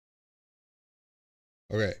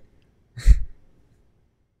Okay.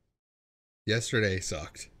 Yesterday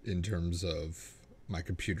sucked in terms of my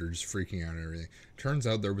computer just freaking out and everything. Turns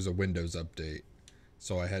out there was a Windows update,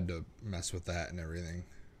 so I had to mess with that and everything.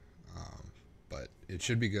 But it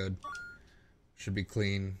should be good. Should be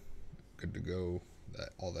clean. Good to go.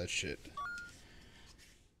 All that shit.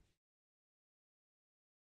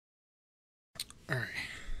 Alright.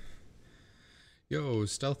 Yo,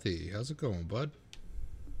 Stealthy. How's it going, bud?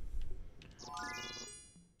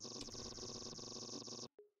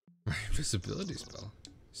 My invisibility spell.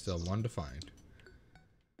 Still one to find.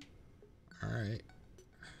 Alright.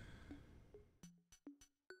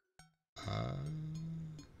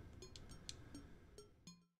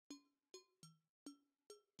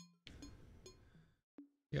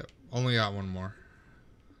 Yep. Only got one more.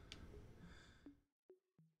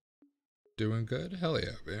 Doing good? Hell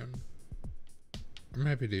yeah, man. I'm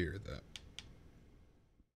happy to hear that.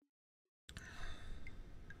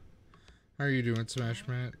 How are you doing, Smash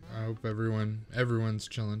Matt? I hope everyone's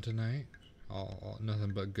chilling tonight. All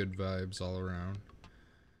nothing but good vibes all around.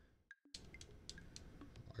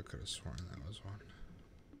 I could have sworn that was one.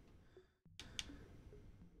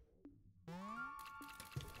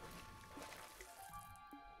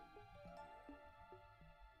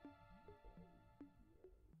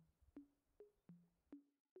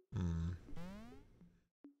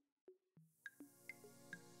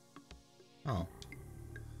 Oh.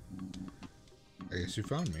 I guess you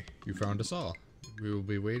found me. You found us all. We will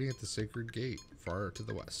be waiting at the sacred gate, far to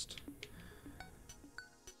the west.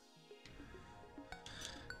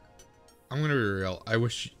 I'm gonna be real. I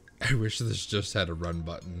wish this just had a run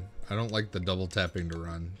button. I don't like the double tapping to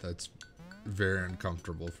run. That's very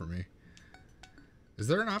uncomfortable for me. Is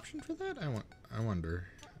there an option for that? I wonder.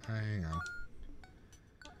 Hang on.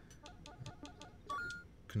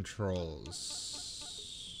 Controls.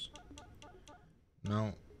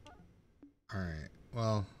 No. Alright.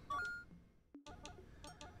 Well.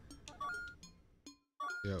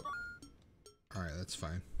 Yep. Alright, that's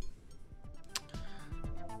fine.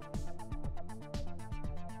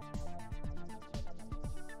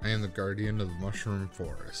 I am the guardian of the mushroom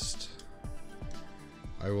forest.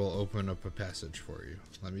 I will open up a passage for you.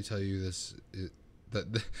 Let me tell you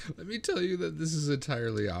let me tell you that this is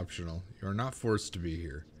entirely optional. You are not forced to be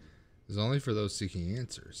here. It is only for those seeking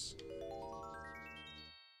answers.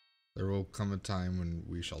 There will come a time when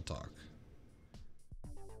we shall talk.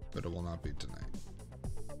 But it will not be tonight.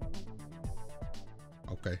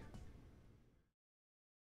 Okay.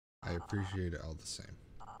 I appreciate it all the same.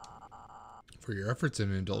 For your efforts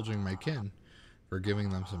in indulging my kin, for giving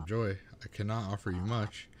them some joy, I cannot offer you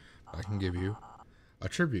much, but I can give you a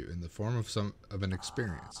tribute in the form of an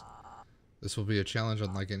experience. This will be a challenge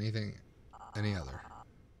unlike any other.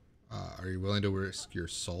 Are you willing to risk your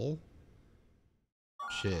soul?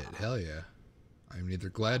 Shit, hell yeah. I am neither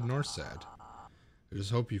glad nor sad. I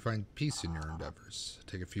just hope you find peace in your endeavors.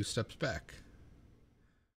 Take a few steps back.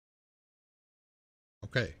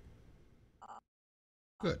 Okay.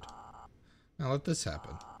 Good. Now let this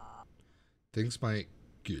happen. Things might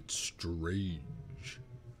get strange.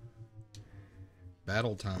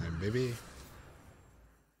 Battle time, baby.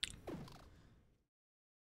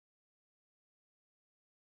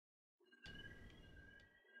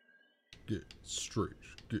 Get strange.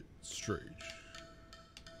 Get strange.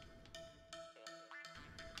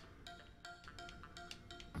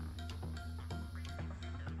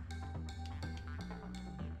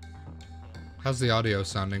 How's the audio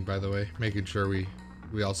sounding, by the way? Making sure we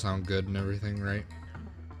all sound good and everything, right?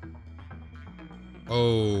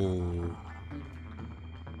 Oh.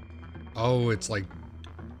 Oh, it's like,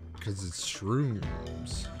 because it's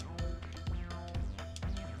shrooms.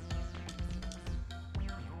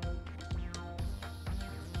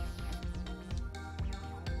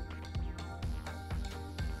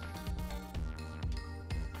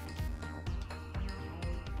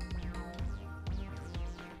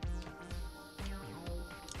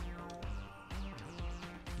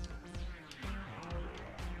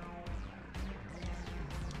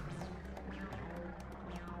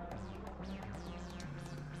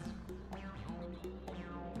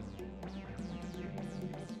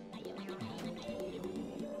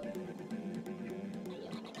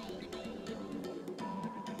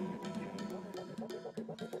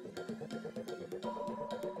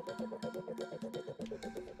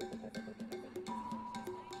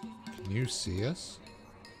 Can you see us?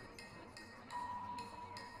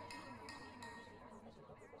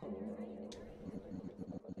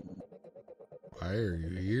 Why are you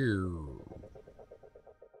here?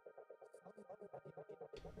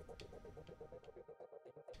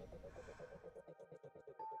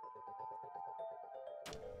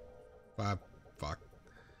 Ah, fuck.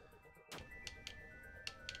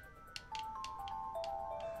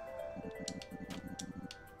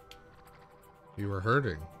 You were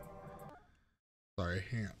hurting. Sorry,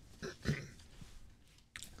 hang on.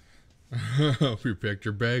 Hope you packed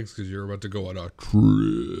your bags because you're about to go on a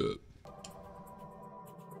trip.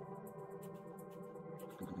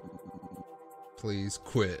 Please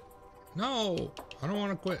quit. No, I don't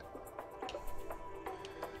want to quit.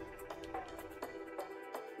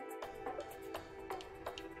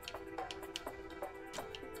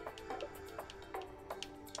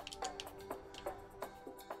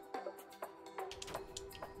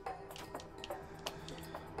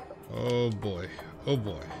 Oh boy. Oh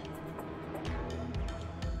boy.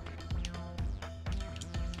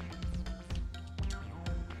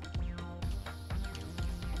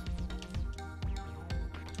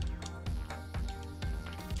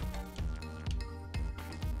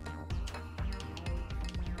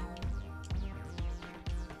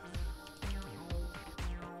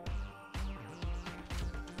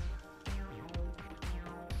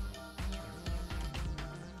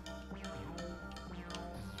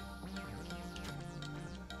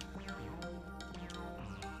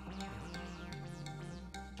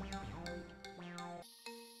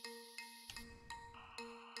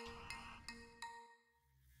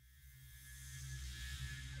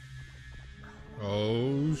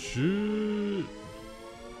 Oh shit.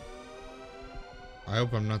 I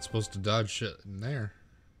hope I'm not supposed to dodge shit in there.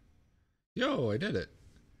 Yo, I did it.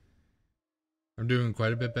 I'm doing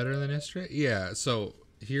quite a bit better than yesterday. Yeah, so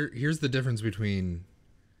here's the difference between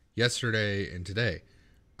yesterday and today.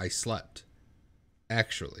 I slept.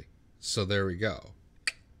 Actually. So there we go.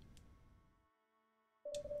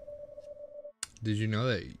 Did you know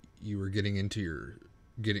that you were getting into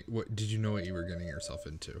what did you know what you were getting yourself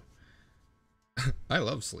into? I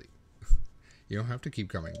love sleep. You don't have to keep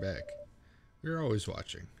coming back. We're always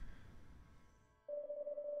watching.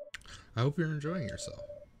 I hope you're enjoying yourself.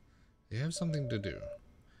 You have something to do.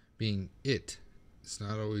 Being it is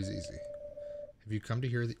not always easy. Have you come to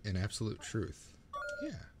hear an absolute truth?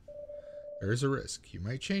 Yeah. There is a risk. You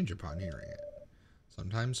might change upon hearing it.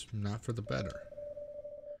 Sometimes not for the better.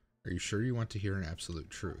 Are you sure you want to hear an absolute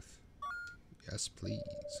truth? Yes, please.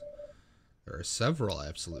 There are several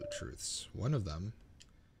absolute truths. One of them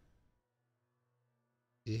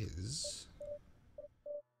is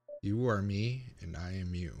you are me and I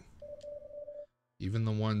am you. Even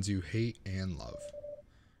the ones you hate and love.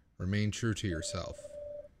 Remain true to yourself.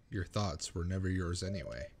 Your thoughts were never yours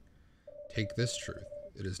anyway. Take this truth.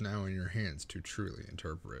 It is now in your hands to truly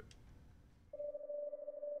interpret.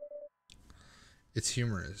 It's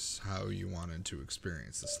humorous how you wanted to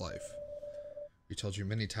experience this life. We told you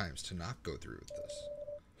many times to not go through with this.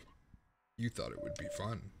 You thought it would be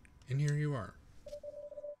fun, and here you are.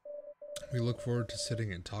 We look forward to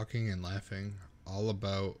sitting and talking and laughing all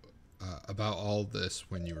about all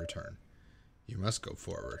this when you return. You must go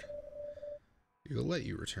forward. We will let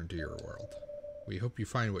you return to your world. We hope you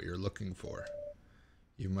find what you're looking for.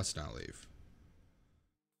 You must not leave.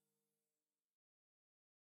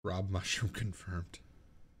 Rob Mushroom confirmed.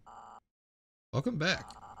 Welcome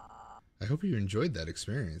back. I hope you enjoyed that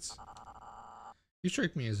experience. You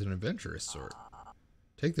strike me as an adventurous sort.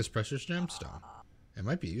 Take this precious gemstone. It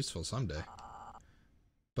might be useful someday.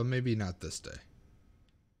 But maybe not this day.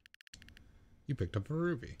 You picked up a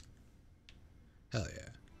ruby. Hell yeah.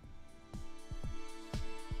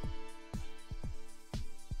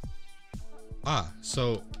 Ah,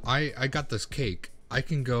 so I got this cake. I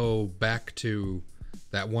can go back to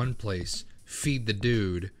that one place, feed the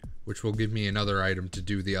dude, which will give me another item to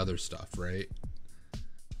do the other stuff, right?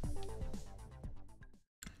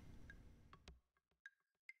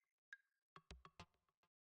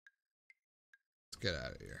 Let's get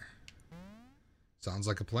out of here. Sounds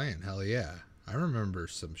like a plan. Hell yeah. I remember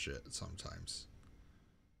some shit sometimes.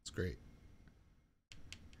 It's great.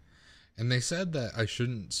 And they said that I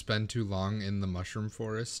shouldn't spend too long in the mushroom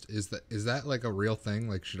forest. Is that like a real thing?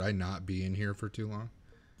 Like, should I not be in here for too long?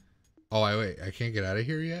 Oh, wait. I can't get out of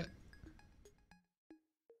here yet?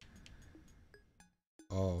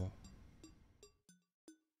 Oh.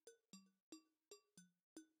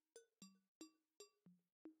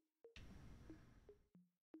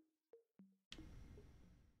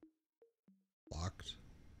 Locked.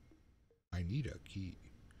 I need a key.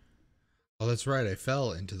 Oh, that's right. I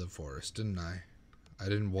fell into the forest, didn't I? I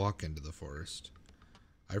didn't walk into the forest.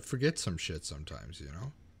 I forget some shit sometimes, you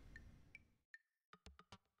know?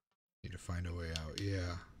 Need to find a way out.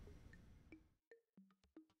 Yeah.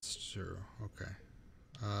 It's true. Okay.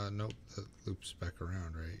 Nope. That loops back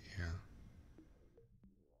around, right? Yeah.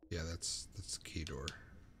 Yeah, that's the key door.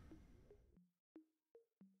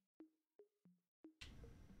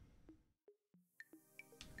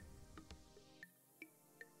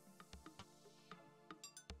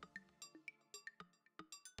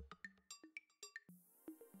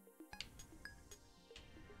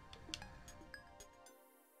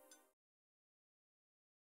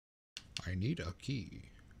 I need a key.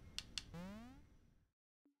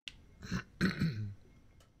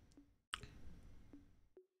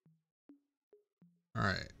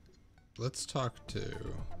 Alright. Let's talk to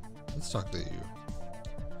you.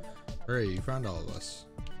 Hooray, you found all of us.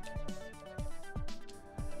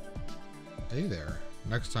 Hey there.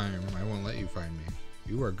 Next time, I won't let you find me.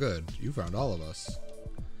 You are good. You found all of us.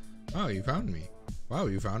 Oh, you found me. Wow,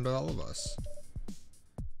 you found all of us.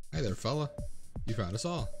 Hey there, fella. You found us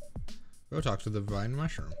all. Go talk to the vine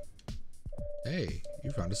mushroom. Hey,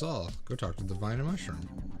 you found us all. Go talk to the vine mushroom.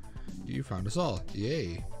 You found us all.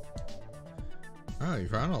 Yay. Oh, you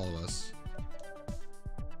found all of us.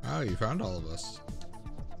 Oh, you found all of us.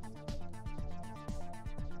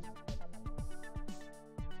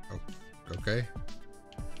 Okay.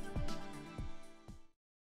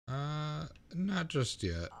 Not just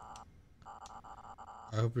yet.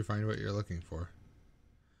 I hope you find what you're looking for.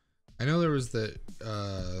 I know there was the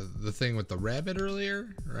thing with the rabbit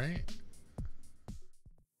earlier, right?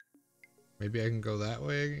 Maybe I can go that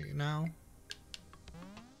way now?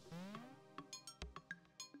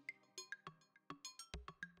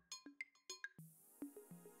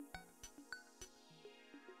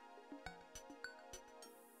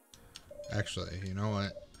 Actually, you know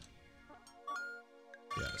what?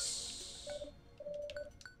 Yes.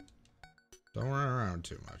 Don't run around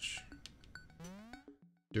too much.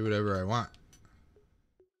 Do whatever I want.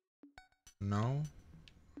 No?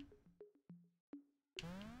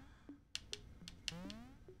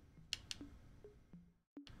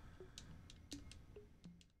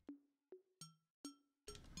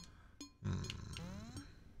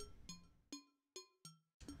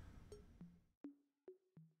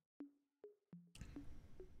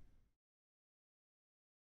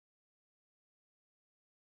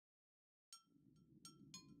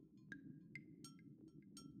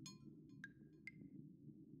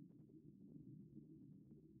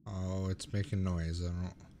 Oh, it's making noise.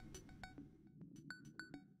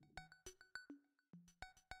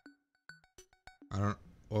 I don't.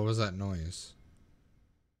 What was that noise?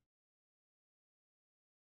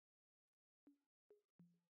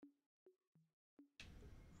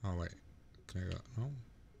 Oh wait. Can I go? No.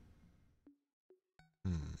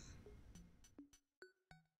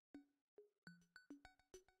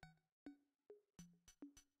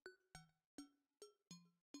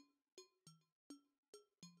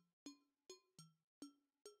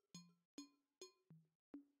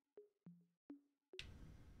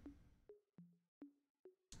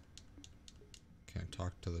 Can't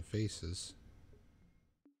talk to the faces.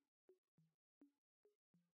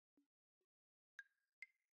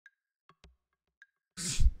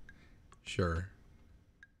 Sure.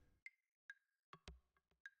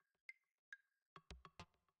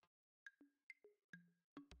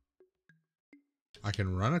 I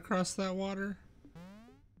can run across that water?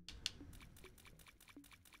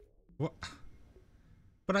 What?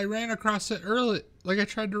 But I ran across it early. Like I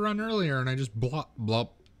tried to run earlier and I just blop, blop.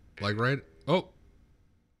 Like right. Oh.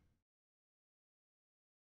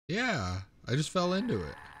 Yeah. I just fell into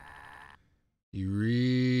it. You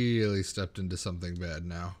really stepped into something bad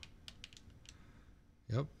now.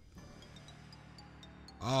 Yep.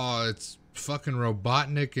 Oh, it's fucking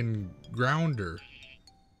Robotnik and Grounder.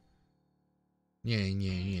 Yeah,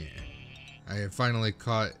 yeah, yeah. I have finally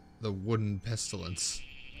caught the wooden pestilence.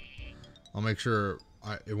 I'll make sure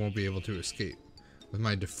it won't be able to escape with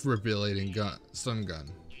my defibrillating stun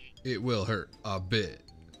gun. It will hurt a bit.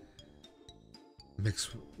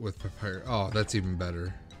 Mixed with papyrus. Oh, that's even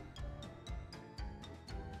better.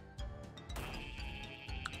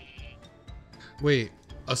 Wait,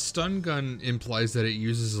 a stun gun implies that it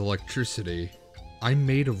uses electricity. I'm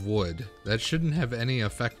made of wood. That shouldn't have any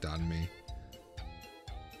effect on me.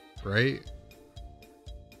 Right?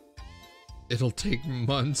 It'll take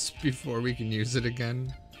months before we can use it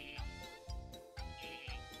again.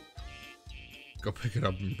 Go pick it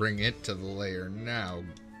up and bring it to the lair now.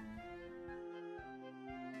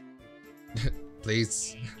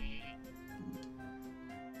 Please.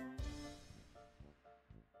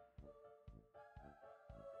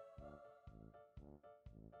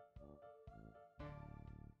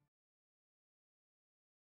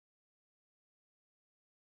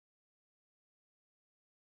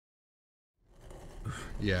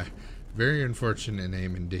 Yeah, very unfortunate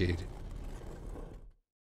name indeed.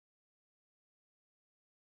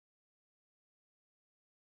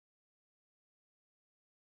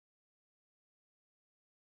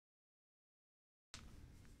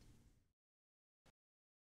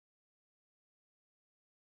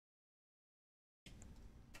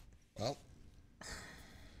 Well.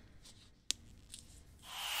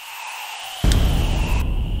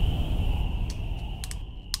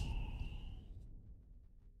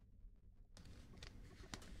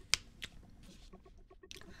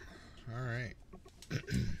 Alright.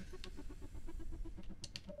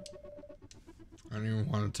 I don't even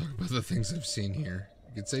want to talk about the things I've seen here.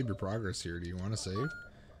 You can save your progress here. Do you want to save?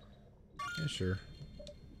 Yeah, sure.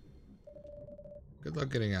 Good luck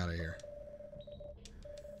getting out of here.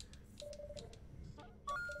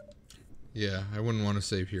 Yeah, I wouldn't want to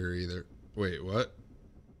save here either. Wait, what?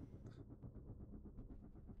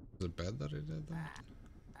 Is it bad that I did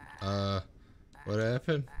that? What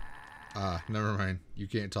happened? Ah, never mind. You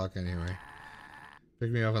can't talk anyway.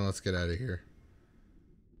 Pick me up and let's get out of here.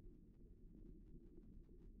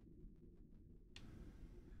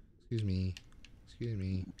 Excuse me. Excuse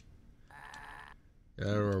me. Get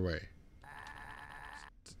out of our way.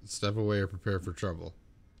 Step away or prepare for trouble.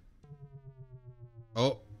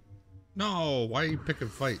 Oh. No, why are you picking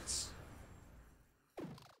fights?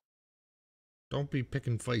 Don't be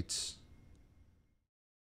picking fights.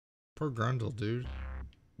 Poor Grundle, dude.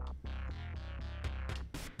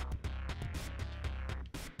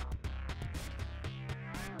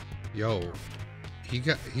 Yo. He's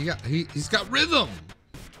got rhythm.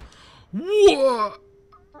 What?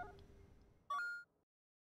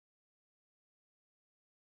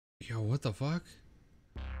 Yo, what the fuck?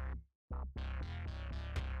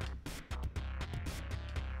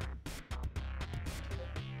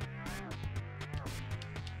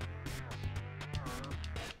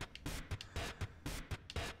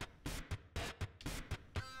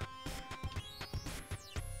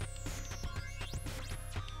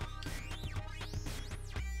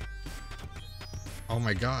 Oh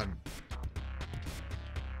my god.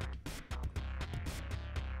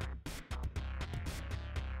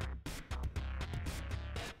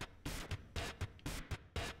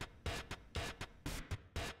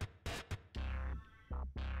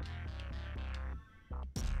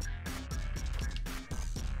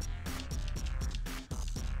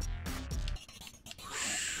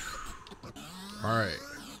 All right.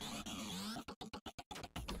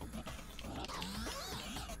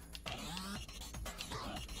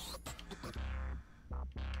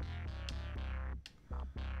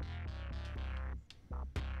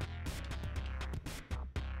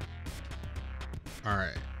 All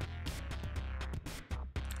right.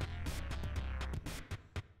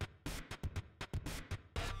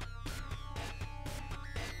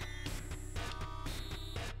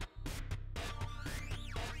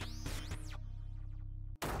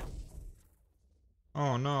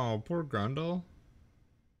 Oh no, poor Grundle.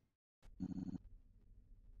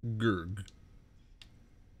 Gurg.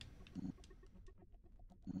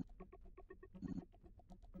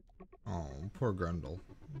 Oh, poor Grundle.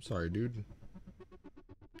 I'm sorry, dude.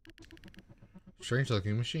 Strange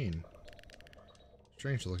looking machine.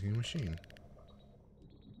 Strange looking machine.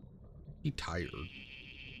 He tired.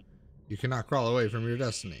 You cannot crawl away from your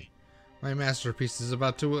destiny. My masterpiece is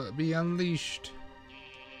about to be unleashed.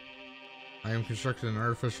 I am constructing an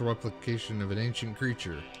artificial replication of an ancient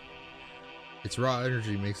creature. Its raw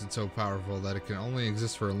energy makes it so powerful that it can only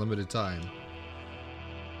exist for a limited time.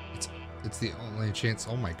 It's the only chance.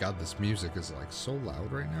 Oh my god, this music is like so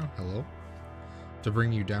loud right now. Hello? To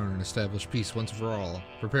bring you down and establish peace once for all.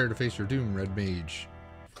 Prepare to face your doom, Red Mage.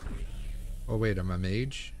 Oh wait, I'm a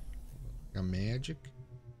mage? I'm magic?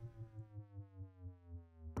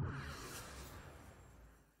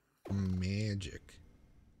 Magic.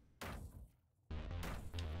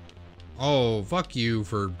 Oh, fuck you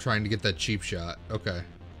for trying to get that cheap shot. Okay.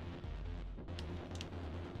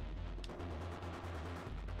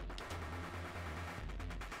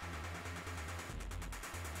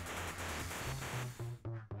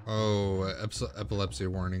 Oh, epilepsy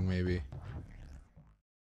warning, maybe.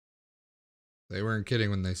 They weren't kidding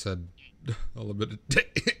when they said a little bit of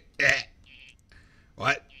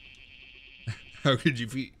What? How could you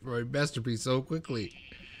beat my masterpiece so quickly?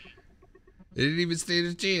 They didn't even stand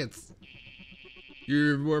a chance.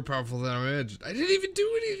 You're more powerful than I imagined. I didn't even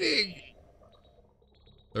do anything.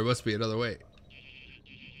 There must be another way.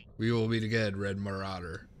 We will meet again, Red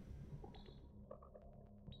Marauder.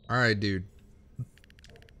 Alright, dude.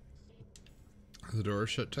 The door is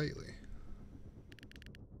shut tightly.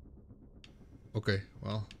 Okay,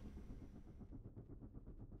 well.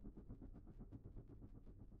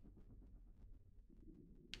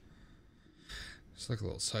 It's like a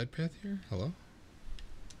little side path here. Hello?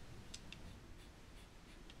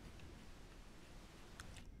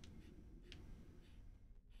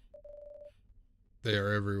 They are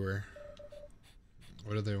everywhere.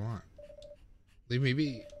 What do they want? Leave me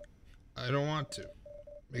be. I don't want to.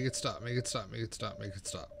 Make it stop, make it stop, make it stop, make it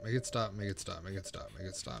stop, make it stop, make it stop, make it stop, make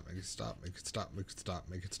it stop, make it stop, make it stop, make it stop,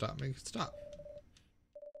 make it stop, make it stop.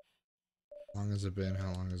 How long has it been?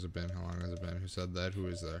 How long has it been? How long has it been? Who said that? Who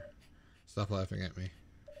is there? Stop laughing at me.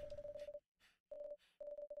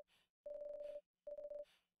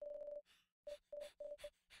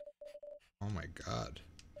 Oh my god.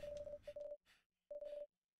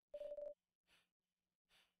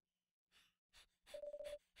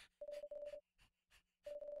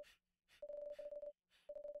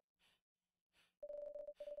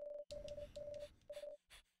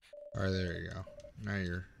 Alright, there you go. Now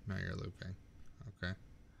you're looping. Okay.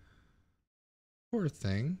 Poor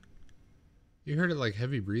thing. You heard it like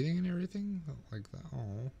heavy breathing and everything? Like that.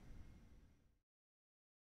 Oh.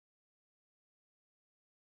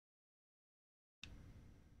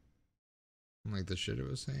 Like the shit it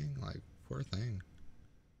was saying? Like, poor thing.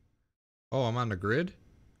 Oh, I'm on the grid?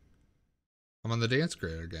 I'm on the dance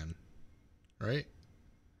grid again. Right?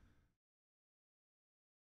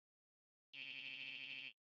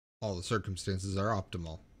 All the circumstances are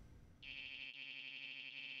optimal.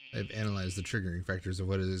 I've analyzed the triggering factors of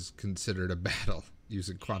what is considered a battle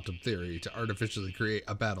using quantum theory to artificially create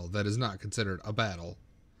a battle that is not considered a battle.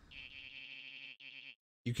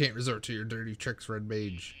 You can't resort to your dirty tricks, Red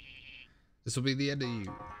Mage. This will be the end of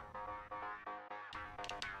you.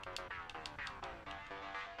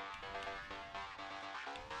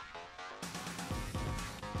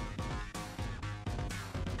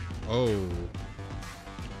 Oh.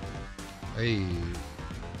 Hey.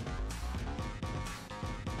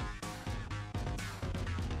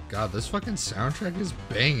 God, this fucking soundtrack is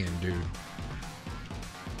banging, dude.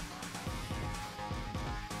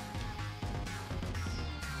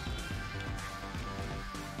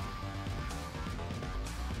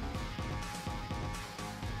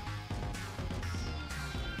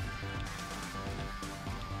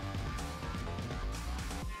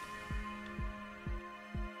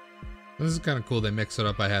 This is kind of cool. They mix it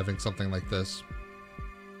up by having something like this.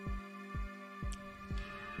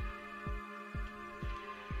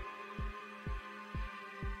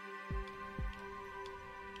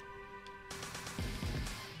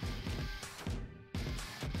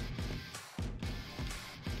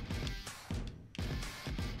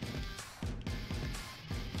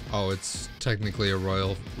 Oh, it's technically a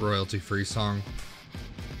royalty-free song.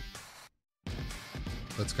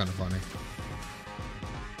 That's kind of funny.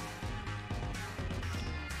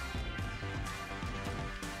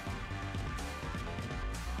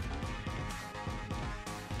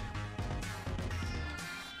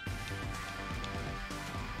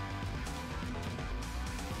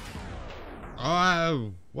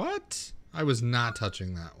 What? I was not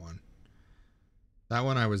touching that one. That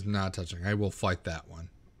one I was not touching. I will fight that one.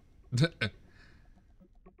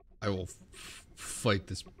 I will fight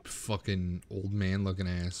this fucking old man looking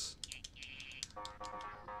ass.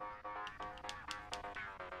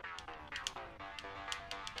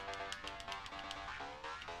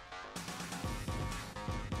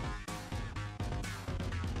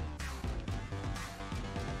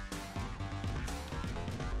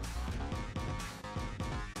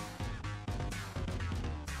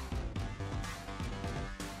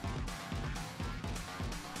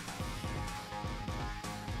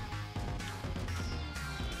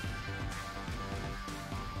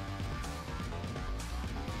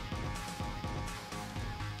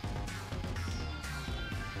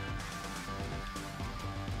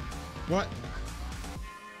 What?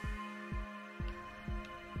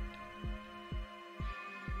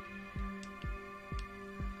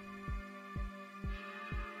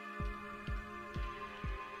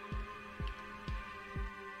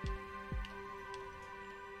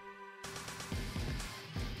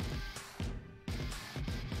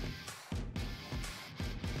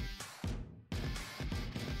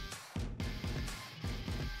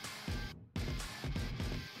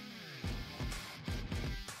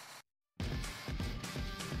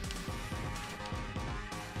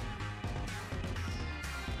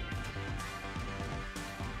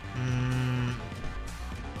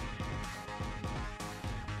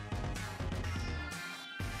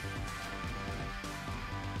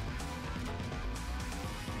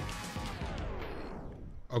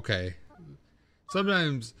 Okay.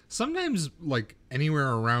 Sometimes like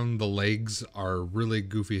anywhere around the legs are really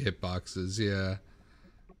goofy hitboxes. Yeah.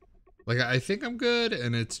 Like I think I'm good,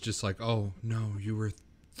 and it's just like, oh no, you were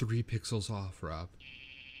 3 pixels off, Rob.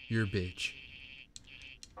 You're a bitch.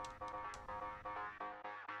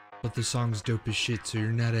 But the song's dope as shit, so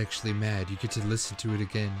you're not actually mad. You get to listen to it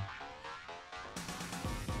again.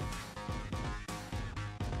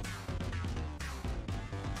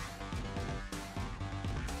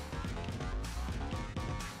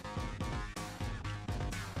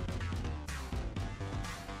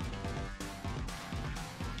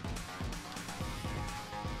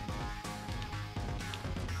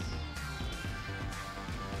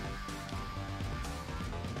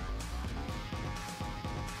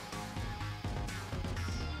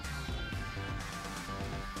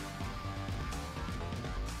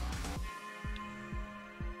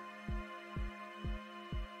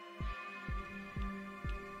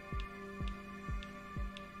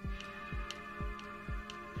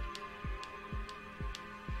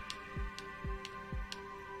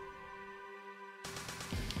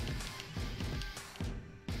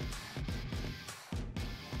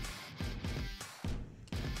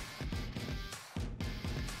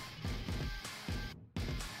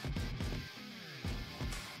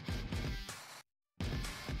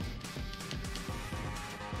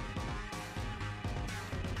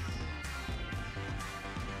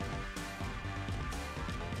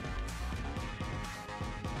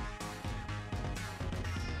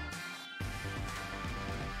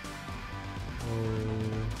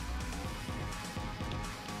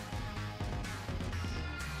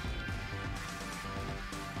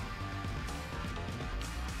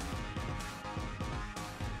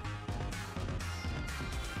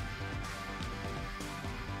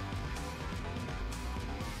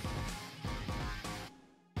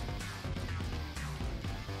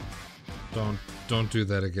 Don't do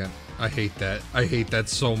that again. I hate that. I hate that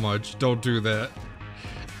so much. Don't do that.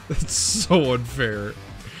 That's so unfair.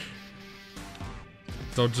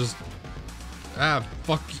 Don't just... Ah,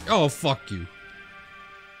 fuck you. Oh, fuck you.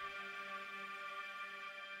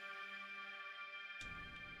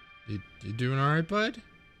 You doing alright, bud?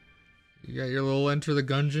 You got your little enter the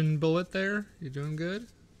gungeon bullet there? You doing good?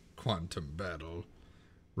 Quantum battle.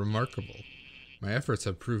 Remarkable. My efforts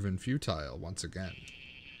have proven futile once again.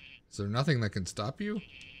 Is there nothing that can stop you?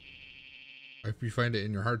 I hope you find it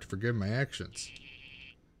in your heart to forgive my actions.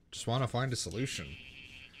 Just want to find a solution.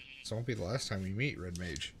 This won't be the last time we meet, Red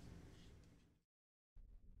Mage.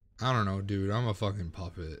 I don't know, dude. I'm a fucking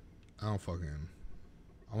puppet. I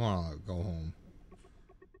want to go home.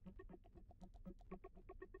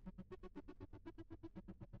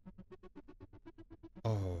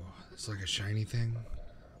 Oh, it's like a shiny thing.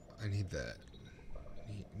 I need that.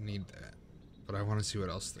 Need that. But I want to see what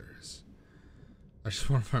else there is. I just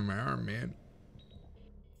want to find my arm, man.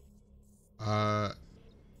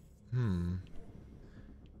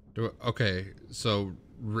 Okay, so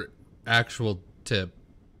actual tip.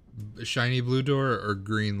 Shiny blue door or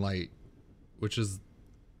green light? Which is...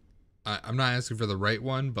 I'm not asking for the right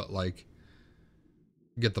one, but like...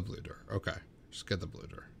 Get the blue door. Okay, just get the blue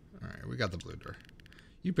door. Alright, we got the blue door.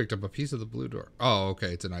 You picked up a piece of the blue door. Oh,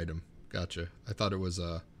 okay, it's an item. Gotcha. I thought it was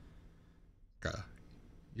a...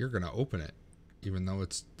 You're gonna open it. Even though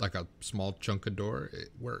it's like a small chunk of door, it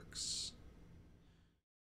works.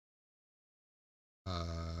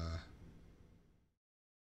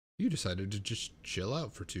 You decided to just chill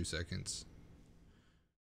out for 2 seconds.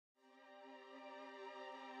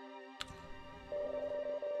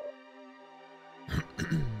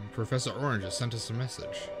 Professor Orange has sent us a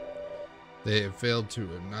message. They have failed to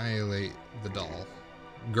annihilate the doll.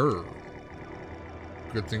 Grr.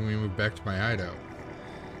 Good thing we moved back to my hideout.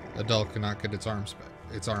 The doll cannot get its arm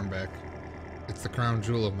back. It's the crown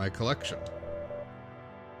jewel of my collection.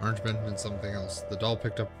 Orange mentioned something else. The doll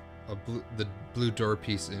picked up the blue door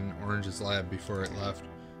piece in Orange's lab before it left.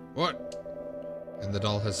 What? And the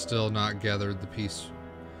doll has still not gathered the piece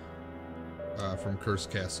from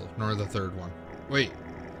Cursed Castle, nor the third one. Wait,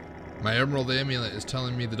 my emerald amulet is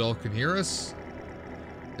telling me the doll can hear us?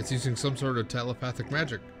 It's using some sort of telepathic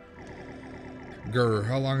magic. Grr,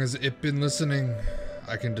 how long has it been listening?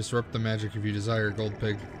 I can disrupt the magic if you desire, Gold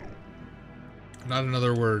Pig. Not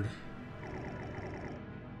another word.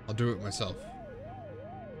 I'll do it myself.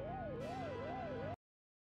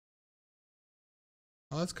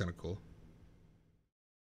 Oh, that's kind of cool.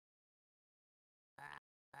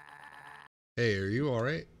 Hey, are you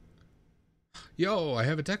alright? Yo, I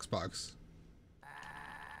have a text box.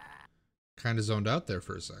 Kinda zoned out there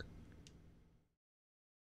for a sec.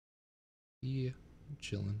 Yeah, I'm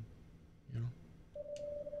chilling, you know.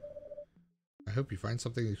 I hope you find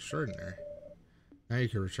something extraordinary. Now you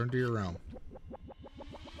can return to your realm.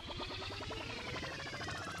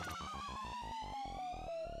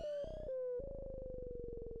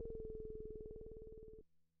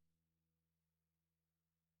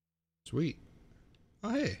 Sweet. Oh,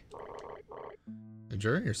 hey.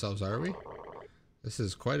 Enjoying yourselves, are we? This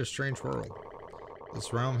is quite a strange world.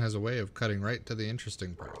 This realm has a way of cutting right to the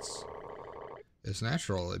interesting parts. It's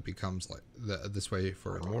natural it becomes like this way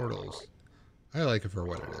for immortals. I like it for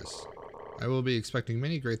what it is. I will be expecting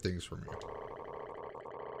many great things from you.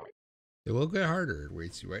 It will get harder. It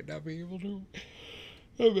waits you might not be able to.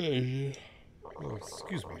 Oh,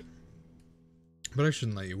 excuse me. But I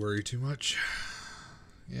shouldn't let you worry too much.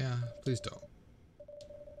 Yeah, please don't.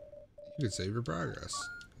 You could save your progress.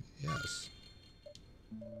 Yes.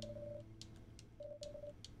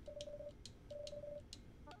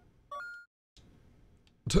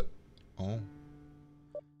 Oh.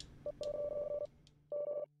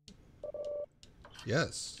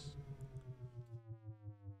 Yes.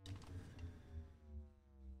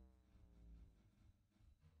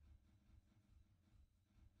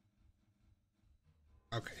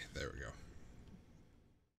 Okay, there we go.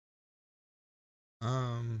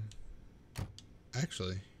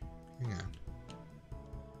 Actually, hang on.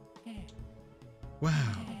 Wow.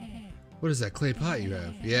 What is that clay pot you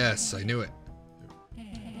have? Yes, I knew it.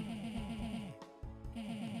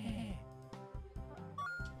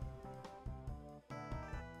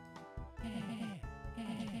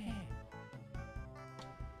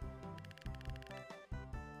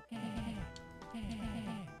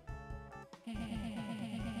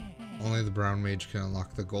 Only the brown mage can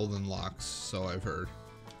unlock the golden locks, so I've heard.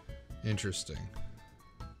 Interesting.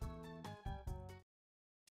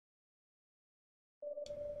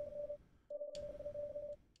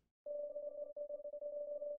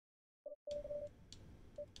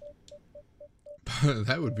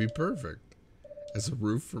 That would be perfect as a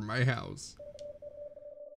roof for my house.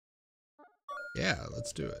 Yeah,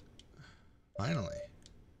 let's do it. Finally.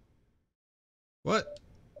 What?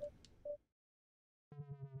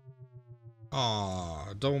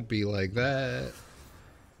 Aw, don't be like that.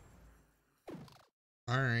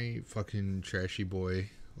 Alright, fucking trashy boy.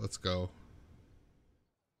 Let's go.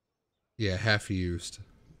 Yeah, half used.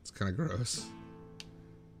 It's kind of gross.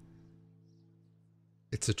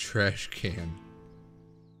 It's a trash can.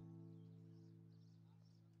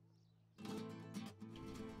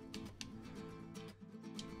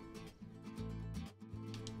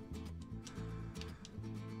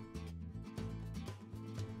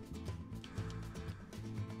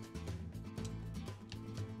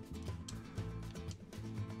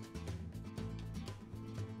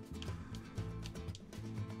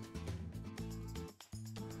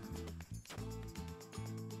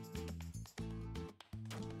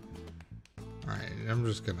 Alright, I'm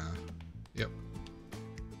just gonna... Yep.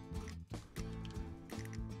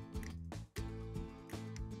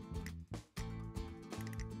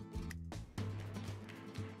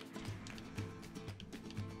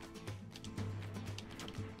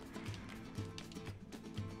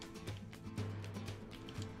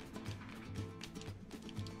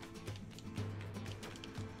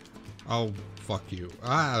 Oh, fuck you.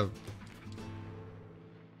 Ah!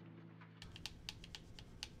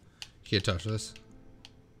 Can't touch this.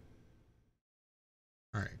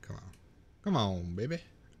 Alright, come on. Come on, baby.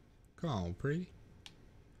 Come on, pretty.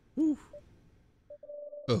 Woo.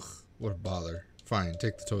 Ugh, what a bother. Fine,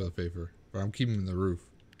 take the toilet paper. But I'm keeping the roof.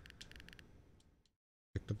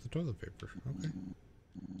 Picked up the toilet paper. Okay.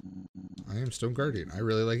 I am Stone Guardian. I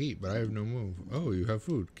really like eat, but I have no move. Oh, you have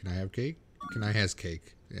food. Can I have cake? Can I has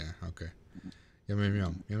cake? Yeah, okay. Yum, yum,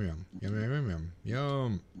 yum. Yum, yum. Yum, yum, yum, yum.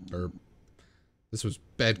 Yum. Burp. This was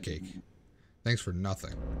bad cake. Thanks for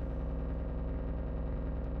nothing.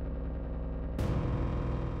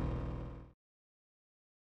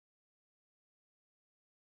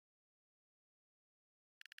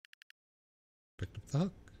 Picked up the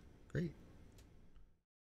hook. Great.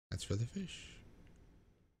 That's for the fish.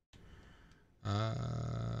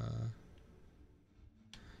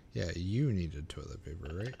 Yeah, you needed toilet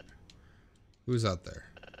paper, right? Who's out there?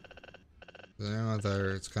 If anyone out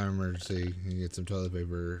there, it's kind of emergency. You get some toilet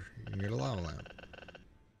paper, you can get a lava lamp.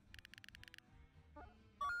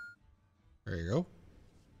 There you go.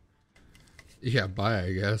 Yeah, bye,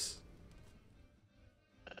 I guess.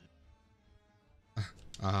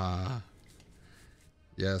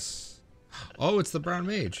 Yes. Oh, it's the brown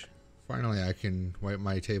mage. Finally, I can wipe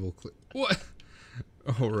my table clean. What?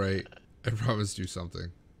 Oh, right. I promised you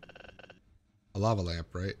something. A lava lamp,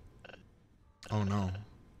 right? Oh, no.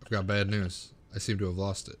 I've got bad news. I seem to have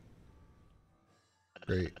lost it.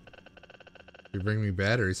 Great. If you bring me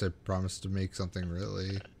batteries, I promise to make something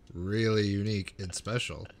really unique and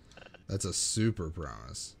special. That's a super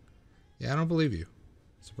promise. Yeah, I don't believe you.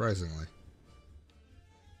 Surprisingly.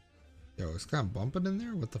 Yo, it's kind of bumping in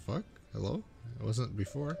there? What the fuck? Hello? It wasn't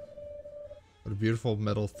before. What a beautiful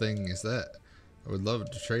metal thing is that? I would love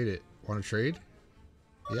to trade it. Want to trade?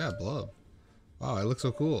 Yeah, blub. Wow, I look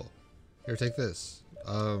so cool. Here, take this.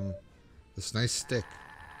 This nice stick.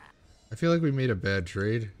 I feel like we made a bad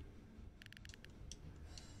trade.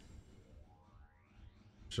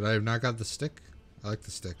 Should I have not got the stick? I like the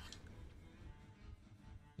stick.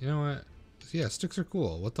 You know what? Yeah, sticks are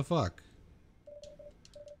cool. What the fuck?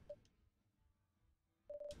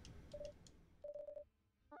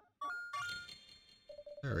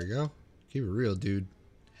 There we go. Keep it real, dude.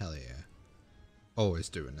 Hell yeah. Always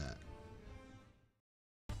doing that.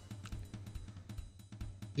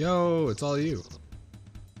 Yo, it's all you.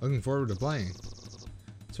 Looking forward to playing.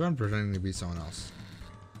 So I'm pretending to be someone else.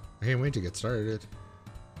 I can't wait to get started.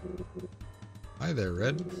 Hi there,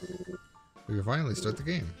 Red. We can finally start the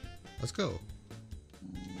game. Let's go.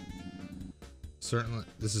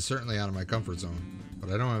 This is certainly out of my comfort zone, but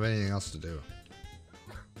I don't have anything else to do.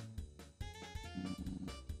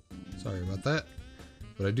 Sorry about that,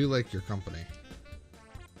 but I do like your company.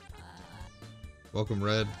 Welcome,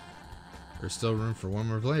 Red. There's still room for one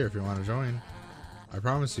more player if you want to join. I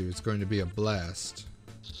promise you, it's going to be a blast.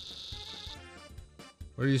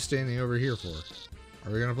 What are you standing over here for?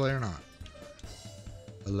 Are we going to play or not?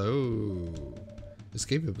 Hello.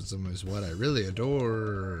 Escapism is what I really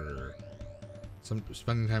adore.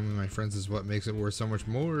 Spending time with my friends is what makes it worth so much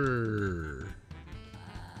more.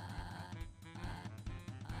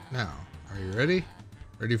 Now, are you ready?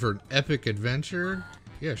 Ready for an epic adventure?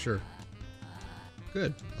 Yeah, sure.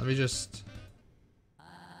 Good. Let me just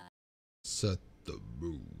set the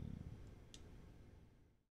mood.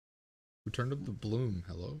 Who turned up the bloom?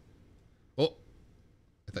 Hello? Oh!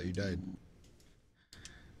 I thought you died.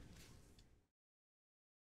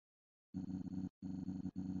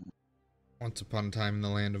 Once upon a time in the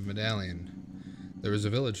land of Medallion, there was a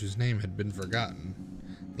village whose name had been forgotten.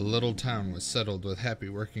 The little town was settled with happy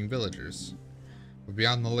working villagers. But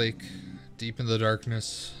beyond the lake, deep in the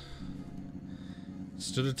darkness,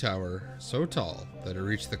 stood a tower so tall that it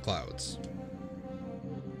reached the clouds.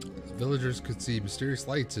 The villagers could see mysterious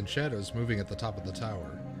lights and shadows moving at the top of the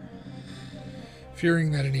tower.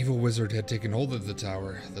 Fearing that an evil wizard had taken hold of the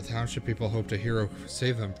tower, the township people hoped a hero could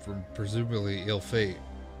save them from presumably ill fate.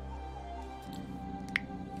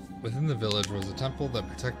 Within the village was a temple that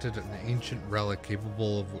protected an ancient relic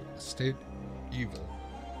capable of withstanding evil.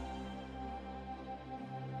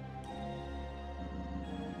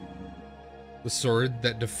 The sword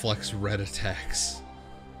that deflects red attacks.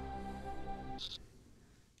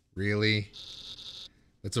 Really?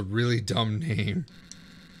 That's a really dumb name.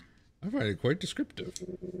 I find it quite descriptive.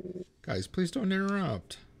 Guys, please don't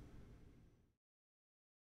interrupt.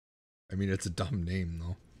 I mean, it's a dumb name,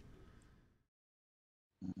 though.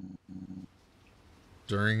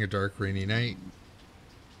 During a dark, rainy night,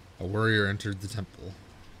 a warrior entered the temple.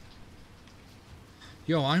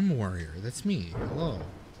 Yo, I'm a warrior. That's me. Hello.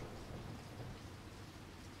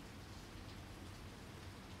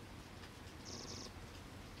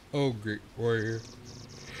 Oh, great warrior.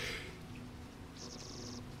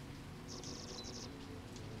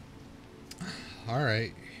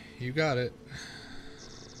 Alright, you got it.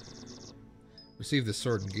 Receive this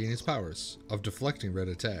sword and gain its powers of deflecting red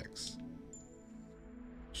attacks.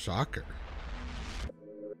 Shocker.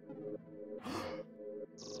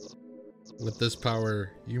 With this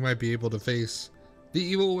power, you might be able to face the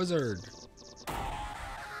evil wizard.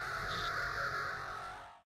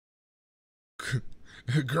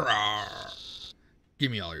 Grrr.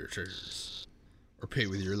 Give me all your treasures, or pay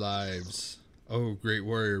with your lives. Oh, great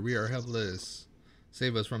warrior, we are helpless.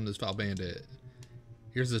 Save us from this foul bandit.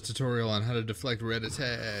 Here's a tutorial on how to deflect red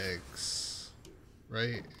attacks.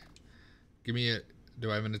 Right? Give me it.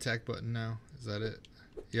 Do I have an attack button now? Is that it?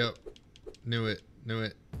 Yep. Knew it. Knew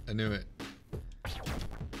it. I knew it.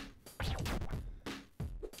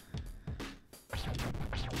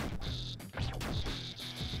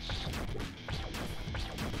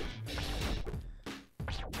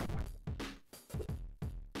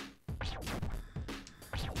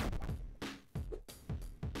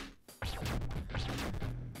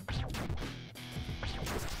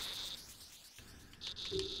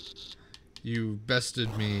 You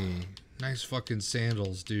bested me. Nice fucking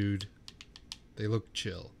sandals, dude. They look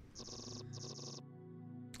chill.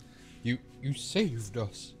 You saved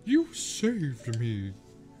us. You saved me.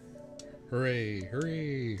 Hooray,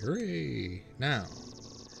 hooray, hooray. Now,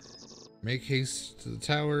 make haste to the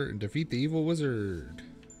tower and defeat the evil wizard.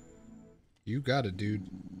 You got it, dude.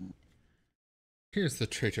 Here's the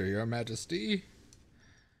traitor, your majesty.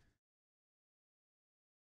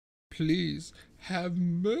 Please have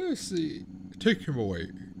mercy. Take him away.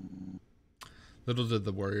 Little did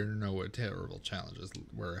the warrior know what terrible challenges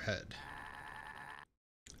were ahead.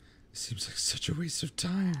 It seems like such a waste of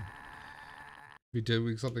time. We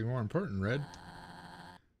did something more important, Red.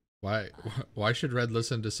 Why should Red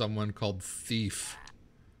listen to someone called Thief?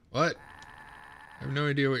 What? I have no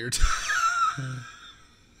idea what you're talking.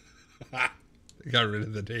 Got rid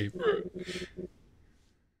of the name.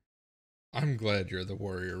 I'm glad you're the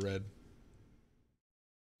warrior, Red.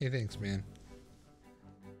 Hey, thanks, man.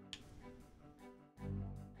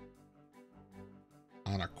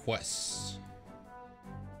 On a quest.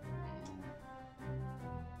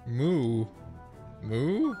 Moo.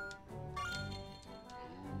 Moo?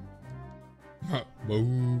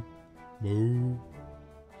 Moo. Moo.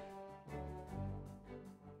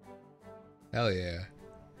 Hell yeah.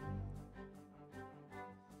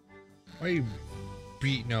 Why are you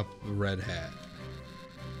beating up the red hat?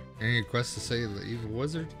 Any quest to save the evil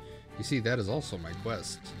wizard? You see, that is also my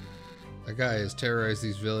quest. That guy has terrorized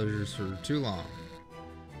these villagers for too long.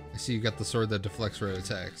 I see you got the sword that deflects red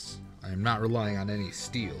attacks. I am not relying on any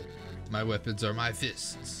steel. My weapons are my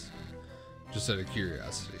fists. Just out of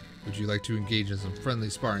curiosity, would you like to engage in some friendly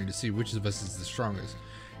sparring to see which of us is the strongest?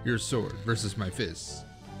 Your sword versus my fists.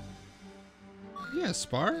 Yeah,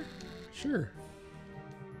 spar? Sure.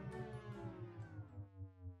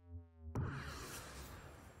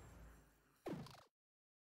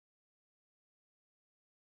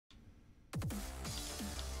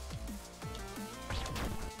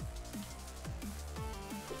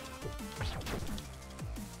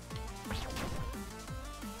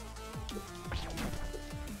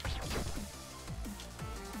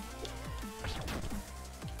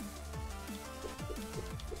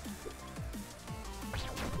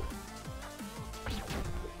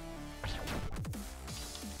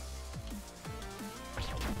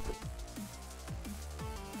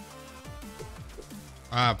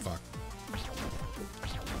 Ah, fuck.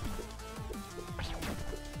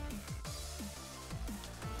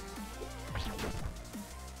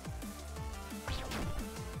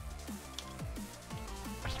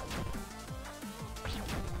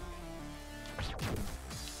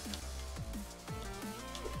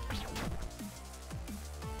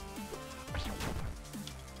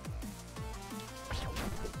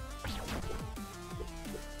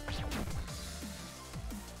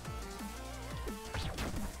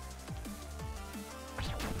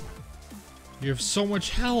 You have so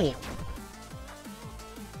much health.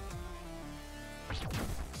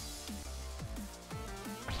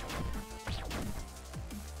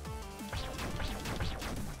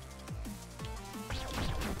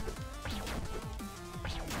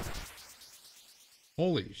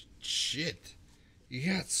 Holy shit.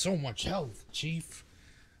 You got so much health, Chief.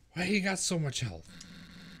 Why you got so much health?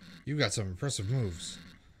 You got some impressive moves.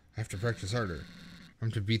 I have to practice harder.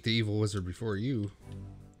 I'm to beat the evil wizard before you.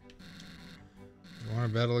 You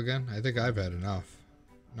want to battle again? I think I've had enough.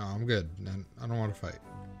 No, I'm good. I don't want to fight.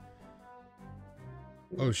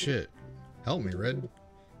 Oh shit. Help me, Red.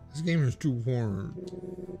 This game is too hard.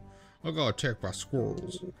 I got attacked by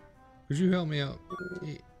squirrels. Could you help me out?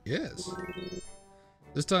 Yes.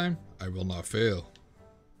 This time, I will not fail.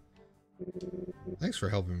 Thanks for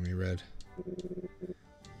helping me, Red.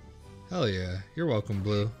 Hell yeah. You're welcome,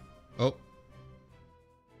 Blue. Oh.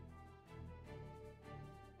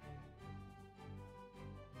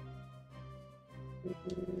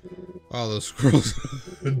 Wow, those squirrels.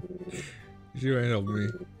 You ain't help me.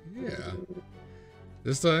 Yeah.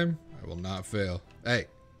 This time, I will not fail. Hey.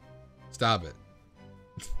 Stop it.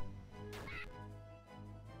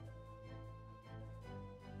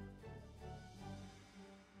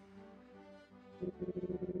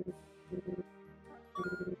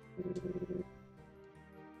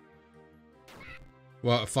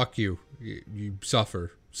 Well, fuck you. You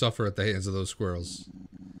suffer. Suffer at the hands of those squirrels.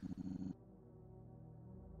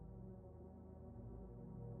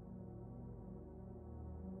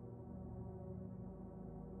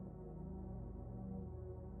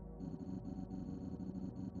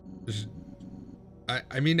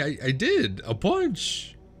 I mean, I did a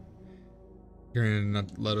bunch. You're gonna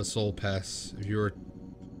not let a soul pass. If you were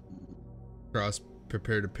cross,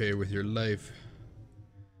 prepare to pay with your life.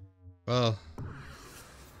 Well,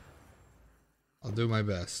 I'll do my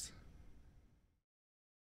best.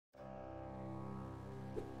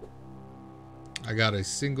 I got a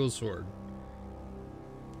single sword.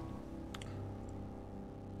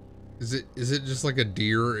 Is it just like a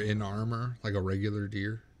deer in armor? Like a regular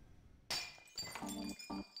deer?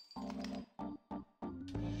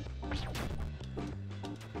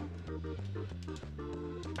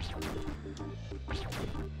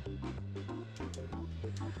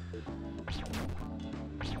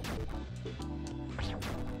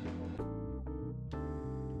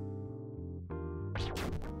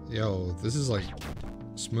 Yo, this is like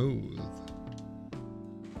smooth.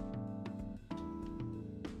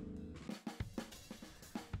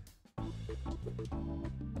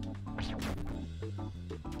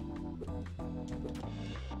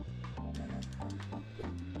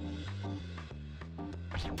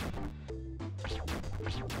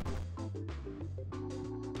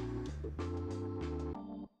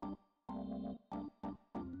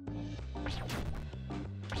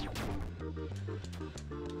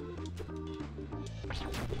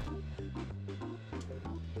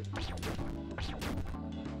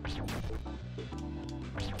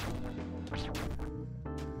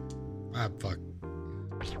 Ah, fuck.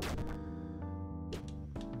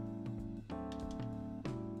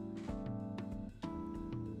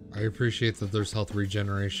 I appreciate that there's health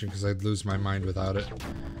regeneration because I'd lose my mind without it.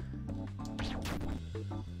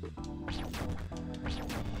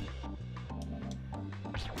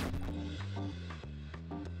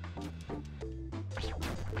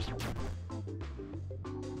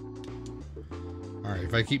 Alright,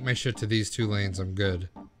 if I keep my shit to these two lanes, I'm good.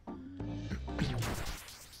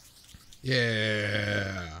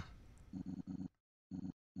 Yeah!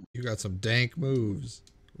 You got some dank moves.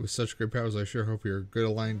 With such great powers, I sure hope you're a good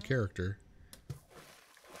aligned character.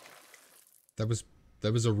 That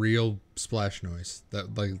was a real splash noise.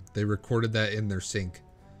 That, like, they recorded that in their sync.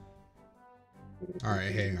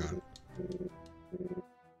 Alright, hang on.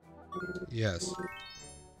 Yes.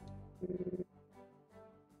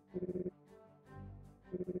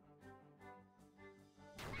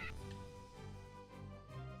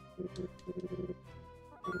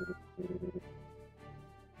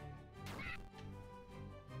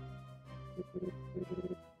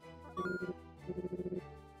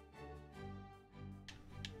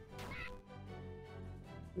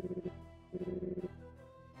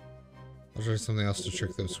 I'll try something else to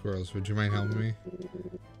trick those squirrels. Would you mind helping me?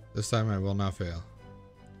 This time I will not fail.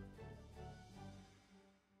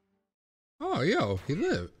 Oh, yo, he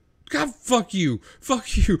lived. God, fuck you.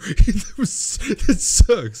 Fuck you. It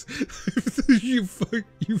sucks. you fucking,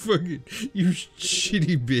 you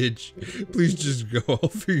shitty bitch. Please just go. I'll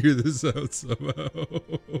figure this out somehow.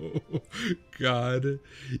 God,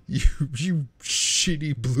 you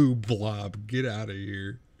shitty blue blob. Get out of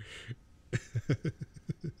here.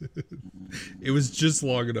 It was just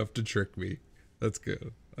long enough to trick me. That's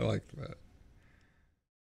good. I liked that.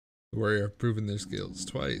 The warrior have proven their skills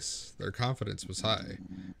twice. Their confidence was high,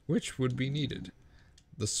 which would be needed.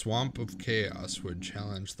 The swamp of chaos would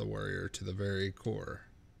challenge the warrior to the very core.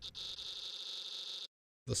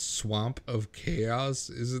 The swamp of chaos?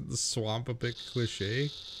 Isn't the swamp a bit cliche?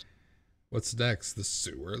 What's next? The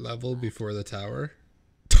sewer level before the tower?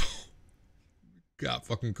 Got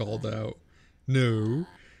fucking called out. No,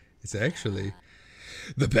 it's actually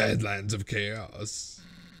the Badlands of Chaos.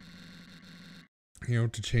 You know,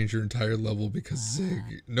 to change your entire level because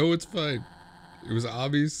Zig. No, it's fine. It was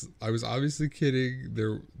obvious. I was obviously kidding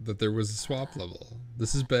that there was a swap level.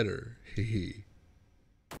 This is better. Hee.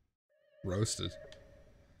 Roasted.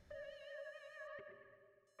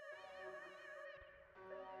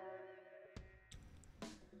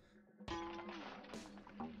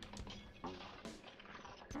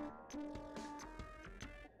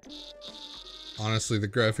 Honestly, the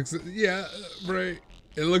graphics, yeah, right.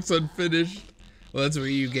 It looks unfinished. Well, that's what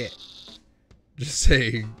you get. Just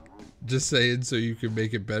saying so you can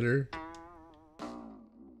make it better.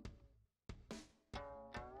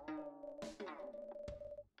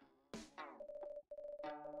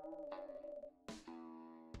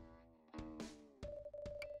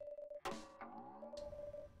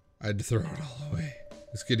 I had to throw it all away.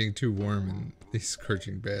 It's getting too warm in these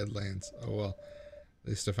scorching badlands. Oh well, at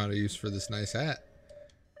least I found a use for this nice hat.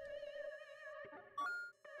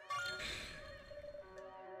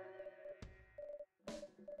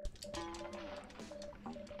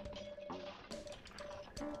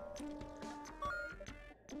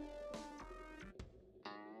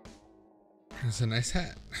 It's a nice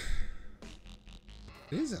hat.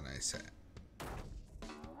 It is a nice hat.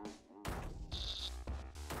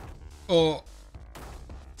 Oh,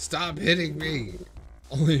 stop hitting me.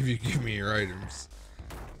 Only if you give me your items.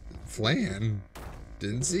 Flan?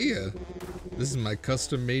 Didn't see ya. This is my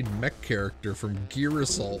custom-made mech character from Gear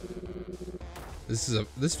Assault.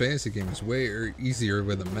 This fantasy game is way easier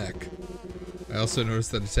with a mech. I also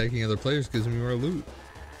noticed that attacking other players gives me more loot.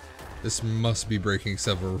 This must be breaking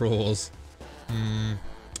several rules.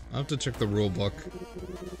 I'll have to check the rule book.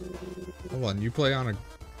 Hold on, you play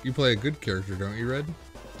a good character, don't you, Red?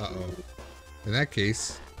 Uh-oh. In that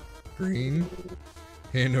case, green,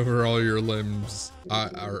 hand over all your items,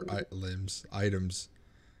 or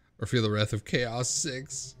feel the wrath of Chaos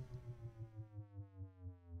 6.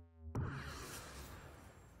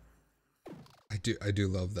 I do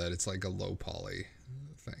love that. It's like a low poly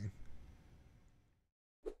thing.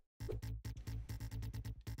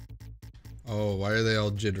 Oh, why are they all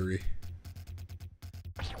jittery?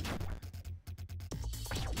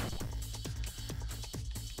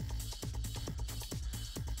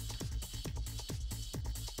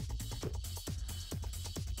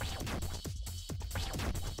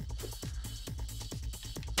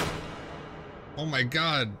 Oh my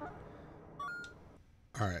god.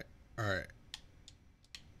 All right. All right.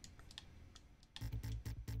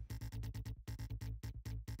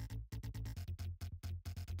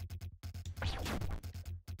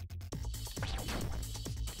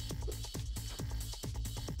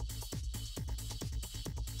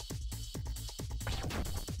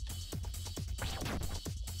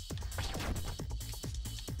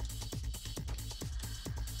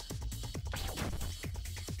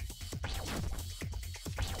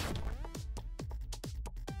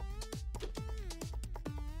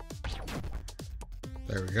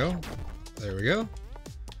 There we go. There we go.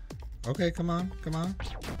 Okay, come on, come on.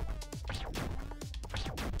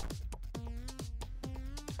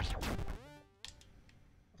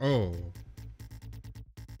 Oh.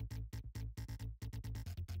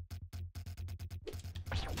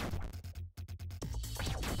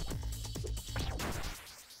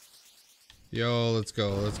 Yo, let's go,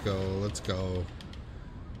 let's go, let's go.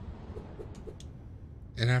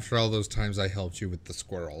 And after all those times I helped you with the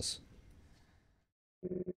squirrels.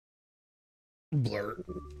 Blur.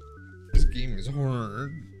 This game is hard.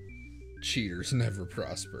 Cheaters never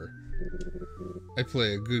prosper. I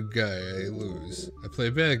play a good guy, I lose. I play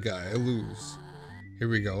a bad guy, I lose. Here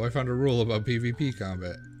we go. I found a rule about PvP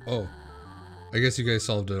combat. Oh. I guess you guys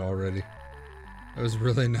solved it already. That was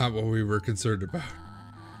really not what we were concerned about.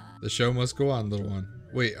 The show must go on, little one.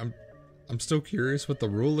 Wait, I'm still curious what the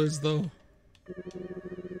rule is, though.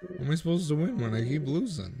 How am I supposed to win when I keep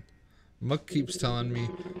losing? Muck keeps telling me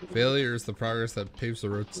failure is the progress that paves the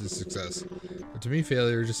road to success. But to me,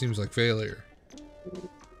 failure just seems like failure.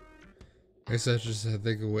 I guess I just had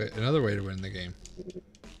to think of another way to win the game.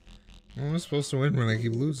 How am I supposed to win when I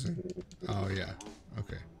keep losing? Oh, yeah.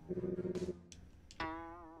 Okay.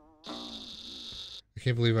 I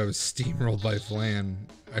can't believe I was steamrolled by Flan.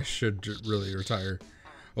 I should really retire.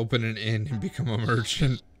 Open an inn and become a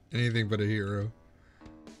merchant. Anything but a hero.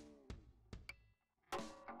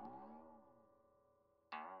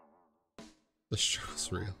 The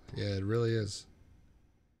struggle's real. Yeah, it really is.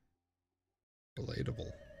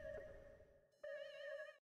 Relatable.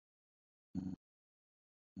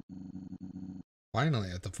 Finally,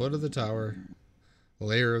 at the foot of the tower,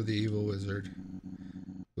 lair of the evil wizard.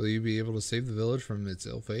 Will you be able to save the village from its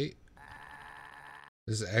ill fate?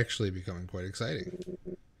 This is actually becoming quite exciting.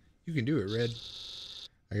 You can do it, Red.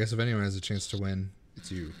 I guess if anyone has a chance to win,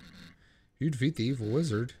 it's you. If you defeat the evil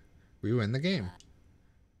wizard, we win the game.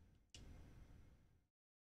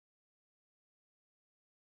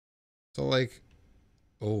 So like,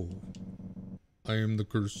 oh, I am the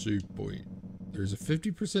cursed save point. There's a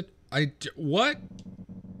 50%. What?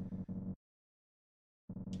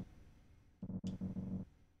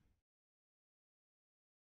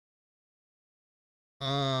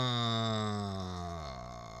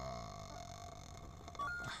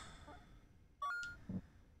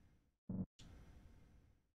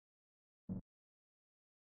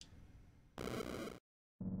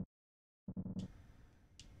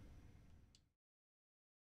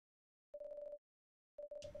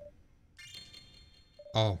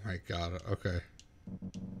 Oh my god, okay.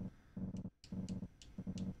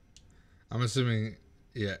 I'm assuming,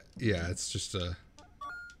 yeah, it's just a,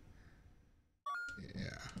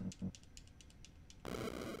 yeah.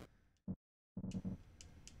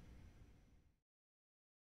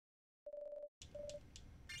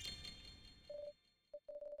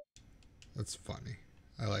 That's funny.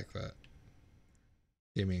 I like that.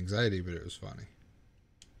 Gave me anxiety, but it was funny.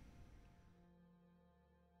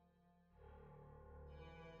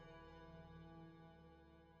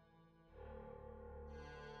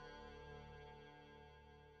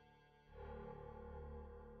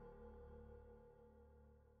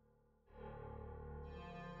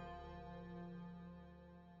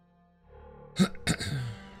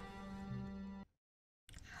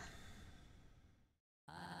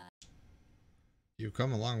 You've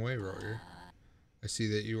come a long way, Royer. I see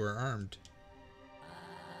that you are armed.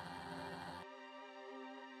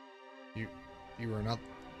 You are not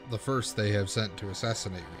the first they have sent to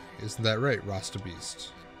assassinate me. Isn't that right, Rasta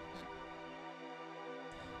Beast?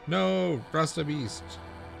 No, Rasta Beast.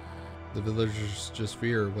 The villagers just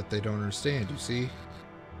fear what they don't understand, you see?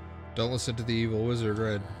 Don't listen to the evil wizard,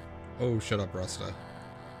 Red. Oh, shut up, Rasta.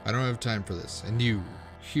 I don't have time for this, and you,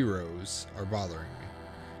 heroes, are bothering me.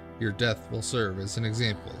 Your death will serve as an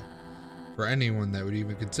example for anyone that would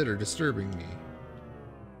even consider disturbing me.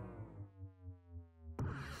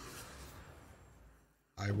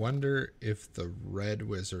 I wonder if the red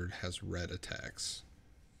wizard has red attacks.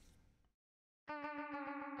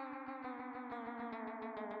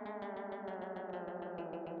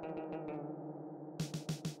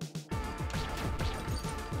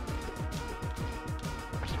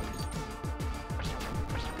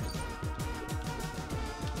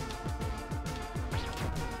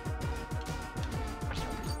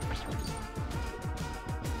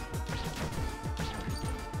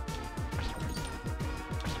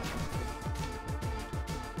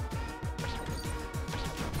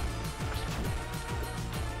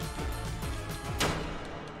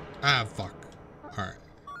 Ah, fuck. Alright.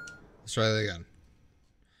 Let's try that again.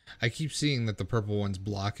 I keep seeing that the purple ones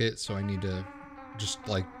block it, so I need to just,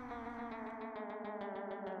 like...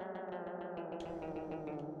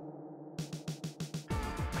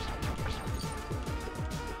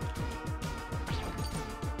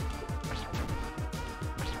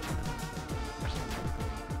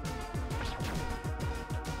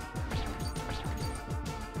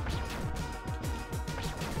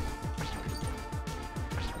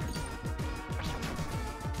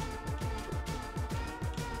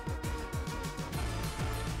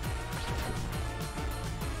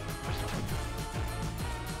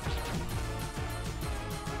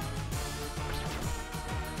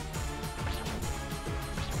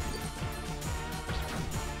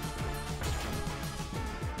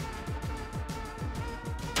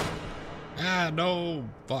 Ah, no!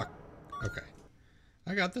 Fuck. Okay.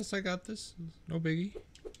 I got this. I got this. No biggie.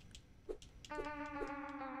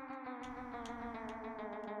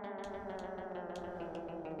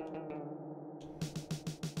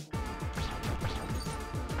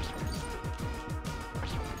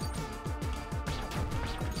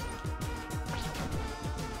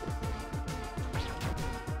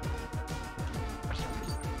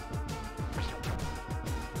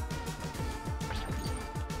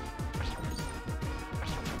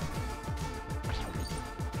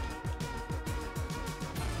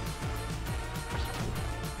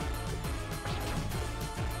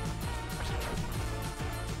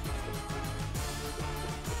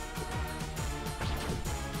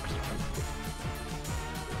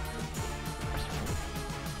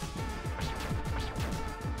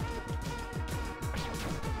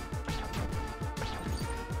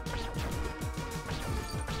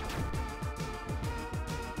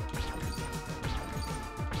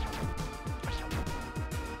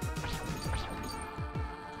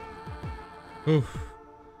 Oof.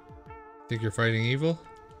 Think you're fighting evil?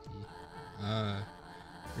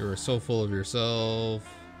 You are so full of yourself.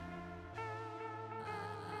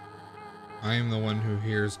 I am the one who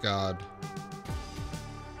hears God.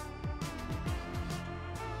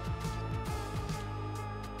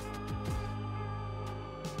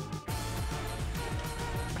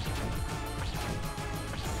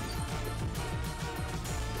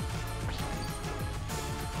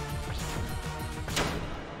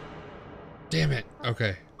 Damn it.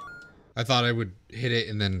 Okay. I thought I would hit it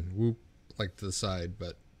and then whoop like to the side,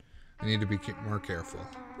 but I need to be more careful.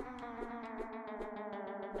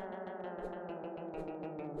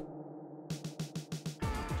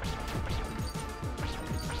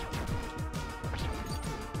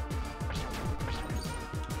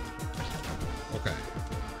 Okay.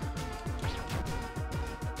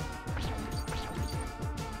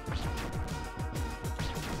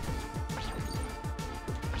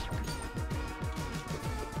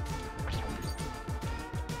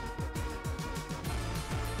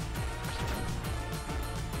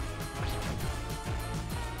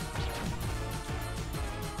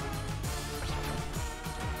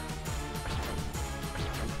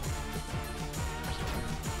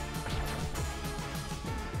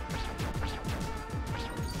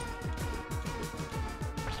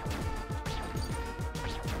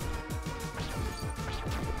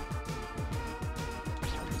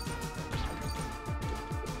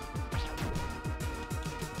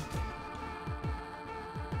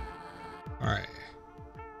 Alright.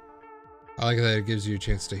 I like that it gives you a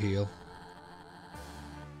chance to heal.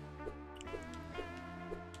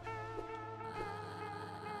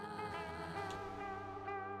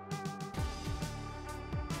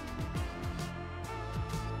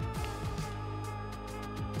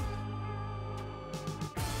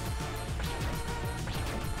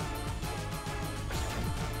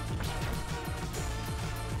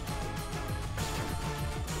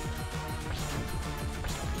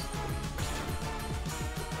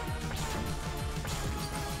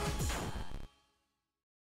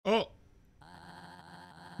 Oh!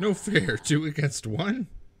 No fair. 2 against 1?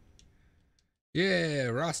 Yeah,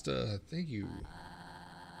 Rasta. Thank you.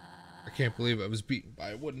 I can't believe I was beaten by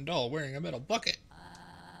a wooden doll wearing a metal bucket.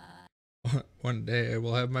 One day I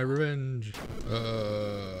will have my revenge.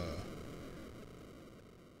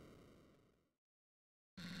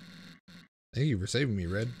 Thank you for saving me,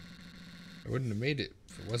 Red. I wouldn't have made it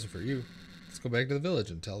if it wasn't for you. Let's go back to the village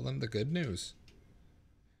and tell them the good news.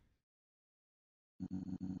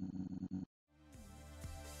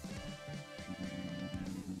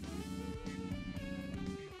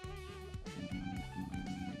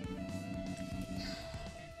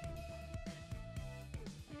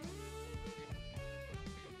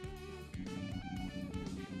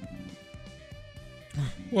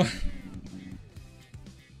 What?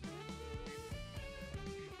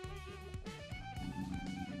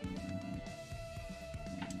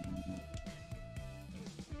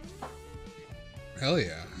 Hell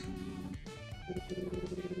yeah.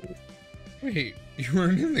 Wait, you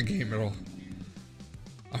weren't in the game at all.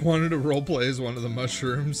 I wanted to roleplay as one of the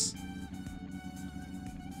mushrooms.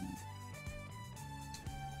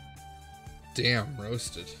 Damn,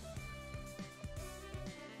 roasted.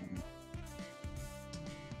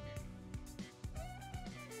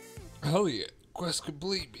 Hell yeah, quest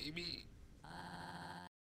complete, baby.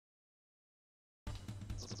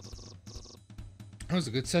 That was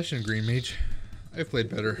a good session, Green Mage. I've played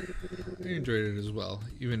better. I enjoyed it as well,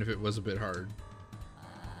 even if it was a bit hard.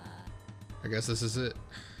 I guess this is it.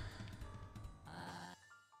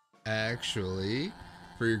 Actually,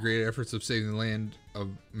 for your great efforts of saving the land of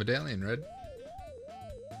Medallion, Red.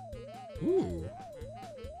 Ooh.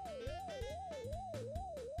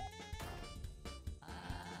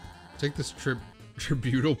 Take this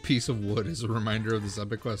tributable piece of wood as a reminder of this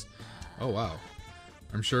epic quest. Oh wow.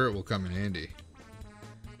 I'm sure it will come in handy.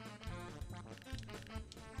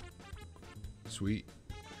 Sweet.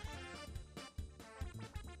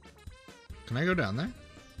 Can I go down there?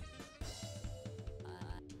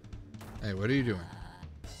 Hey, what are you doing?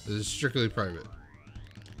 This is strictly private.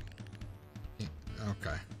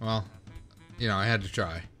 Okay, well, you know, I had to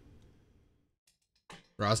try.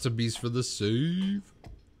 Rasta beast for the save.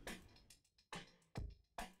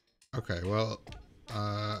 Okay, well,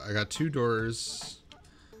 I got 2 doors.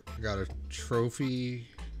 I got a trophy.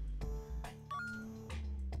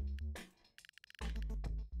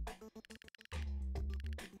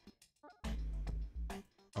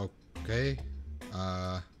 Okay.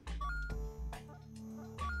 Huh.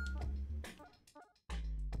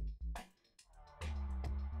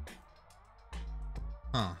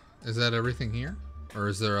 Is that everything here? Or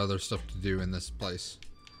is there other stuff to do in this place?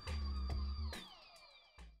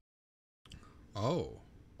 Oh.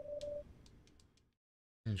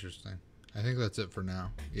 Interesting. I think that's it for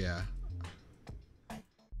now. Yeah.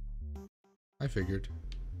 I figured.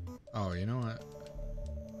 Oh, you know what?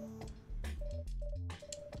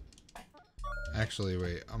 Actually,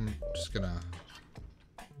 wait. I'm just gonna...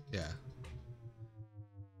 Yeah.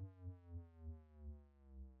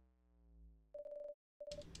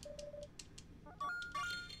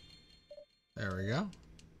 There we go.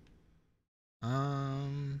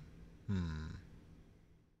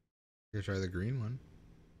 Gonna try the green one.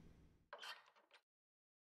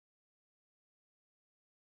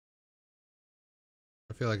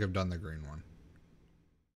 I feel like I've done the green one.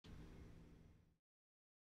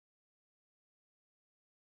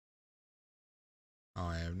 Oh,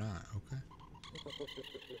 I have not. Okay.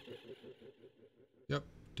 Yep,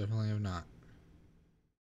 definitely have not.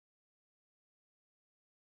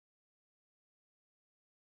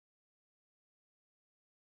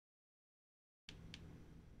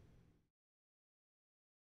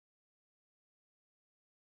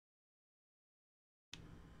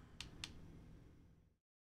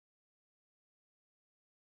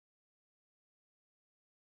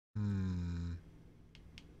 Hmm.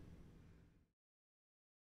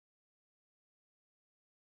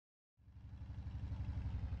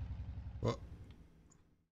 Well,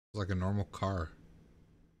 it's like a normal car.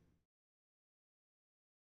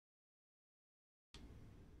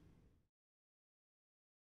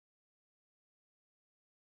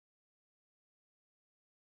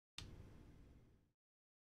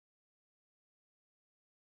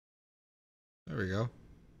 There we go.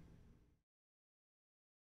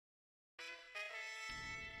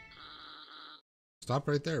 Stop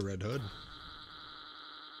right there, Red Hood.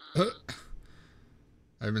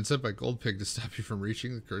 I've been sent by Goldpig to stop you from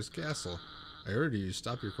reaching the cursed castle. I order you to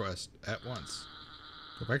stop your quest at once.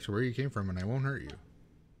 Go back to where you came from and I won't hurt you.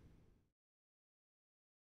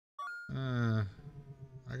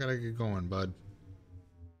 I gotta get going, bud.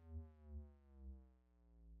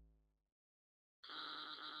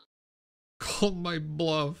 Called my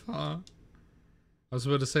bluff, huh? I was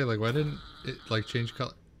about to say, like, why didn't it, like, change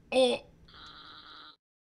color? Oh!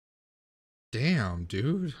 Damn,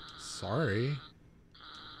 dude. Sorry.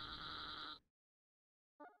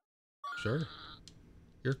 Sure.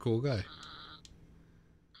 You're a cool guy.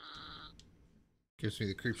 Gives me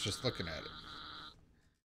the creeps just looking at it.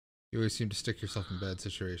 You always seem to stick yourself in bad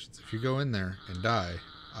situations. If you go in there and die,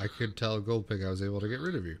 I could tell Goldpig I was able to get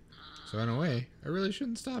rid of you. So in a way, I really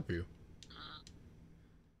shouldn't stop you.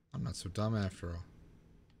 I'm not so dumb after all.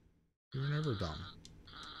 You were never dumb.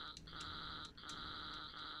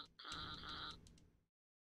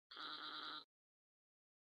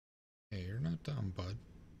 Hey, you're not dumb, bud.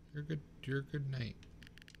 You're good. You're a good knight.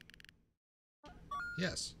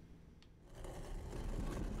 Yes.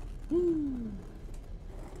 Woo.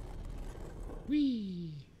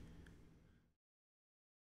 Wee.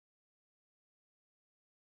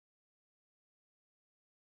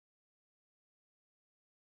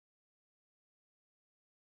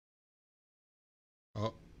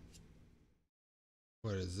 Oh.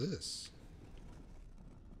 What is this?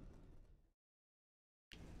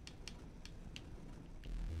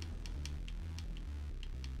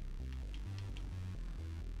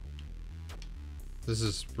 This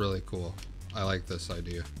is really cool. I like this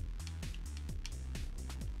idea.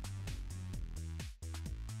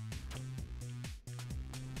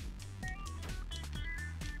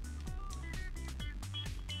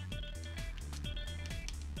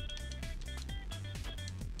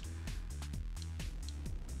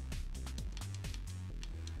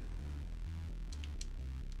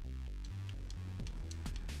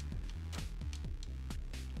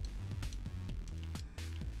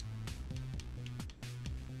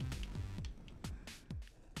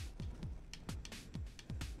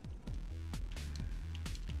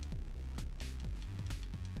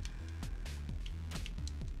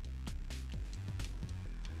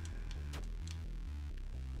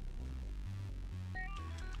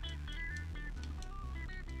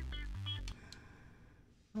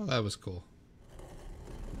 Oh, that was cool.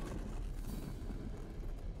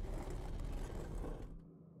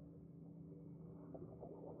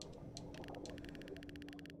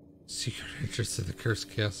 Secret entrance to the cursed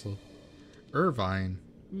castle. Irvine.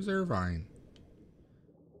 Who's Irvine?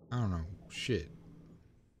 I don't know. Shit.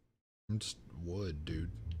 I'm just wood, dude.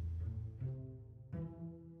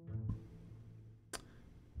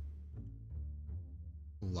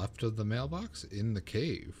 Left of the mailbox? In the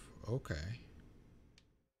cave. Okay.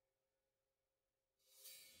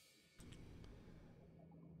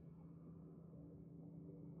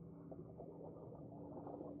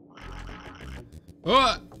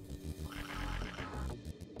 What?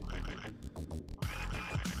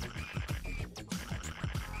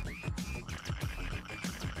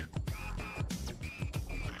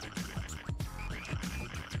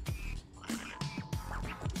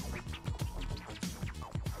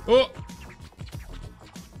 Oh!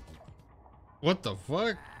 What the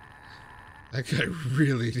fuck? That guy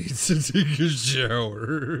really needs to take a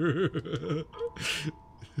shower.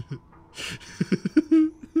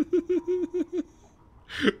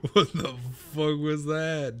 What the fuck was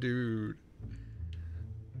that, dude?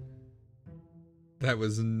 That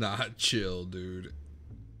was not chill, dude.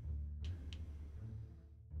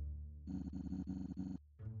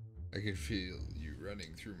 I can feel you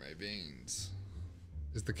running through my veins.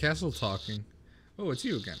 Is the castle talking? Oh, it's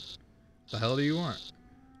you again. The hell do you want?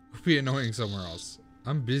 We'll be annoying somewhere else.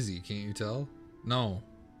 I'm busy, can't you tell? No,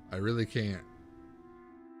 I really can't.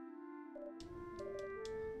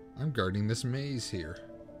 I'm guarding this maze here.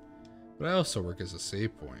 But I also work as a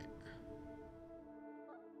save point.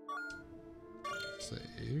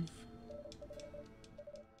 Save.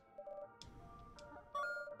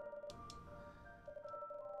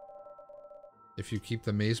 If you keep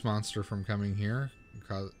the maze monster from coming here,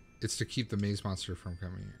 it's to keep the maze monster from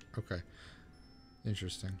coming here. Okay.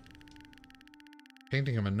 Interesting.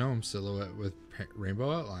 Painting of a gnome silhouette with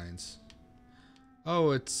rainbow outlines.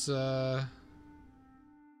 Oh, it's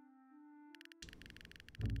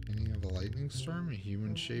painting of a lightning storm, a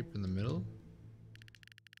human shape in the middle.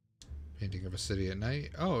 Painting of a city at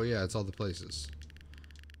night. Oh yeah, it's all the places.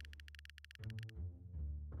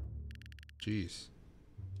 Jeez.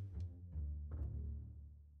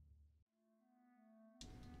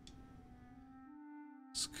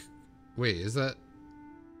 Wait, is that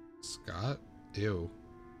Scott? Ew.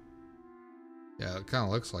 Yeah, it kind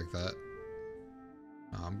of looks like that.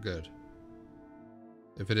 Nah, I'm good.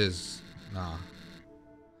 If it is, nah.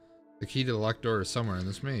 The key to the locked door is somewhere in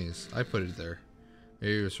this maze. I put it there.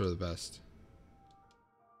 Maybe it was for the best.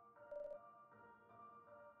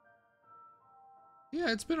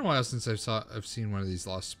 Yeah, it's been a while since I've seen one of these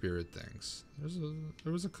lost spirit things.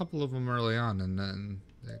 There was a couple of them early on, and then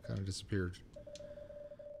they kind of disappeared.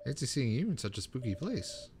 Fancy seeing you in such a spooky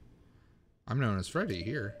place. I'm known as Freddy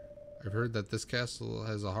here. I've heard that this castle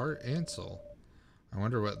has a heart and soul. I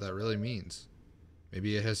wonder what that really means.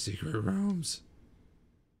 Maybe it has secret rooms.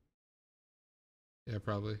 Yeah,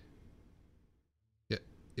 probably. Yeah,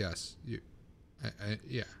 yes,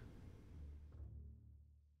 yeah.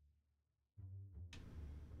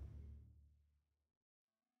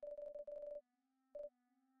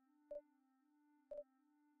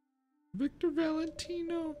 Victor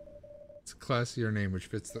Valentino. It's a classier name which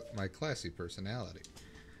fits my classy personality.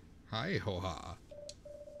 Hi ho ha.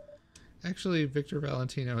 Actually, Victor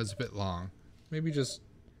Valentino is a bit long. Maybe just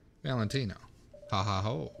Valentino. Ha ha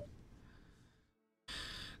ho.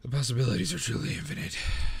 The possibilities are truly infinite.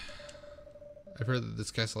 I've heard that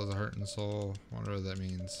this castle has a heart and soul. Wonder what that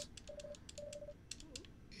means.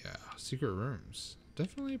 Yeah, secret rooms.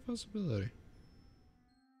 Definitely a possibility.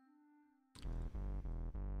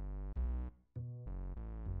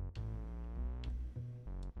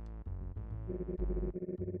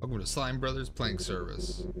 Welcome to Slime Brothers Plank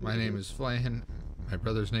Service. My name is Flan. My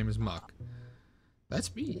brother's name is Muck.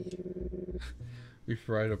 That's me. We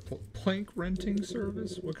provide a plank renting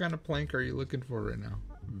service. What kind of plank are you looking for right now?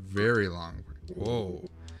 Very long. Whoa.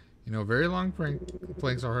 You know, very long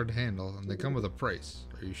planks are hard to handle, and they come with a price.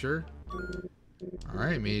 Are you sure?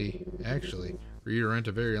 Alright, matey. Actually, for you to rent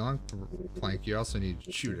a very long plank, you also need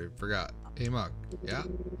to shoot. I forgot. Hey, Muck. Yeah?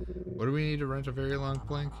 What do we need to rent a very long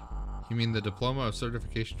plank? You mean the diploma of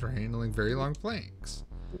certification for handling very long planks?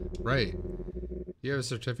 Right. You have a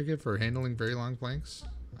certificate for handling very long planks?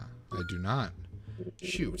 I do not.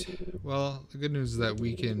 Shoot. Well, the good news is that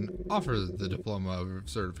we can offer the diploma of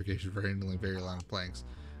certification for handling very long planks.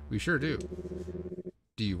 We sure do.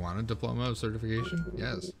 Do you want a diploma of certification?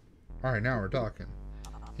 Yes. Alright, now we're talking.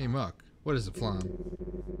 Hey, Muck. What is it, Flan?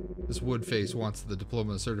 This wood face wants the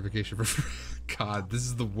diploma certification for God, this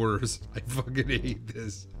is the worst. I fucking hate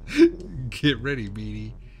this. Get ready,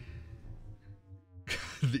 meaty.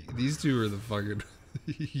 These two are the fucking...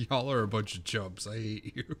 Y'all are a bunch of chumps. I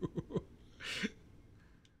hate you.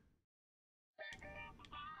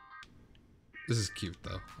 This is cute,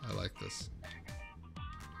 though. I like this.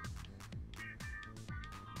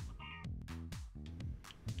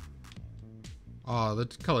 Oh, the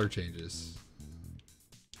color changes.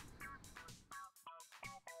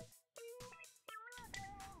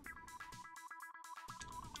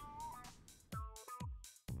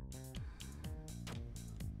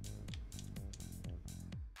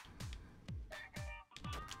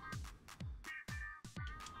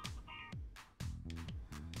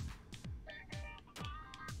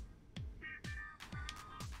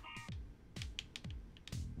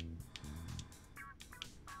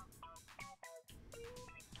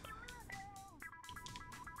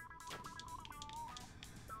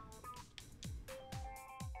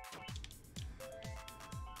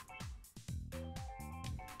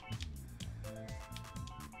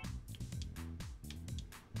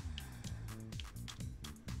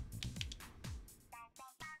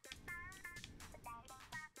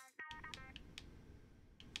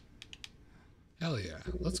 Hell yeah,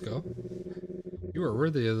 let's go. You are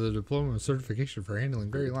worthy of the diploma certification for handling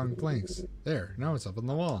very long planks. There, now it's up on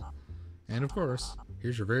the wall. And of course,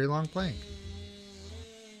 here's your very long plank.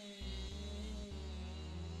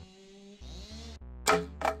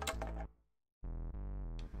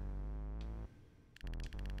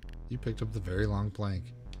 You picked up the very long plank.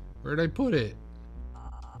 Where'd I put it?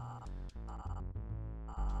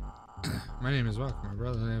 My name is Buck. My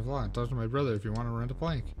brother's name is Vlog. Talk to my brother if you want to rent a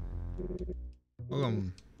plank.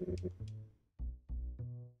 Welcome.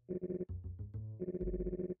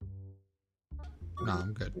 No,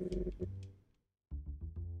 I'm good.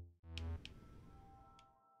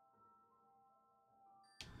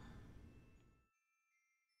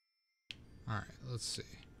 Alright, let's see.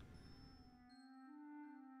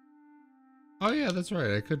 Oh yeah, that's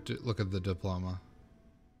right. I could look at the diploma.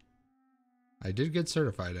 I did get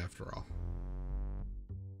certified after all.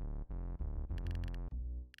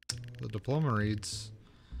 The diploma reads,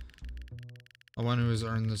 "A one who has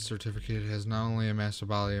earned this certificate has not only amassed a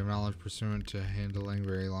body of knowledge pursuant to handling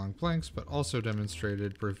very long planks, but also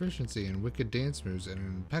demonstrated proficiency in wicked dance moves and an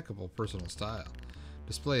impeccable personal style,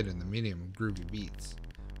 displayed in the medium of groovy beats.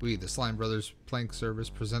 We, the Slime Brothers Plank Service,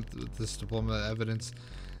 present this diploma evidence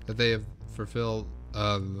that they have fulfilled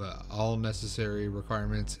all necessary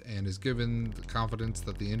requirements and is given the confidence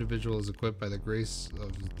that the individual is equipped by the grace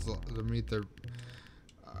of to meet their..."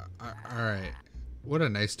 Alright. What a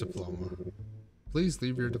nice diploma. Please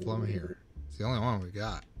leave your diploma here. It's the only one we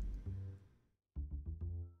got.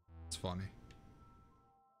 It's funny.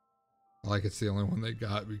 I like it's the only one they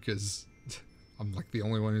got because I'm like the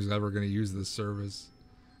only one who's ever going to use this service.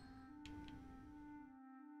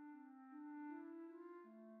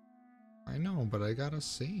 I know, but I gotta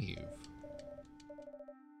save.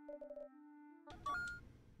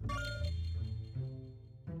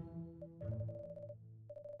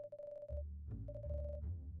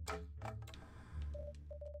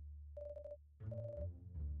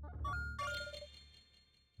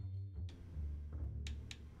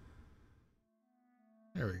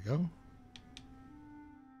 There we go.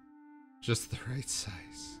 Just the right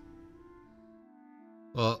size.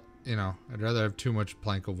 Well, you know, I'd rather have too much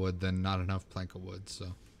plank of wood than not enough plank of wood,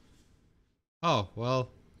 so. Oh,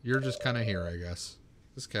 well, you're just kind of here, I guess.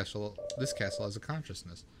 This castle has a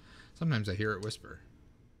consciousness. Sometimes I hear it whisper.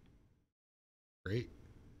 Great.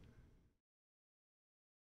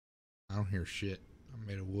 I don't hear shit. I'm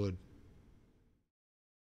made of wood.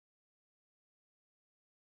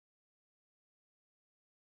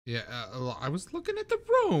 Yeah, I was looking at the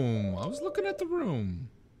room.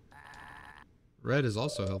 Red is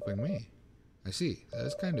also helping me. I see. That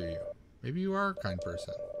is kind of you. Maybe you are a kind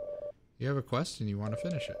person. You have a quest and you want to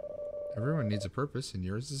finish it. Everyone needs a purpose, and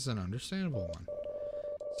yours is an understandable one.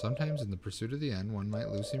 Sometimes in the pursuit of the end, one might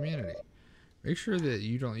lose humanity. Make sure that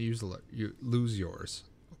you don't lose yours.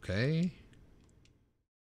 Okay?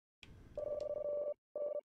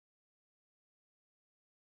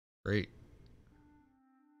 Great.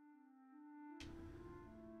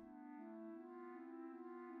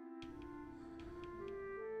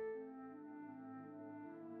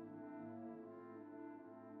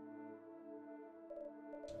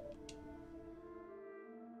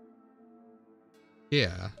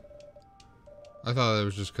 Yeah. I thought it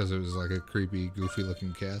was just because it was like a creepy, goofy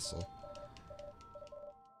looking castle.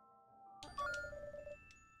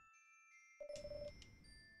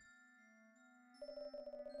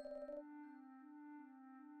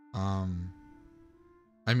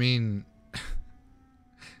 I mean,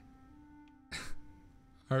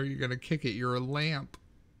 how are you gonna kick it? You're a lamp.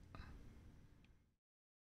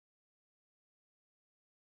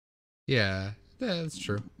 Yeah, that's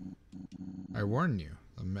true. I warn you,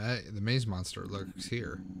 the maze monster lurks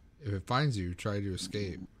here. If it finds you, try to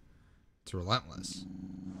escape. It's relentless.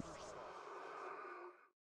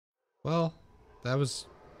 Well, that's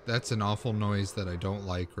an awful noise that I don't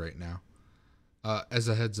like right now. As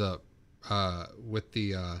a heads up, with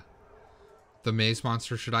the maze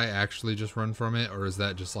monster, should I actually just run from it, or is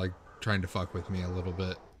that just like trying to fuck with me a little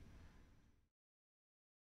bit?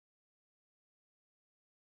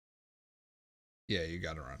 Yeah, you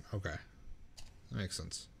gotta run. Okay. That makes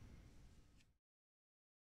sense.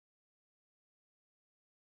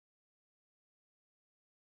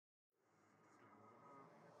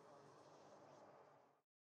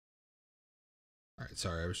 Alright,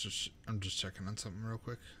 sorry, I'm just checking on something real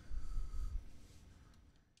quick.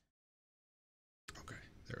 Okay,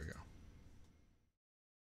 there we go.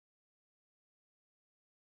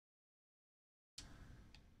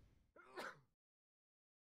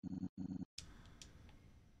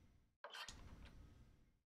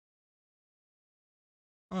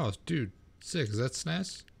 Oh, dude, sick. Is that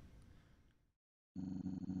SNES?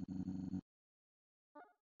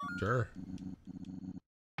 Sure.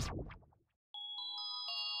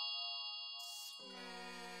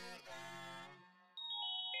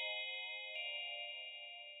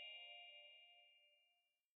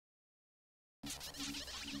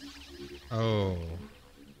 Oh.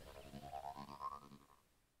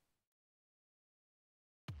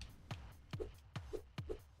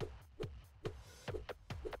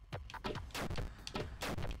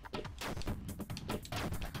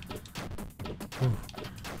 Whew.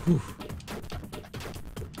 Whew.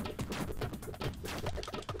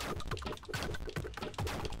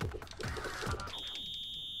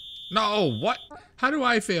 No, what? How do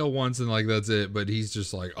I fail once and like that's it? But he's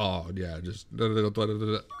just like, oh yeah, just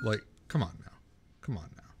like, come on now, come on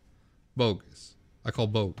now, bogus. I call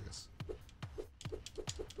bogus.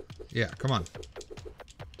 Yeah, come on.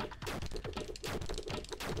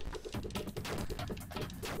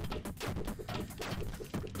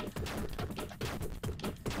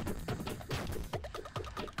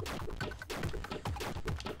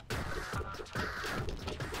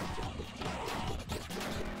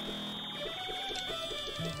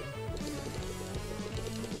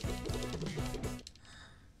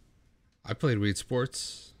 I played Wii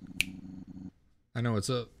Sports. I know what's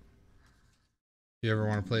up. If you ever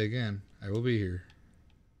want to play again, I will be here.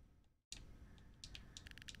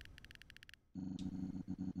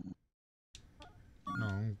 No,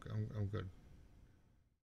 I'm good.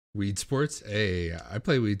 Weed Sports? Hey, I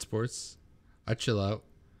play Weed Sports. I chill out.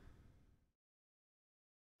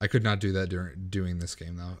 I could not do that during doing this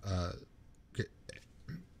game though.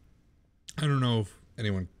 I don't know if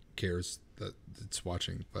anyone cares that it's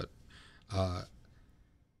watching, but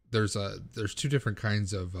there's two different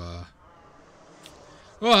kinds of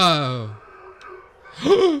whoa.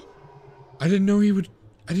 I didn't know he would.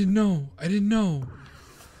 I didn't know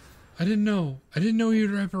he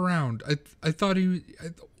would wrap around. I thought he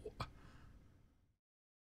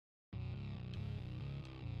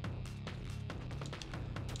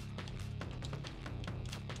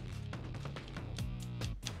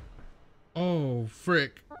oh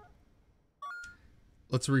frick.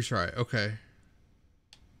 Let's retry. Okay.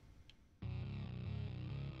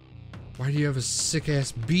 Why do you have a sick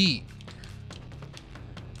ass beat?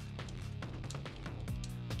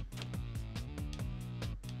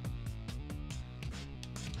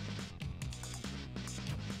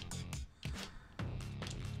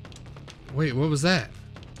 Wait, what was that?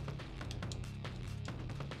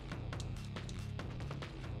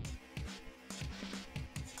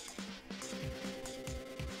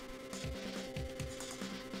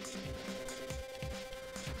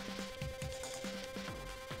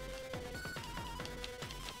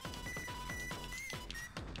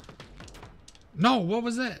 No, what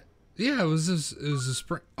was that? Yeah, it was a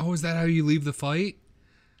spring. Oh, is that how you leave the fight?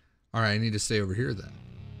 All right, I need to stay over here then.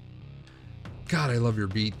 God, I love your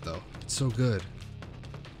beat though. It's so good.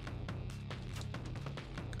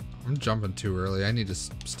 I'm jumping too early. I need to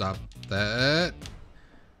stop that.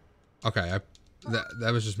 Okay,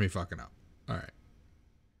 that was just me fucking up. All right.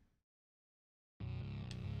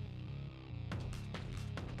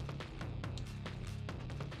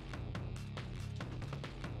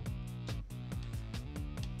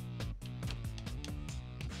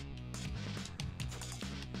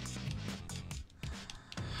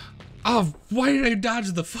 Oh, why did I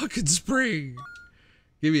dodge the fucking spring?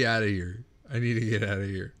 Get me out of here. I need to get out of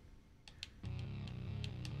here.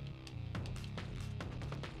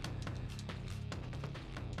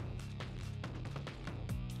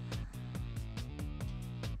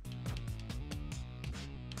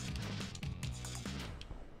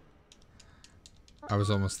 I was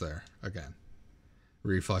almost there. Again.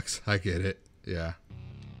 Reflex. I get it. Yeah.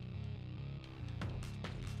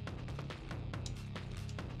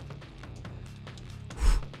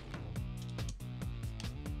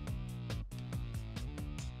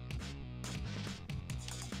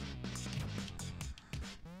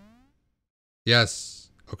 Yes.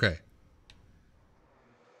 Okay.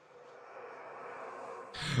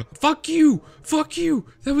 Fuck you! Fuck you!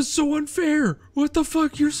 That was so unfair! What the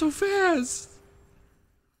fuck? You're so fast!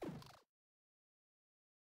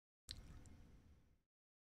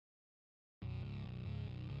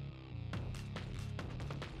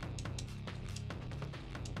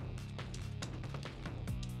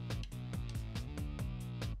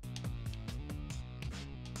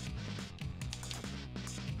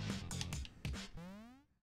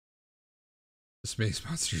 Space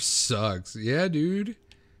Monster sucks. Yeah, dude.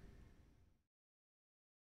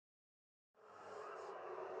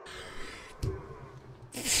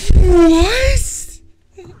 What?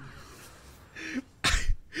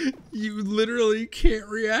 You literally can't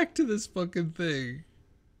react to this fucking thing.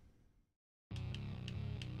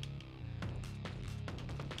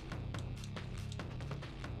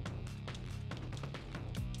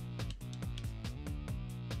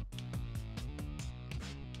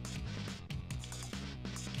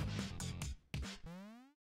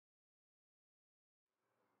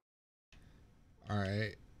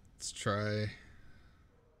 Alright, let's try.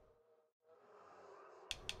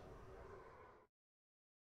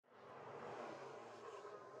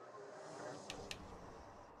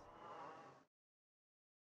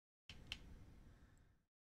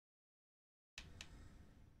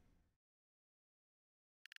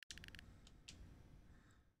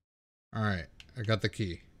 Alright, I got the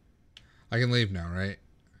key. I can leave now, right?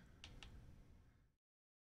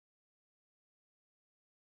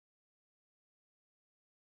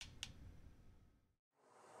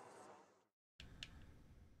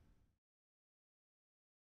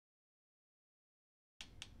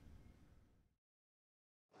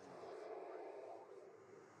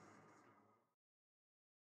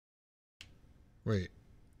 Wait,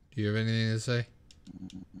 do you have anything to say?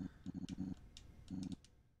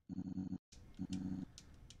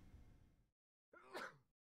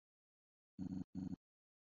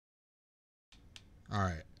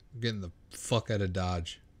 Alright, I'm getting the fuck out of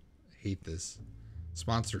Dodge. I hate this.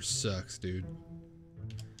 Sponsor sucks, dude.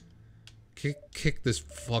 Kick this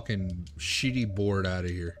fucking shitty board out of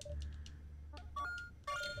here.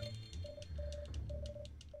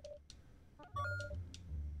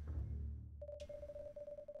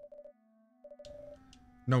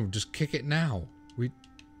 No, just kick it now.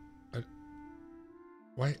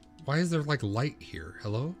 Why is there like light here?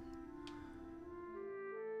 Hello?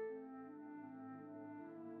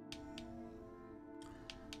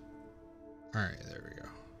 Alright, there we go.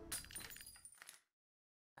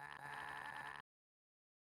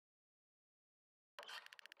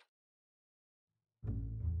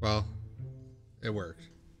 Well, it worked.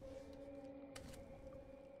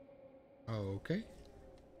 Okay.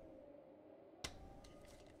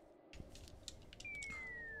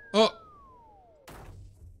 Oh!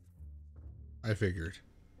 I figured.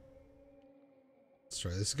 Let's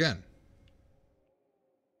try this again.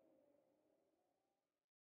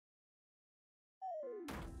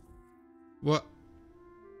 What?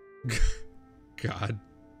 God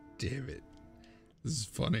damn it. This is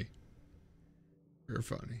funny. You're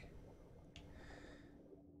funny.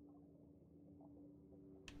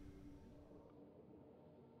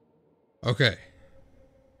 Okay.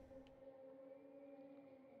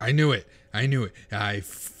 I knew it. I knew it. I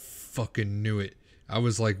fucking knew it. I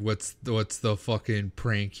was like, what's the fucking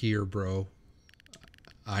prank here, bro?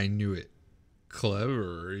 I knew it.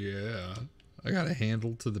 Clever, yeah. I got a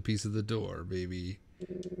handle to the piece of the door, baby.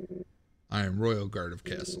 I am Royal Guard of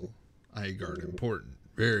Castle. I guard important.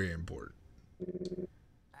 Very important.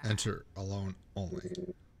 Enter alone only.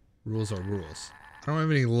 Rules are rules. I don't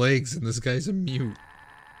have any legs and this guy's a mute.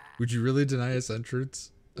 Would you really deny us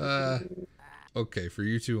entrance? Okay, for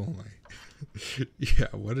you two only. Yeah,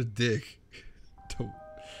 what a dick. Don't.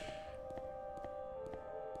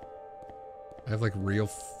 I have like real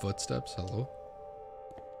footsteps. Hello?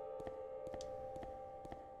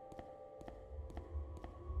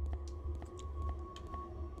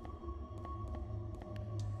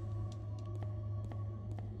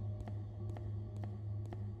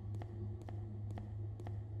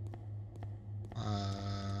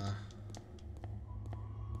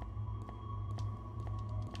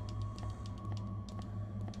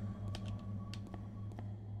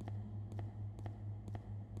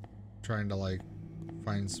 Trying to like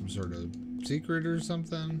find some sort of secret or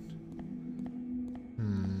something.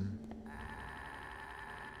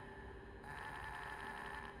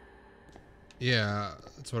 Yeah,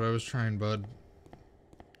 that's what I was trying, bud.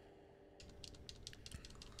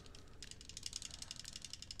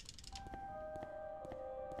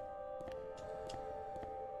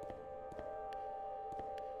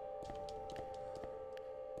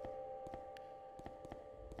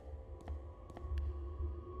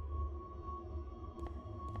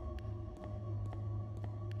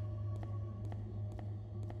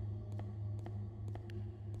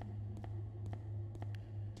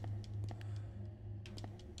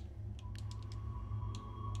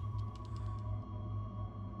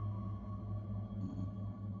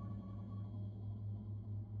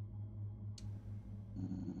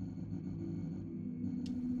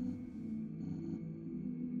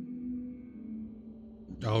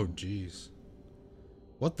 Oh, jeez.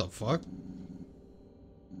 What the fuck?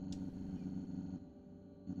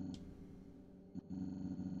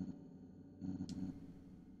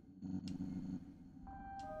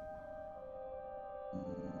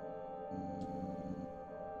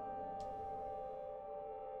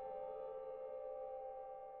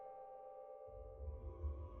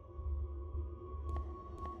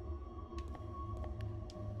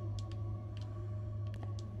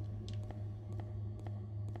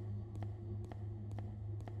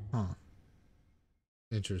 Huh.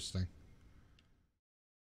 Interesting.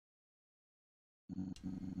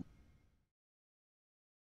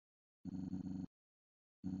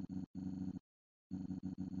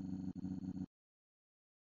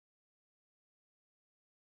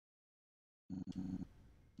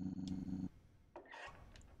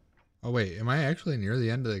 Oh, wait. Am I actually near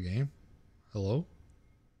the end of the game? Hello?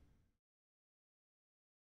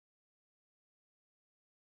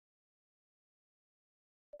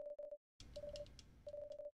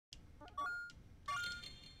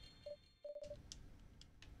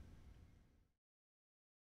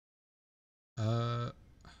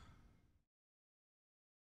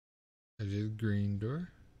 I did green door.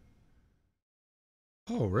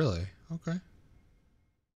 Oh, really? Okay.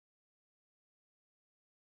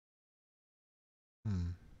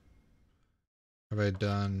 Hmm. Have I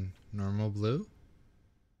done normal blue?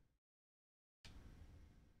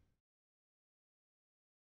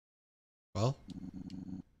 Well,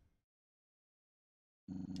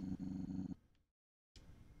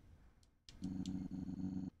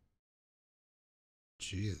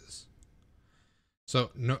 Jesus.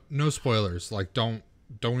 So no spoilers. Like don't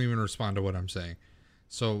even respond to what I'm saying.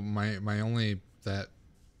 So my only that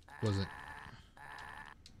wasn't.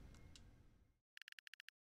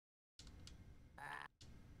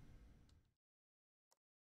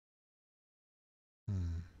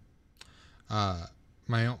 Hmm.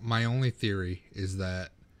 My only theory is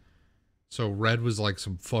that so red was like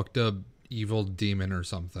some fucked up evil demon or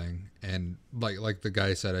something, and like the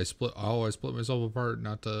guy said, I split myself apart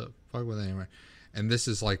not to fuck with anyone, and this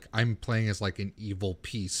is like I'm playing as like an evil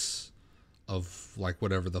piece of like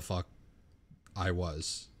whatever the fuck I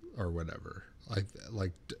was or whatever.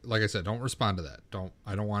 Like I said, don't respond to that.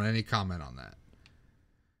 I don't want any comment on that.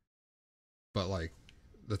 But like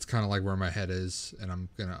that's kind of like where my head is, and I'm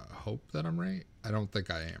gonna hope that I'm right. I don't think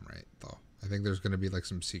I am right though. I think there's gonna be like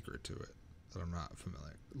some secret to it that I'm not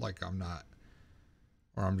familiar. Like I'm not,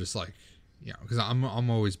 or I'm just like, you know, because I'm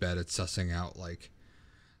always bad at sussing out like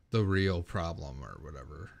the real problem or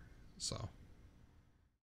whatever. So,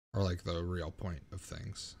 or like the real point of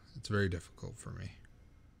things. It's very difficult for me.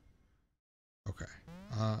 Okay.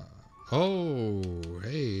 Uh. Oh.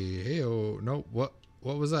 Hey. Hey. Oh. No. What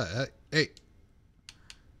was that? Hey.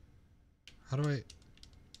 How do I?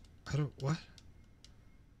 How do? What?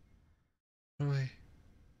 How do I?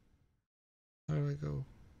 How do I go?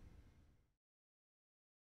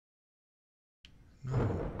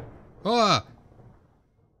 No. Oh!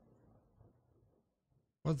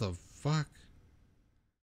 What the fuck?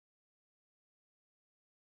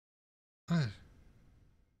 What?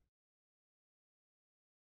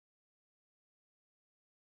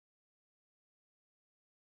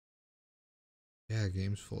 Yeah,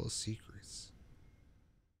 game's full of secrets.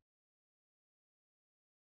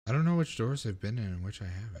 I don't know which doors I've been in and which I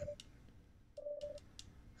haven't.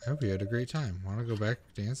 I hope you had a great time. Want to go back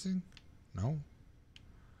dancing? No?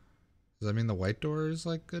 Does that mean the white door is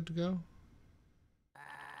like good to go?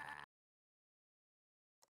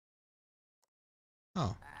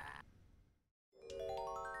 Oh.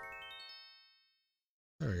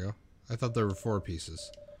 There we go. I thought there were 4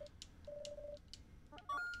 pieces.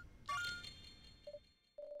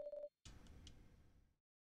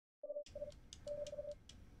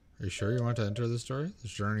 Are you sure you want to enter this story?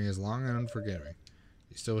 This journey is long and unforgiving.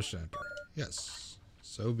 You still wish to enter? Yes.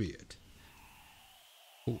 So be it.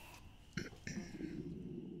 Ooh.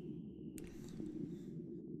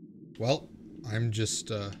 Well, I'm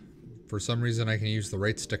just, for some reason I can use the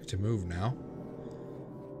right stick to move now.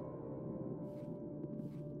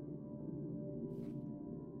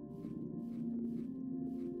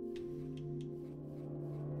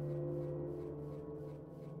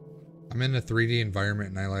 I'm in a 3D environment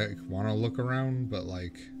and I like want to look around, but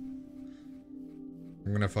like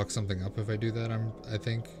I'm gonna fuck something up if I do that. I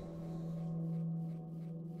think.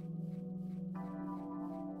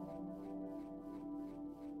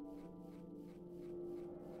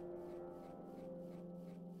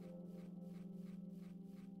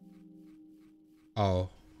 Oh,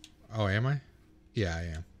 oh, am I? Yeah, I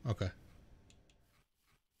am. Okay.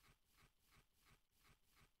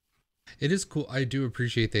 It is cool. I do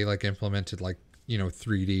appreciate they like implemented like, you know,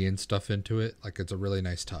 3D and stuff into it. Like it's a really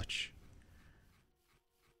nice touch.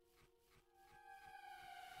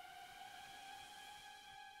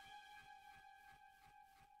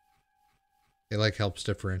 It like helps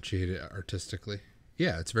differentiate it artistically.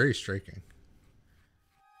 Yeah, it's very striking.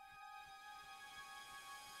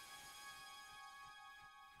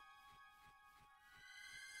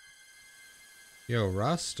 Yo,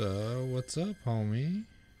 Rasta, what's up, homie?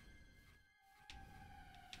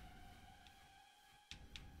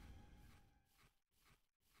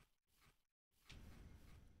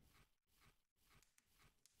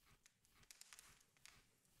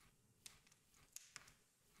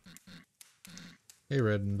 Hey,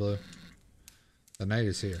 red and blue. The night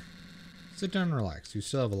is here. Sit down and relax. You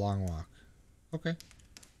still have a long walk. Okay.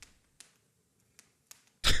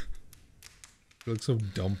 You look so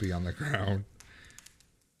dumpy on the ground.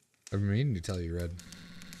 I've been meaning to tell you, Red.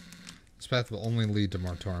 This path will only lead to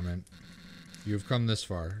more torment. You have come this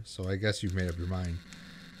far, so I guess you've made up your mind.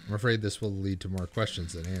 I'm afraid this will lead to more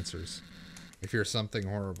questions than answers. I fear something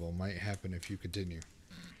horrible might happen if you continue.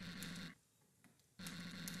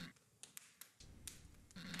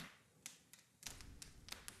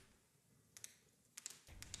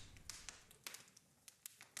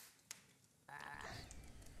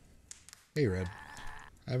 Hey, Red.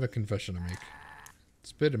 I have a confession to make. It's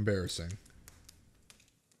a bit embarrassing.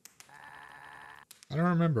 I don't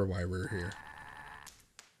remember why we're here.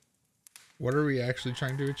 What are we actually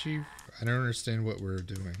trying to achieve? I don't understand what we're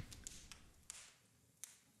doing.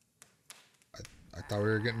 I thought we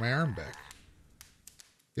were getting my arm back.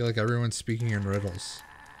 I feel like everyone's speaking in riddles.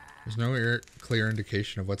 There's no clear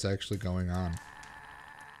indication of what's actually going on.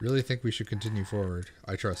 I really think we should continue forward.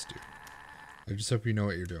 I trust you. I just hope you know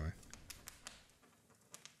what you're doing.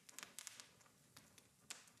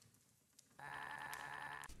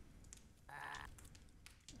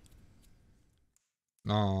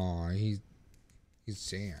 No, he's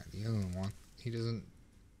sad. He doesn't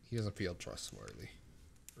feel trustworthy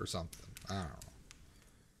or something. I don't know.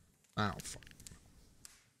 I don't fucking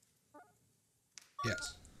know.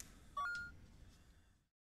 Yes.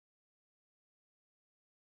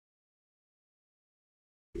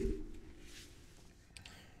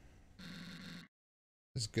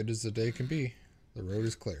 As good as the day can be. The road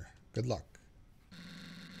is clear. Good luck.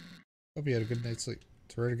 Hope you had a good night's sleep.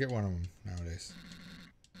 It's rare to get one of them nowadays.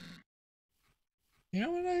 You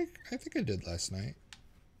know what I think I did last night?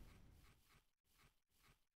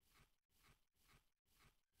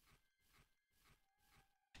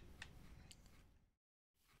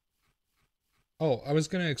 Oh, I was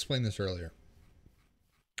going to explain this earlier.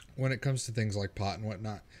 When it comes to things like pot and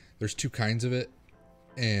whatnot, there's two kinds of it.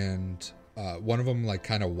 And one of them like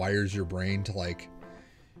kind of wires your brain to like,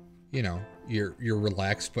 you know, you're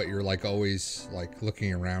relaxed, but you're like always like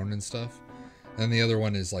looking around and stuff. And the other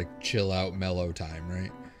one is like chill out, mellow time,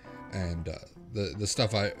 right? And the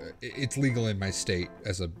stuff it's legal in my state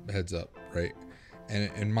as a heads up, right?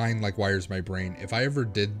 And mine like wires my brain. If I ever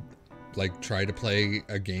did like try to play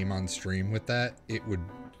a game on stream with that, it would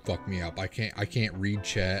fuck me up. I can't read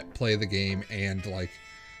chat, play the game, and like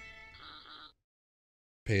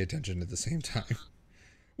pay attention at the same time.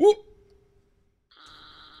 Whoop!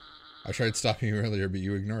 I tried stopping you earlier, but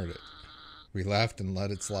you ignored it. We laughed and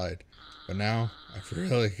let it slide. But now, I've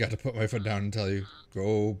really got to put my foot down and tell you,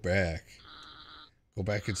 go back. Go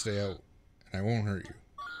back and stay out, and I won't hurt you.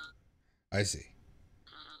 I see.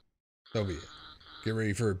 So be it. Get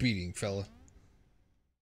ready for a beating, fella.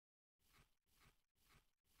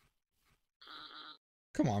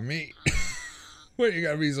 Come on, mate. Why you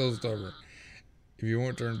gotta be so stubborn? If you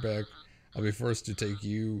won't turn back, I'll be forced to take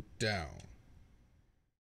you down.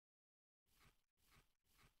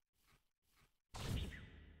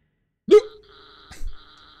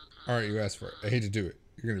 Alright, you asked for it. I hate to do it.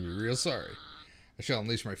 You're gonna be real sorry. I shall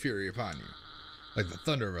unleash my fury upon you, like the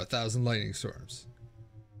thunder of 1,000 lightning storms.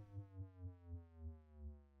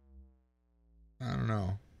 I don't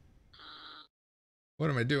know. What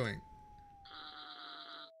am I doing?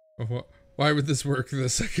 Why would this work the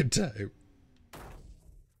second time?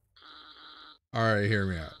 Alright, hear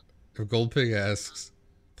me out. If Goldpig asks,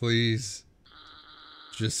 please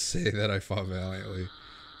just say that I fought valiantly.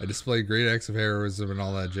 I displayed great acts of heroism and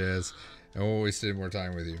all that jazz. I won't waste any more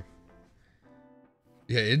time with you.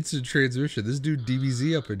 Yeah, instant transmission. This dude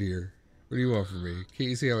DBZ up in here. What do you want from me? Can't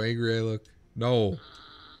you see how angry I look? No.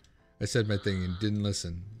 I said my thing and didn't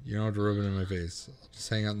listen. You don't have to rub it in my face. I'll just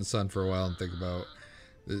hang out in the sun for a while and think about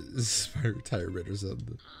this is my retirement or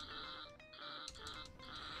something.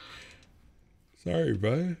 Sorry,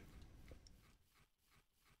 bud.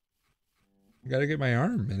 I gotta get my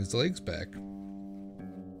arm and his legs back.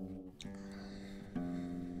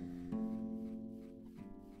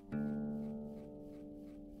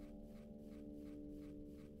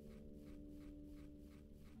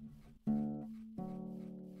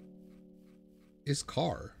 His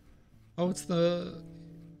car. Oh, it's the...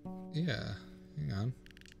 Yeah, hang on.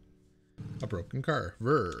 A broken car.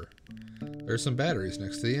 Vrr. There's some batteries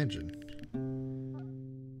next to the engine.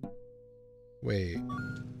 Wait.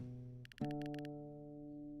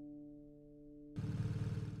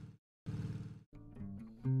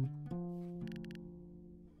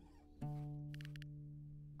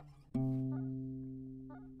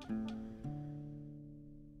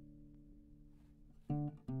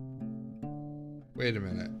 Wait a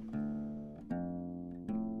minute.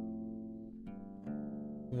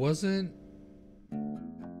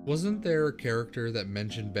 Wasn't there a character that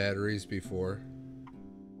mentioned batteries before?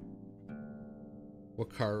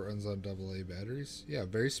 What car runs on AA batteries? Yeah,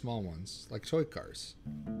 very small ones, like toy cars.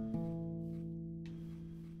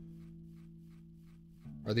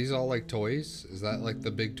 Are these all like toys? Is that like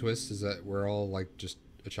the big twist? Is that we're all like just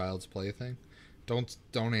a child's play thing? Don't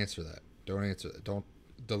answer that. Don't answer that. Don't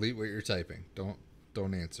delete what you're typing. Don't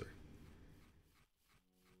answer.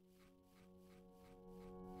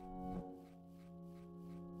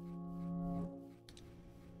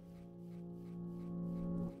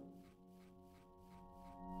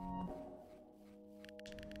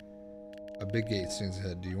 A big gate stands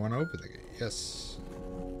ahead. Do you want to open the gate? Yes.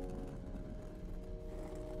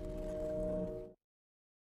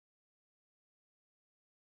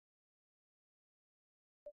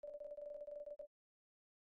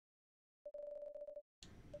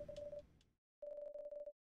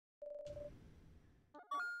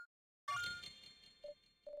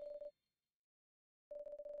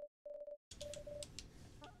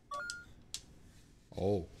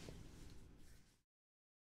 Oh.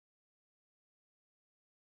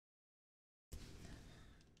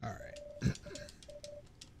 All right.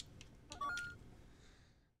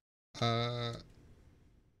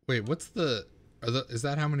 Wait, what's the... is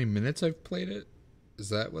that how many minutes I've played it? Is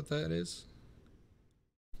that what that is?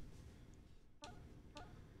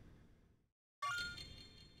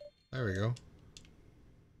 There we go.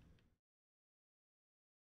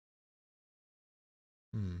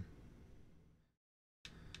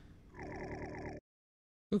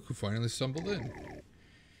 Look who finally stumbled in.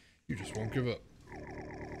 You just won't give up.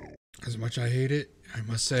 As much I hate it, I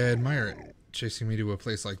must say I admire it. Chasing me to a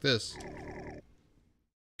place like this.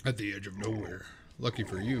 At the edge of nowhere. Lucky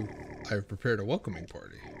for you, I have prepared a welcoming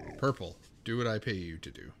party. Purple, do what I pay you to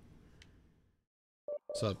do.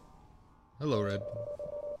 Sup? Hello, Red.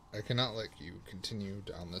 I cannot let you continue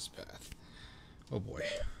down this path. Oh boy.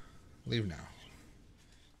 Leave now.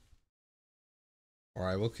 Or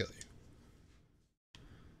I will kill you.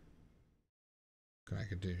 Can I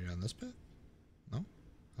continue down this path? No? How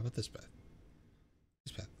about this path?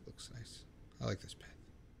 This path looks nice. I like this path.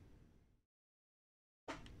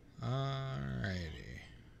 Alrighty.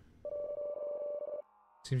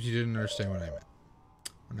 Seems you didn't understand what I meant.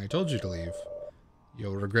 When I told you to leave,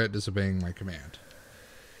 you'll regret disobeying my command.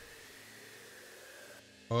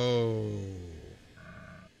 Oh.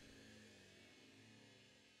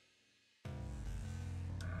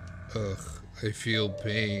 Ugh, I feel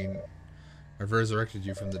pain. I've resurrected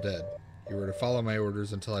you from the dead. You were to follow my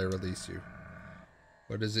orders until I release you.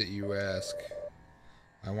 What is it you ask?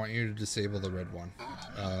 I want you to disable the red one.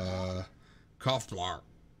 Cough mark.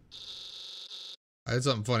 I had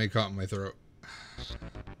something funny caught in my throat.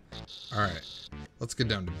 Alright, let's get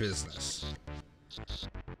down to business.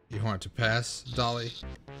 You want to pass, Dolly?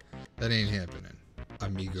 That ain't happening,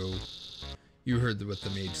 amigo. You heard what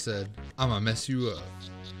the mage said. I'ma mess you up.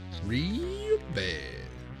 Real bad.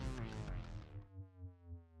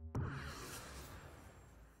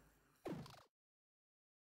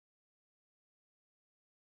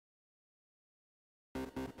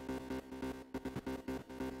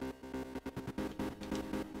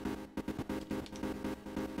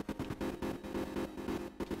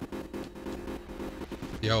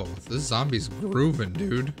 Yo, this zombie's grooving,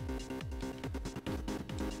 dude.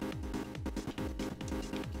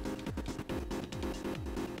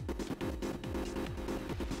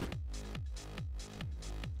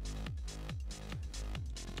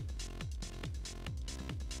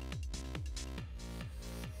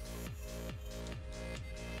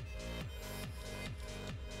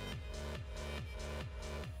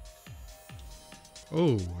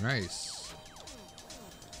 Oh, nice.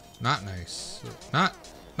 Not nice. Not.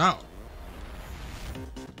 No.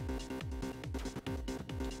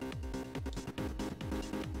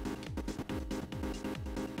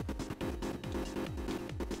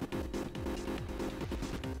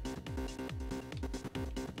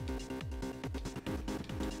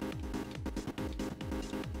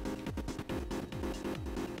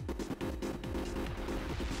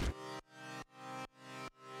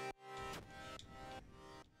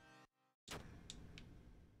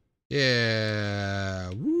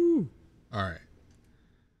 Yeah. Woo. All right.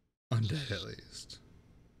 Undead at least.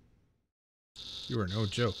 You are no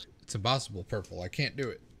joke. It's impossible, Purple. I can't do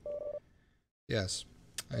it. Yes,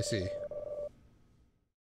 I see.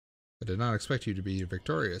 I did not expect you to be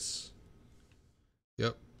victorious.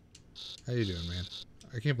 Yep. How you doing, man?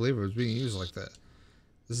 I can't believe it was being used like that.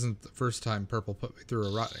 This isn't the first time Purple put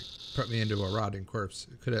me into a rotting corpse.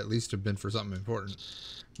 It could at least have been for something important.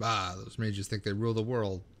 Bah, those mages think they rule the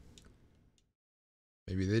world.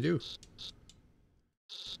 Maybe they do.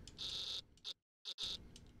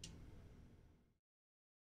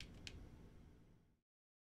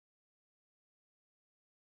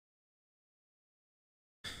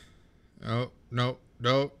 Oh, no,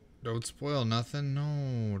 no, don't spoil nothing.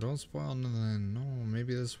 No, don't spoil nothing. No,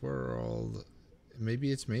 maybe this world,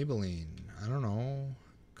 maybe it's Maybelline. I don't know.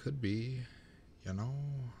 Could be, you know.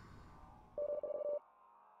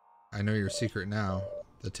 I know your secret now.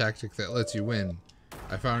 The tactic that lets you win.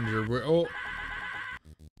 I found your oh.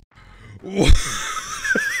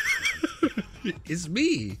 It's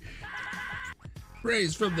me.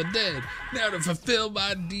 Raised from the dead. Now to fulfill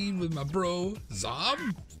my deed with my bro,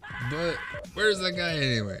 Zob. But where's that guy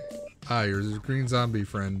anyway? Ah, your green zombie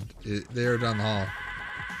friend. They are down the hall.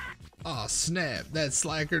 Aw, snap. That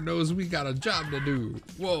slacker knows we got a job to do.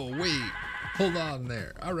 Whoa, wait. Hold on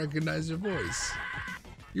there. I recognize your voice.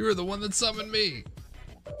 You were the one that summoned me.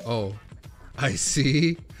 Oh, I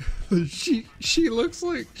see. She looks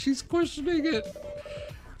like she's questioning it.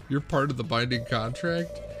 You're part of the binding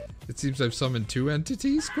contract? It seems I've summoned two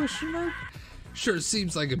entities, question mark? Sure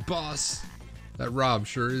seems like it, boss. That Rob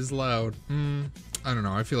sure is loud. I don't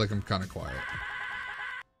know, I feel like I'm kind of quiet.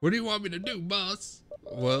 What do you want me to do, boss?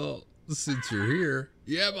 Well, since you're here,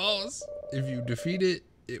 yeah, boss. If you defeat it,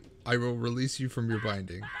 I will release you from your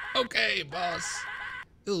binding. Okay, boss.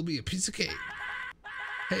 It'll be a piece of cake.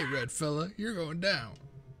 Hey, red fella, you're going down.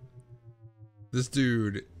 This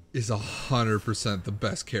dude is 100% the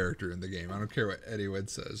best character in the game. I don't care what Eddie Wood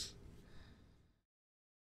says.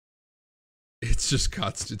 It's just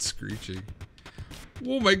constant screeching.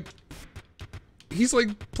 Oh my... He's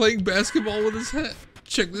like playing basketball with his head.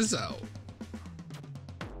 Check this out.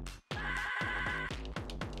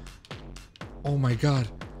 Oh my god.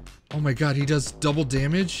 Oh my god, he does double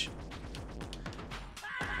damage?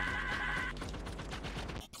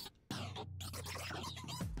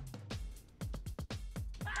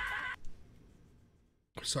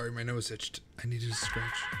 Sorry, my nose itched. I needed to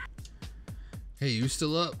scratch. Hey, you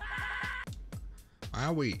still up?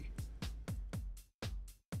 Owie.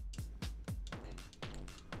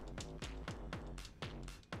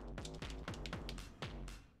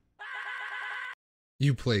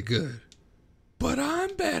 You play good, but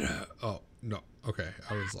I'm better. Oh, no. Okay,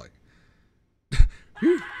 I was like...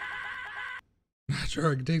 Whew. Not sure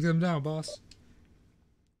I can take them down, boss.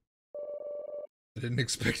 I didn't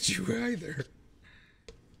expect you either.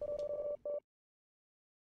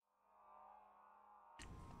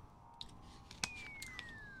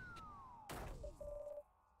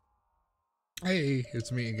 Hey,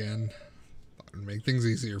 it's me again. Thought I'd make things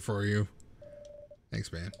easier for you.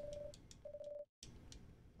 Thanks, man.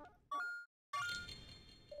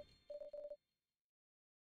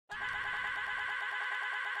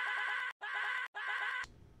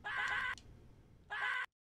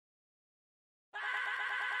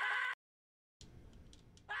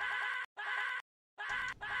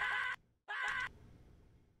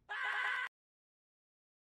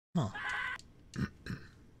 Huh.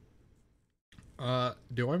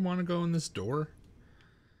 Do I want to go in this door?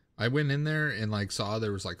 I went in there and like saw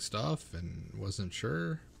there was like stuff and wasn't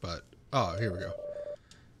sure, but oh, here we go.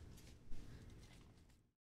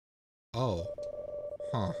 Oh.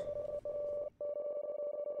 Huh.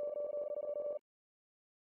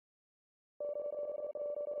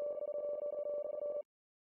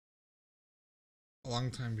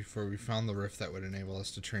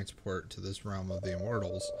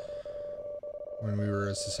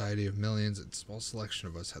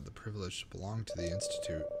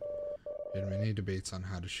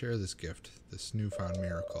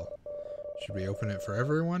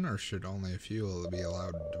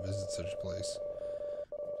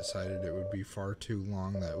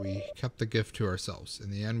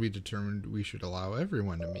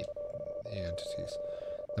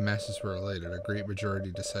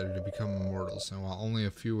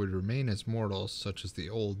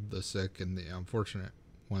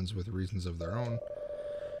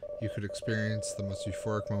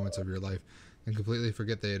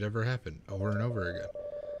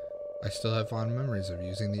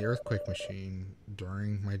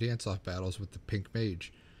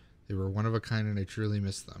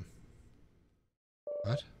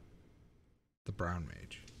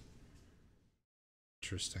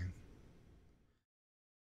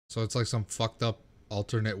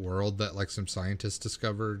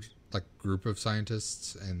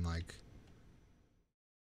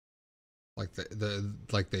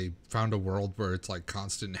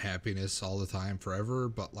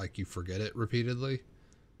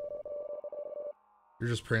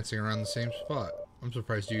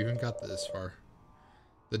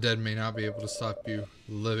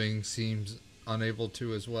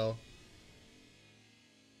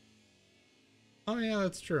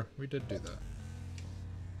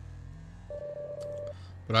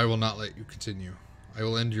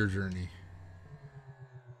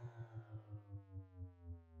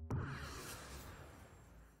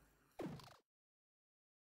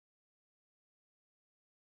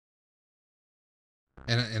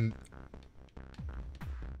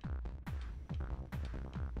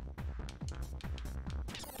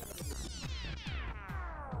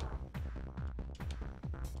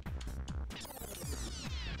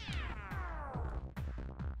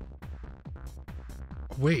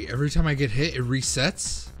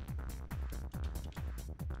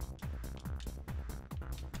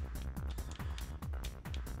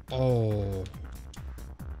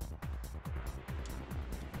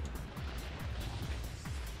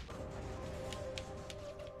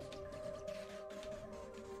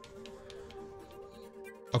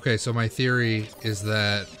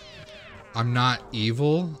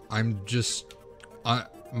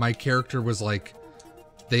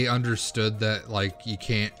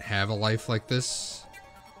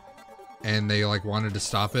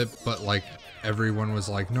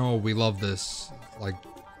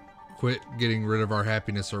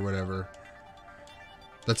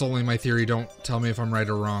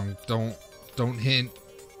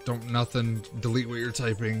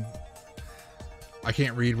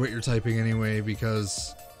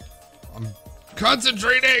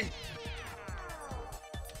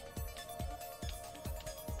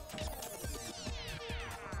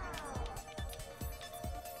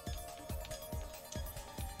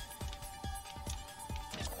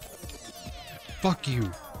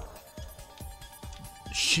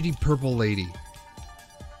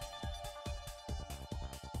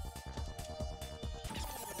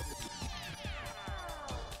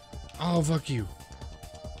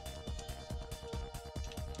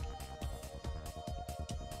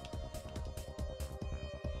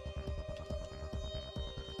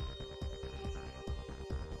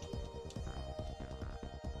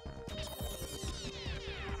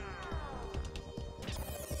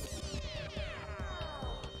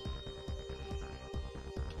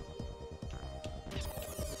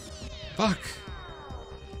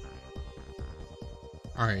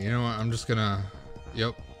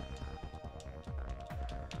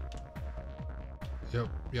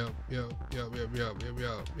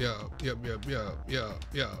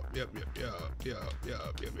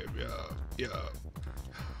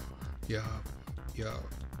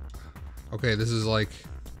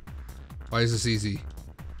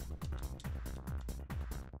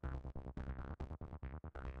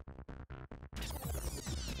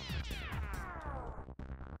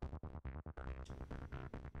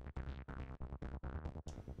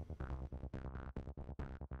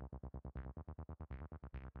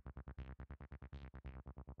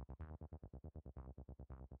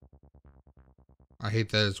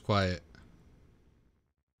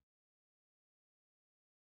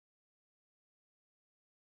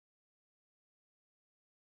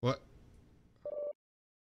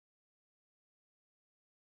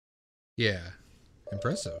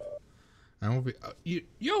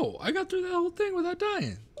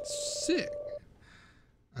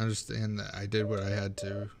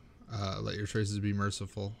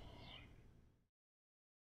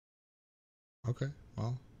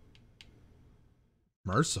 Well,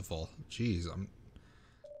 merciful. Jeez,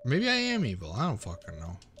 maybe I am evil. I don't fucking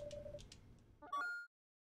know.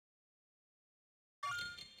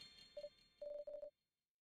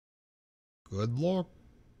 Good luck.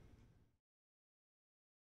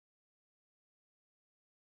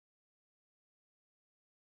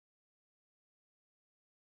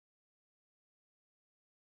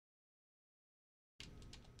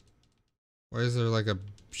 Why is there like a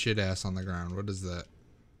shit ass on the ground? What is that?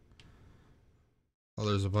 Oh,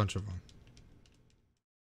 there's a bunch of them.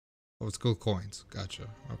 Oh, it's gold coins. Gotcha.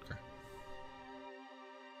 Okay.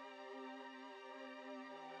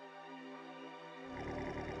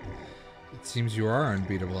 It seems you are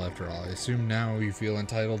unbeatable after all. I assume now you feel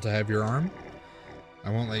entitled to have your arm? I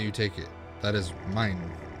won't let you take it. That is mine.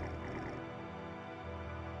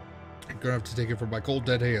 You're gonna have to take it from my cold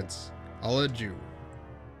dead hands. I'll let you.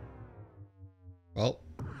 Well,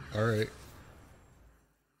 alright.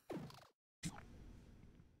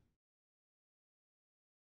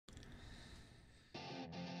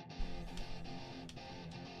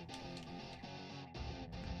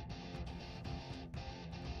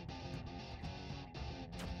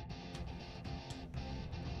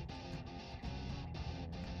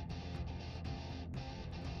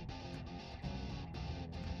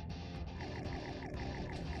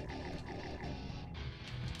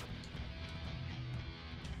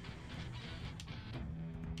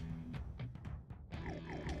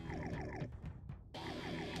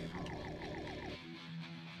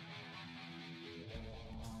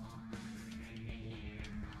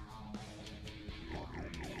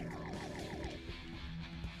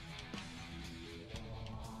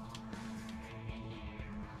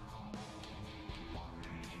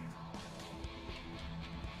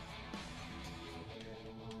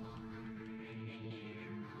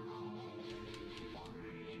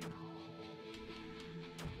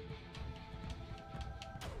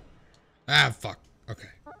 Ah, fuck. Okay.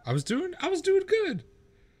 I was doing good.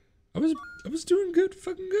 I was doing good,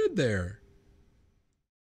 fucking good there.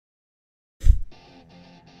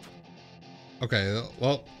 Okay,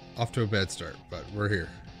 well, off to a bad start, but we're here.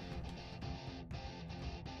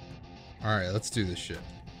 Alright, let's do this shit.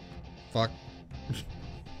 Fuck.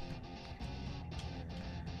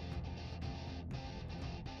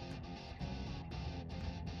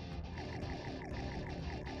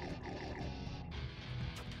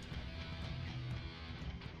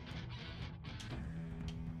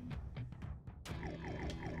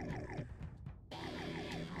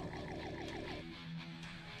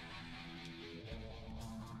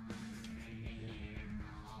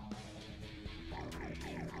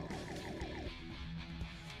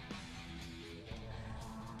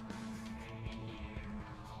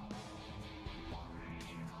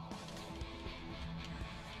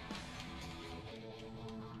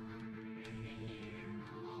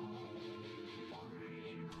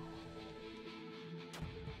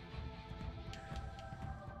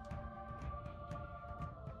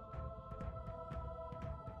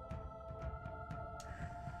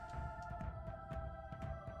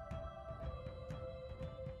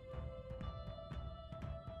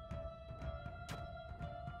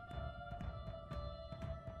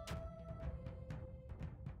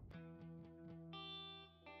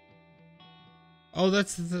 Oh,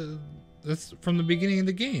 that's from the beginning of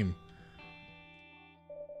the game.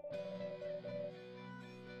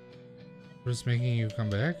 What's making you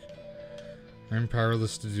come back? I'm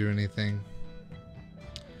powerless to do anything.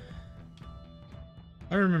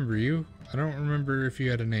 I remember you. I don't remember if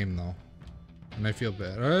you had a name though. And I feel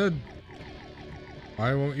bad.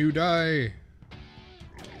 Why won't you die?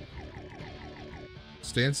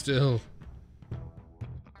 Stand still.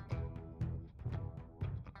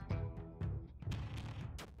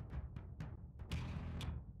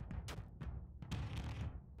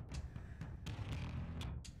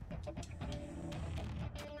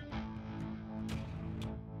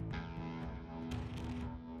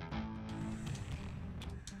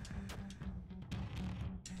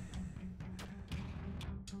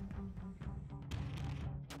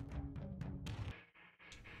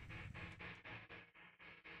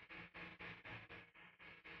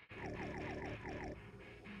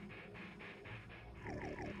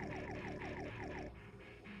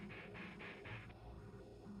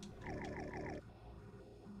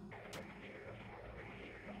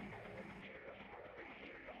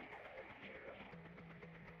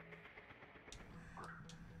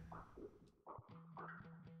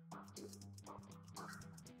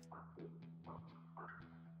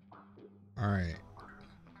 Alright.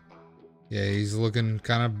 Yeah, he's looking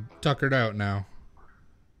kind of tuckered out now.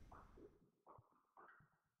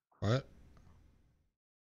 What?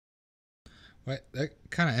 What? That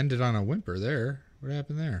kind of ended on a whimper there. What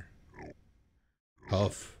happened there?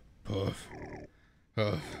 Huff, puff,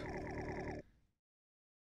 huff.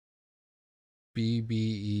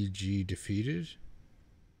 BBEG defeated?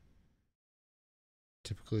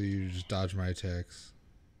 Typically, you just dodge my attacks.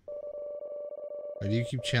 Why do you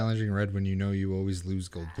keep challenging Red when you know you always lose,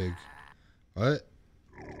 Gold Pig? What?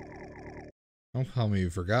 Don't tell me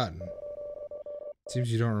you've forgotten.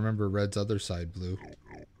 Seems you don't remember Red's other side, Blue.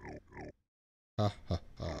 Ha ha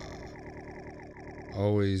ha.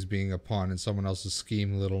 Always being a pawn in someone else's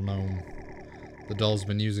scheme, little gnome. The doll's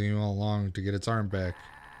been using you all along to get its arm back.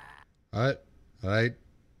 What? I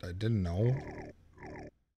didn't know.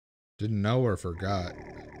 Didn't know or forgot.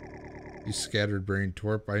 You scattered brain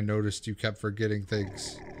twerp, I noticed you kept forgetting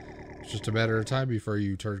things. It's just a matter of time before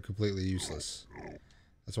you turned completely useless.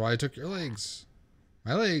 That's why I took your legs.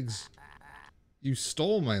 My legs? You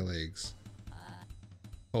stole my legs.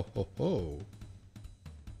 Ho ho ho.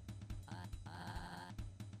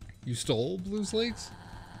 You stole Blue's legs?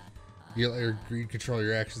 You let your greed control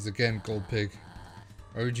your actions again, Gold Pig.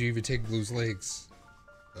 Why would you even take Blue's legs?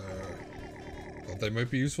 Thought they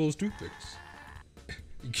might be useful as toothpicks.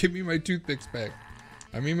 Give me my toothpicks back.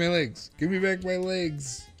 I mean my legs. Give me back my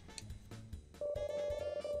legs.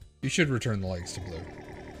 You should return the legs to Blue.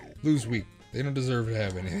 Blue's weak. They don't deserve to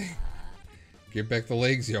have anything. Give back the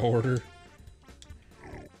legs, you hoarder.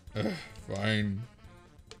 Fine.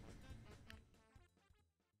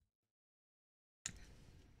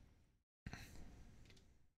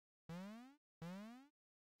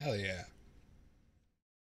 Hell yeah.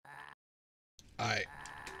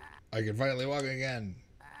 I can finally walk again.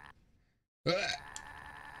 I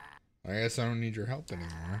guess I don't need your help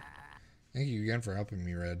anymore. Thank you again for helping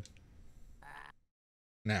me, Red.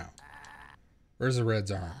 Now, where's the Red's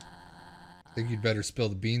arm? Think you'd better spill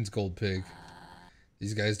the beans, Gold Pig.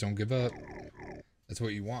 These guys don't give up. That's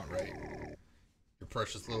what you want, right? Your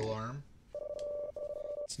precious little arm?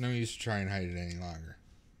 It's no use to try and hide it any longer.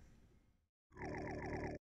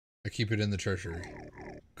 I keep it in the treasury.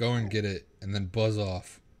 Go and get it, and then buzz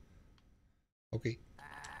off. Okay.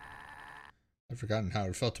 I've forgotten how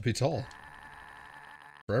it felt to be tall.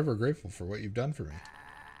 Forever grateful for what you've done for me.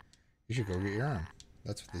 You should go get your arm.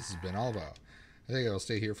 That's what this has been all about. I think I'll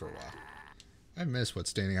stay here for a while. I miss what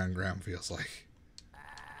standing on ground feels like.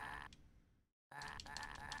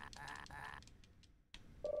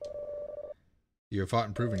 You have fought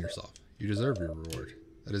and proven yourself. You deserve your reward.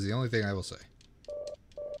 That is the only thing I will say.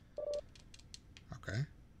 Okay.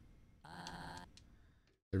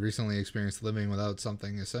 I recently experienced living without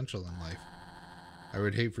something essential in life. I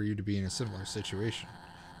would hate for you to be in a similar situation.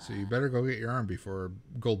 So you better go get your arm before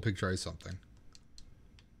Gold Pig tries something.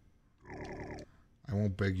 I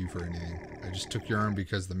won't beg you for anything. I just took your arm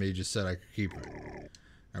because the mages said I could keep it.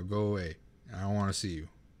 Now go away. I don't want to see you.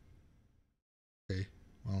 Okay,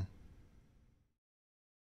 well.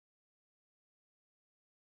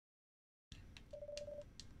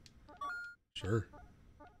 Sure.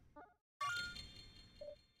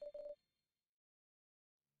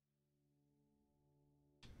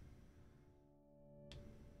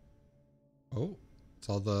 Oh, it's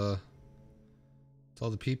all the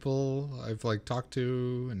people I've like talked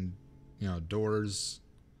to and, you know, doors.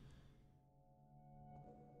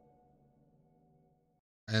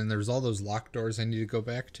 And there's all those locked doors I need to go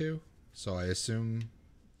back to. So I assume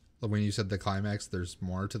when you said the climax, there's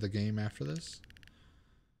more to the game after this.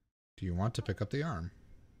 Do you want to pick up the arm?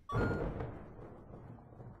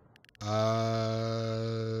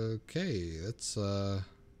 Okay, that's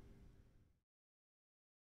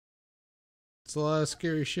it's a lot of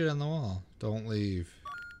scary shit on the wall. Don't leave.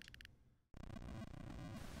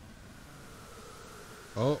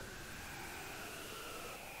 Oh.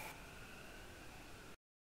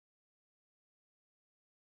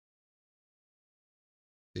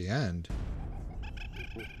 The end.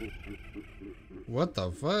 What the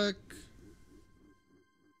fuck?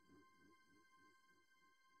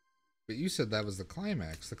 But you said that was the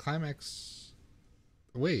climax. The climax...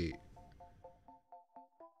 Wait.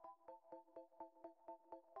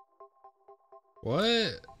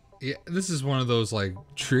 What? Yeah, this is one of those, like,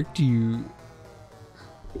 tricked you...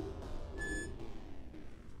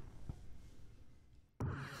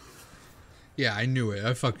 Yeah, I knew it.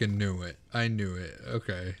 I fucking knew it. I knew it.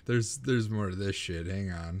 Okay. There's more to this shit.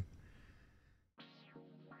 Hang on.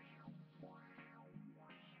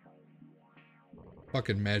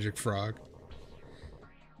 Fucking magic frog.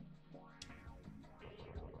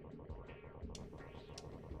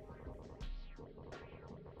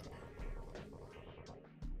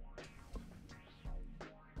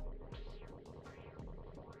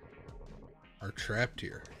 Are trapped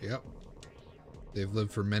here. Yep. They've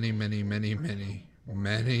lived for many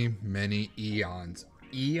eons.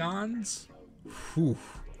 Eons? Whew.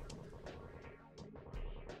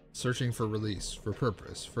 Searching for release, for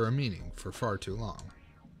purpose, for a meaning, for far too long.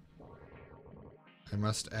 I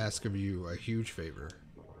must ask of you a huge favor.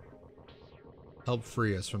 Help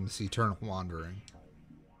free us from this eternal wandering.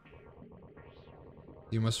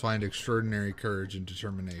 You must find extraordinary courage and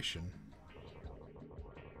determination,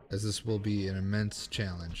 as this will be an immense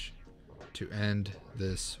challenge to end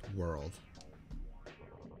this world.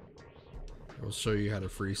 I will show you how to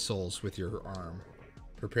free souls with your arm.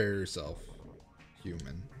 Prepare yourself,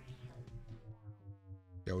 human.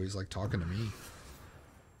 You always like talking to me.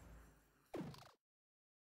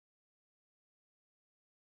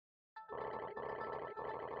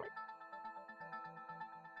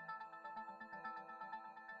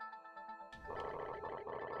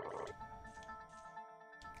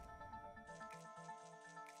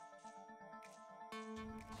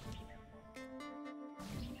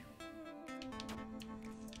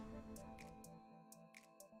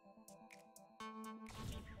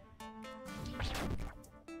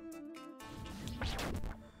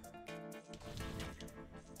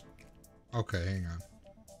 Okay, hang on.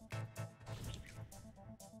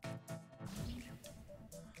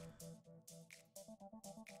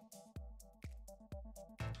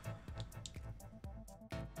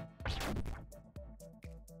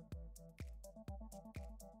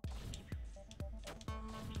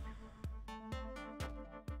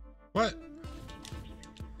 What?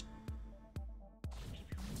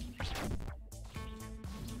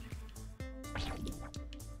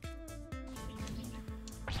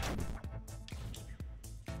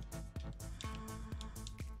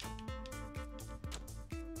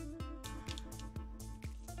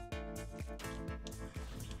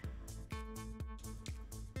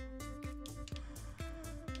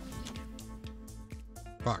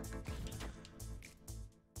 Fuck.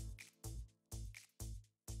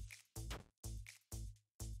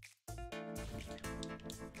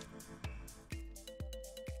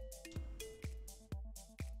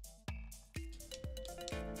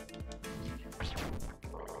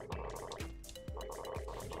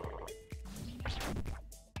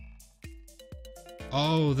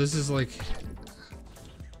 Oh, this is like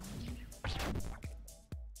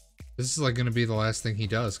gonna be the last thing he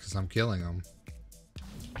does because I'm killing him.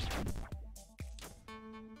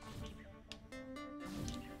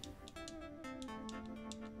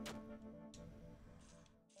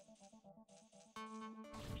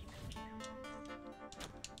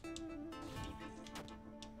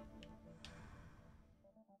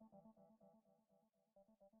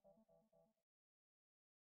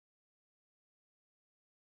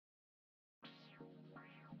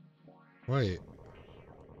 Wait.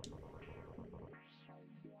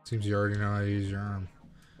 Seems you already know how to use your arm,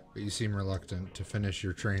 but you seem reluctant to finish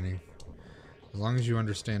your training. As long as you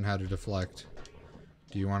understand how to deflect.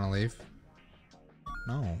 Do you want to leave?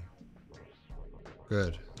 No.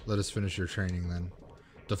 Good. Let us finish your training then.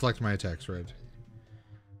 Deflect my attacks, Red.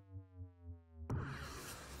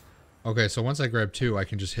 Okay, so once I grab 2, I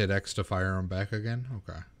can just hit X to fire them back again?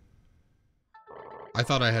 Okay. I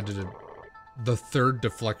thought I had to... The third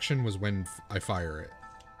deflection was when I fire it.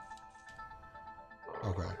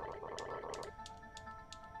 Okay.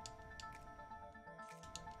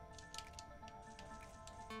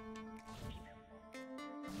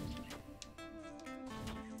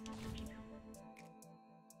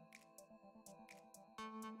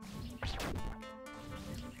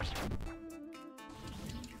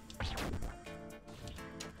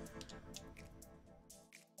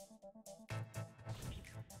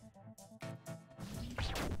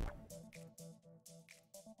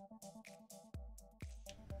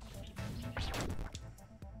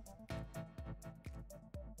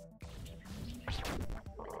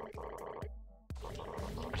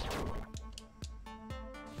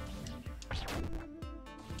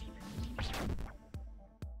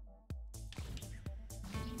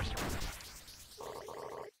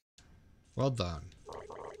 Well done.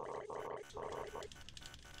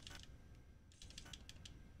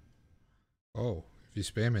 Oh, if you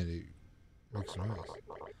spam it, it makes noise.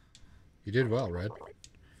 You did well, Red.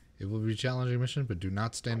 It will be a challenging mission, but do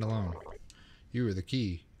not stand alone. You are the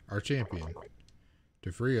key, our champion,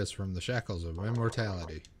 to free us from the shackles of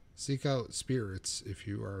immortality. Seek out spirits if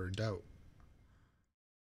you are in doubt.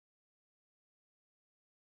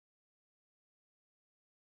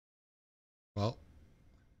 Well,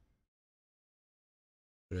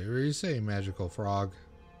 whatever you say, magical frog.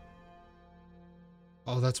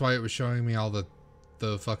 Oh, that's why it was showing me all the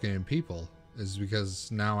fucking people. Is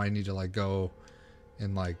because now I need to like go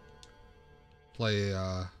and like play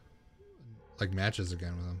like matches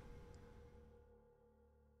again with him.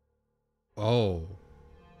 Oh.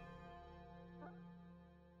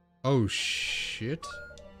 Oh shit.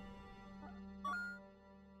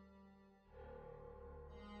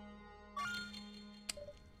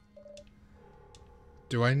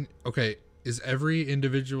 Do I... Okay, is every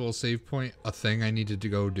individual save point a thing I needed to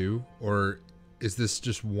go do? Or is this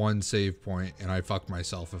just one save point and I fuck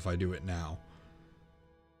myself if I do it now?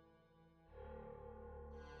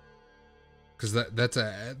 Because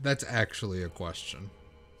that's actually a question.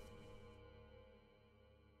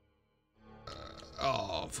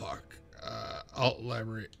 Oh, fuck. I'll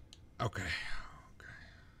elaborate. Okay. Okay.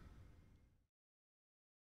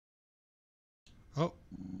 Oh.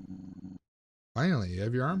 Finally, you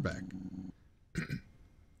have your arm back.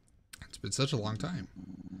 It's been such a long time.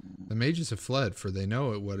 The mages have fled, for they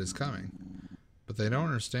know what is coming. But they don't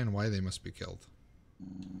understand why they must be killed.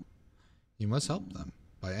 You must help them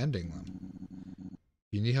by ending them.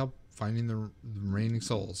 If you need help finding the remaining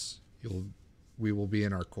souls, we will be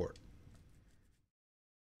in our court.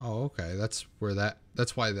 Oh, okay. That's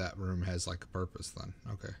why that room has like a purpose then.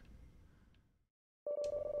 Okay.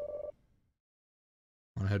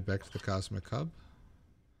 Want to head back to the Cosmic Hub?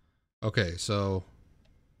 Okay, so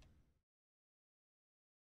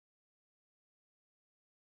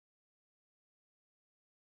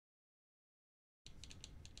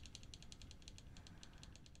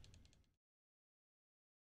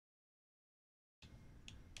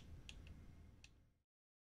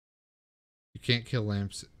you can't kill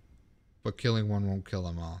lamps, but killing one won't kill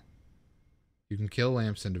them all. You can kill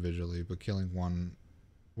lamps individually, but killing one...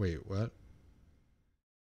 Wait, what?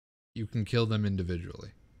 You can kill them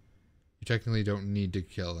individually. You technically don't need to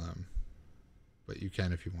kill them, but you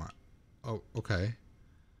can if you want. Oh, okay.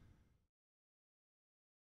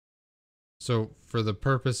 So, for the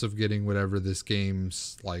purpose of getting whatever this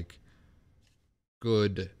game's, like,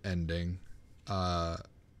 good ending, I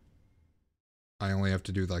only have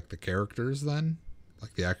to do, like, the characters then?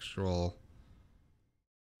 Like, the actual,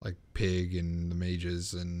 like, pig and the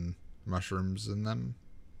mages and mushrooms and them?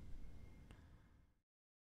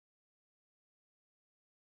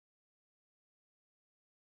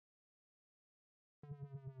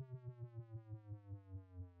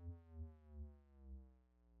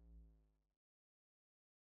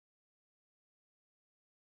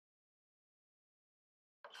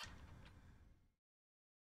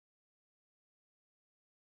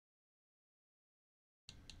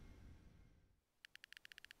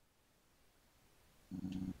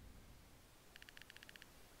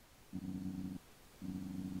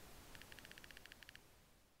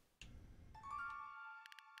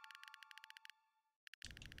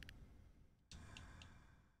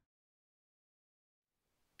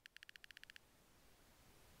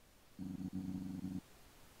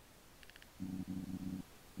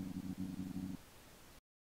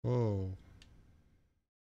 Whoa.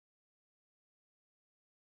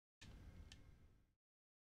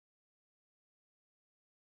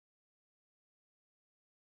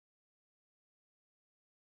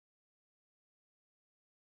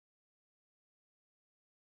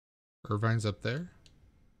 Irvine's up there?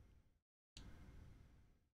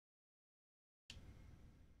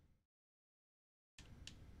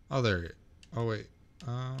 Oh, there he is. Oh, wait.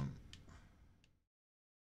 Oh.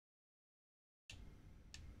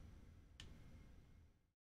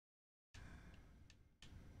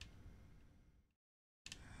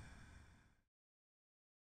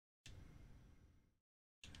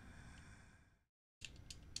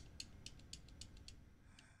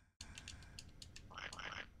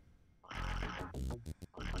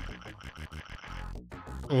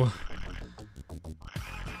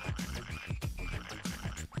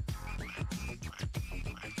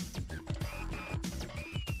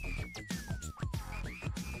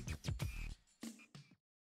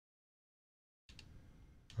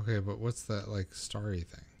 Okay, but what's that, like, starry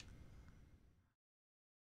thing?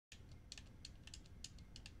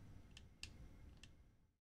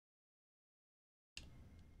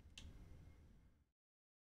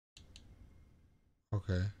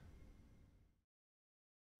 Okay.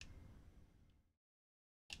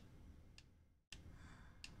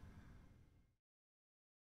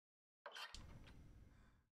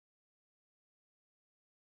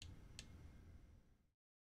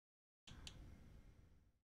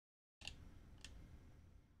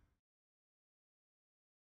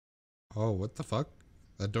 Oh, what the fuck?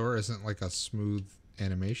 That door isn't like a smooth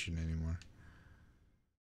animation anymore.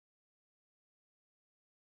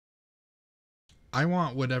 I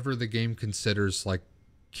want whatever the game considers like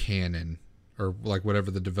canon, or like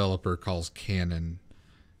whatever the developer calls canon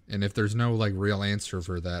And if there's no like real answer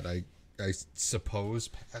for that, I suppose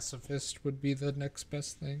pacifist would be the next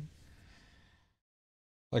best thing.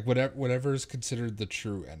 Like whatever is considered the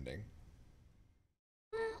true ending.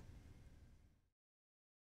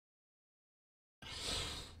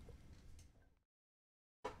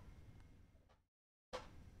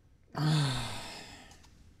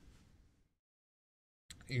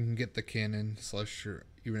 You can get the canon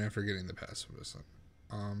 / even after getting the pacifist.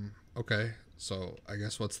 Okay, so I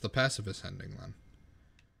guess what's the pacifist ending then?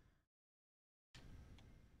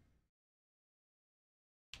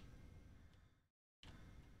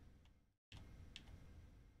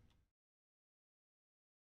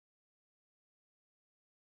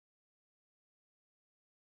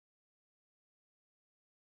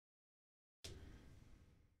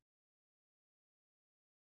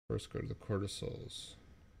 First go to the Court of Souls.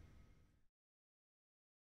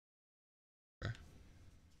 Okay.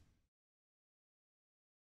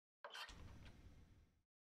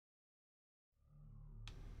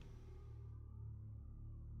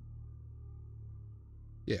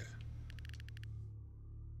 Yeah.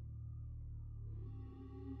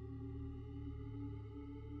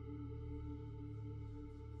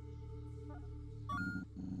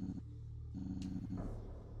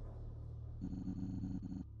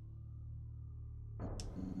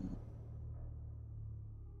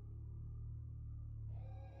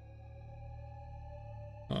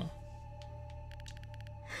 Huh.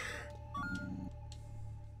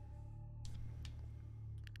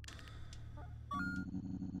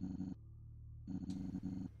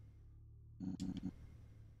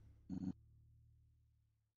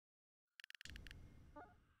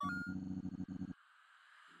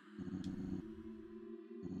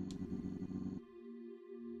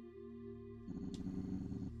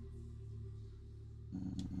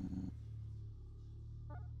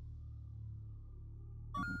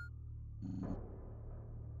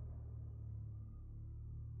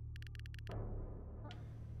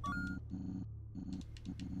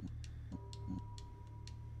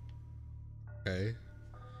 Okay.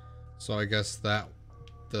 So I guess that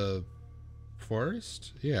the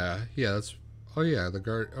forest? Yeah, that's oh yeah, the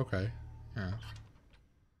guard okay. Yeah.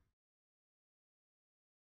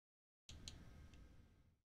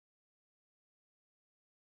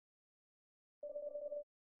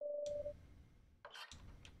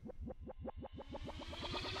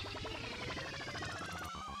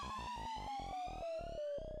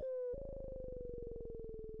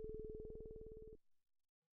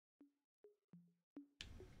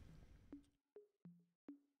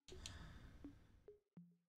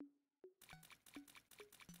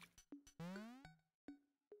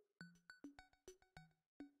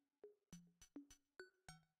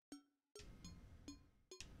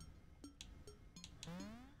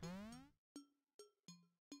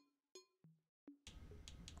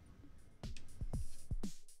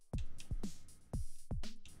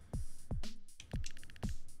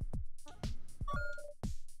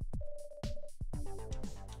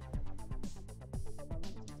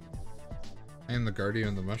 I am the guardian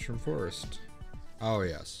of the mushroom forest. Oh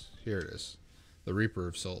yes, here it is. The Reaper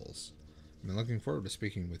of Souls. I've been looking forward to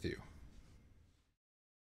speaking with you.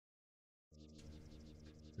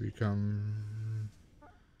 We come...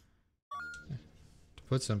 To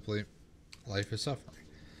put simply, life is suffering.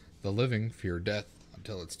 The living fear death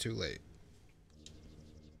until it's too late.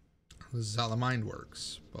 This is how the mind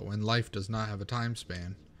works. But when life does not have a time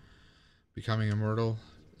span, becoming immortal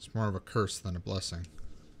is more of a curse than a blessing.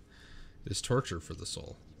 It is torture for the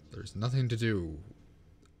soul. There's nothing to do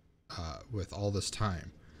with all this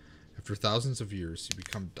time. After thousands of years, you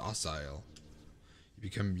become docile. You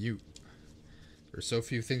become mute. There are so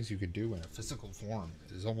few things you could do in a physical form.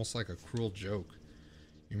 It is almost like a cruel joke.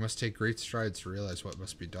 You must take great strides to realize what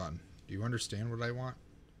must be done. Do you understand what I want?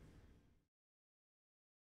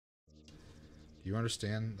 Do you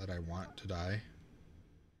understand that I want to die?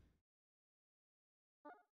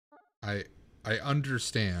 I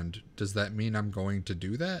understand. Does that mean I'm going to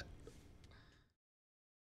do that?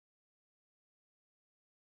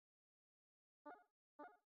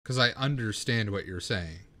 Because I understand what you're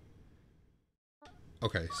saying.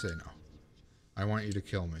 Okay, say no. I want you to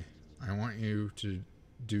kill me. I want you to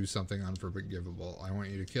do something unforgivable. I want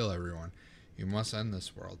you to kill everyone. You must end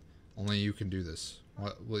this world. Only you can do this.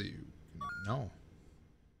 What will you... No.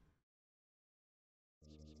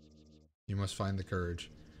 You must find the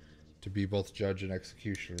courage. To be both judge and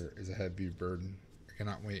executioner is a heavy burden. I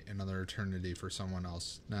cannot wait another eternity for someone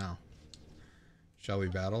else. Now. Shall we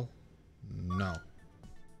battle? No.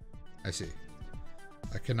 I see.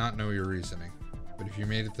 I cannot know your reasoning. But if you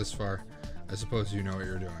made it this far, I suppose you know what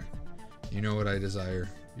you're doing. You know what I desire.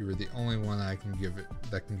 You were the only one that can give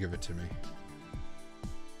it to me.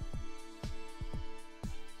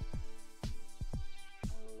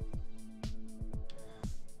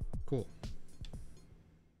 Cool.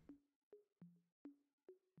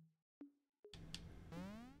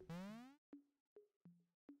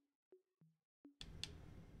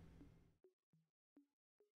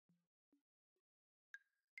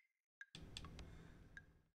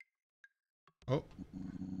 Oh.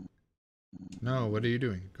 No, what are you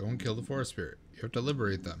doing? Go and kill the forest spirit. You have to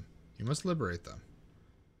liberate them. You must liberate them.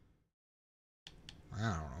 I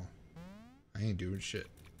don't know. I ain't doing shit.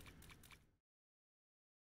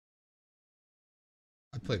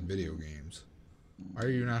 I play video games. Why are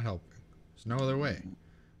you not helping? There's no other way.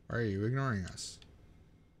 Why are you ignoring us?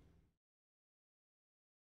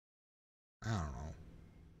 I don't know.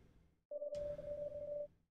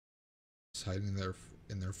 Just hiding there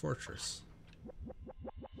in their fortress.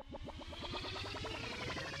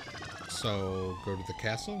 So, go to the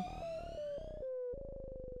castle?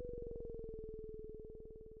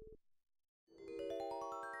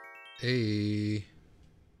 Hey.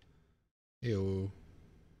 Ew.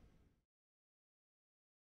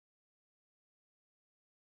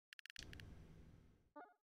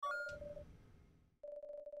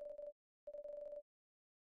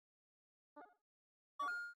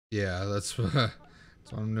 Yeah, that's what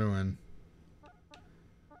I'm doing.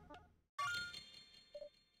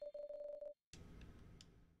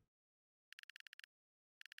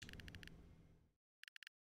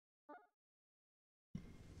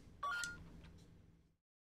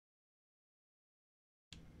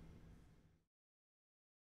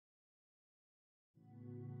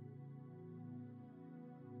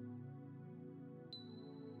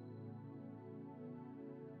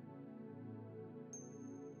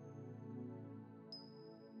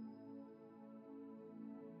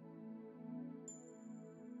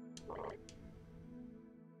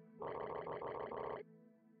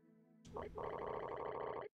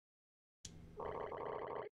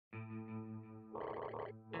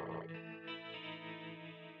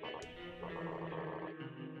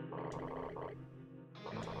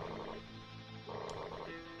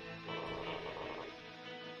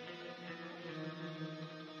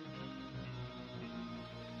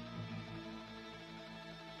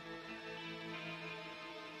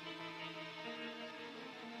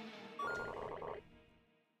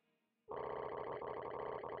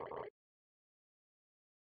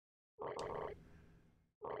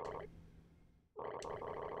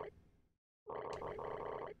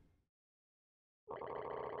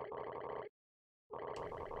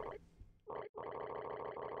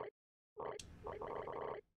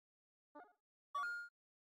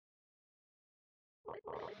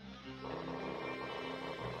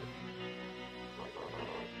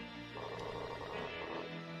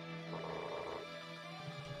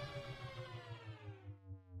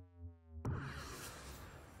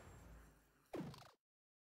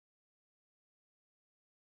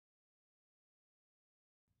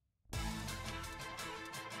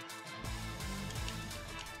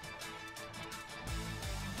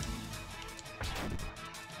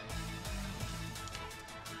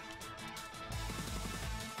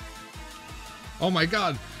 Oh my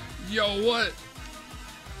god. Yo, what?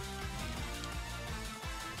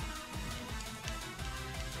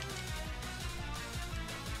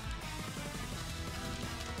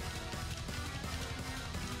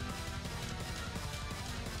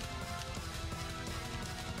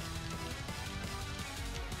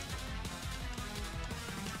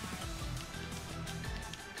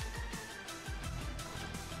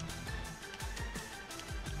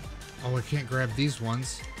 Oh, I can't grab these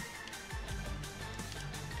ones.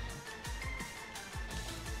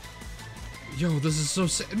 Yo, this is so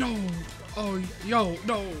sad. No. Oh, yo,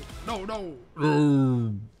 no, no,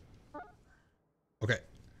 no. Okay.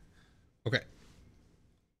 Okay.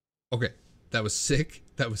 Okay. That was sick.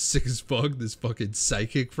 That was sick as fuck. This fucking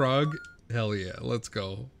psychic frog. Hell yeah. Let's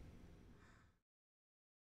go.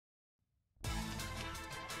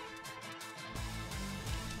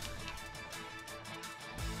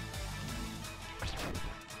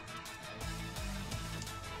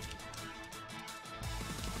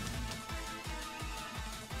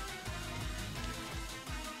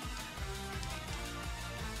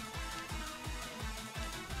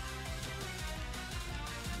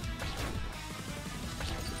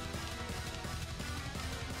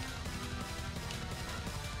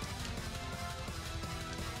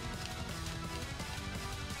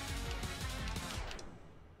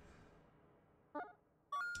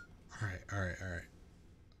 Alright.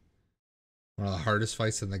 One of the hardest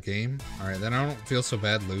fights in the game. Alright, then I don't feel so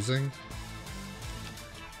bad losing.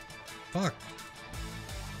 Fuck.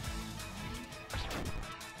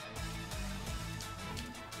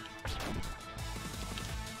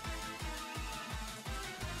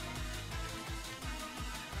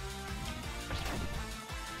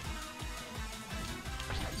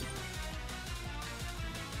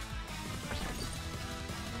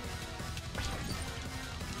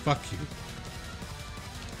 Fuck you.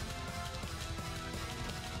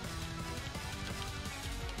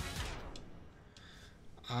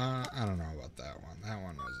 I don't know about that one. That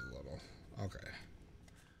one was a little... Okay.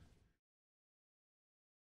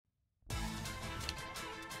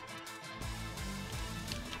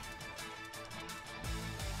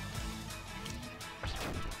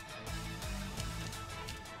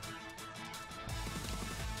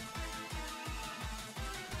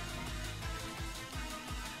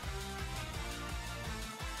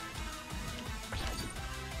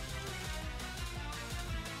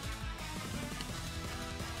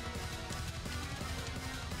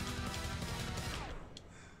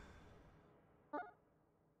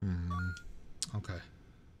 Okay.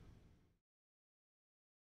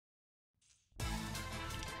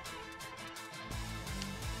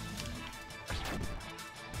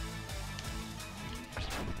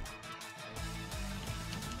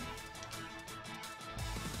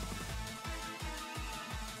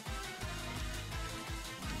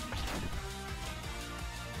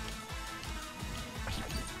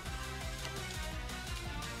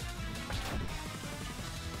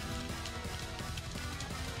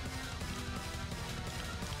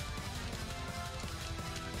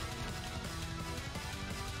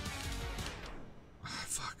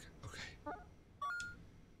 Fuck. Okay.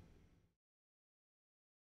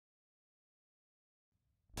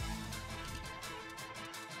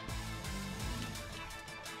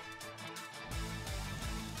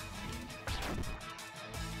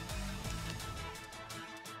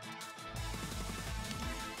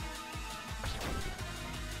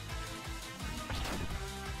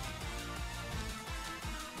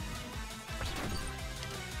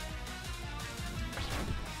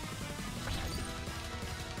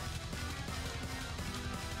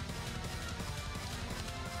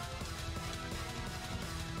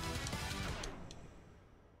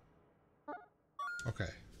 Okay.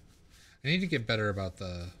 I need to get better about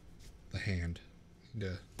the hand. Yeah.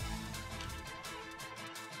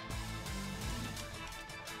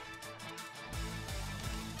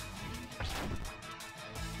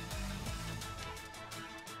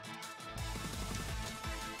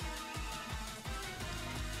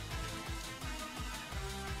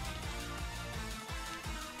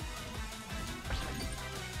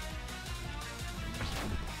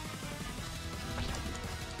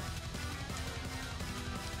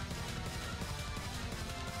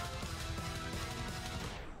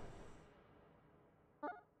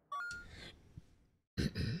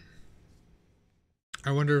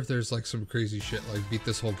 I wonder if there's like some crazy shit like beat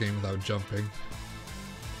this whole game without jumping.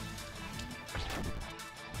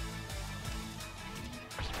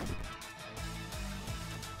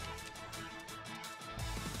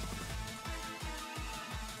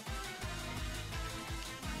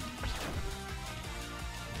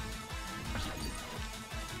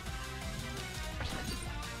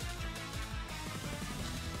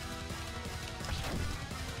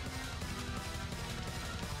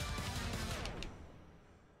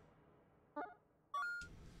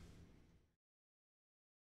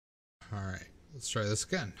 Alright, let's try this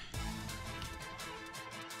again.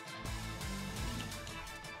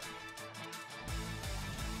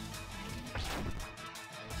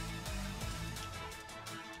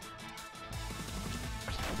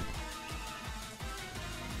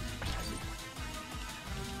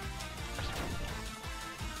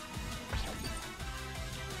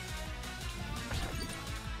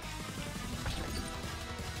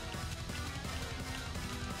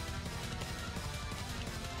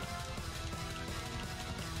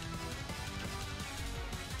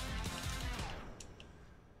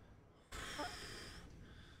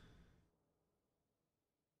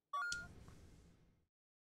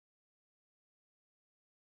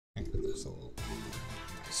 There's a little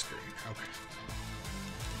my screen. Okay.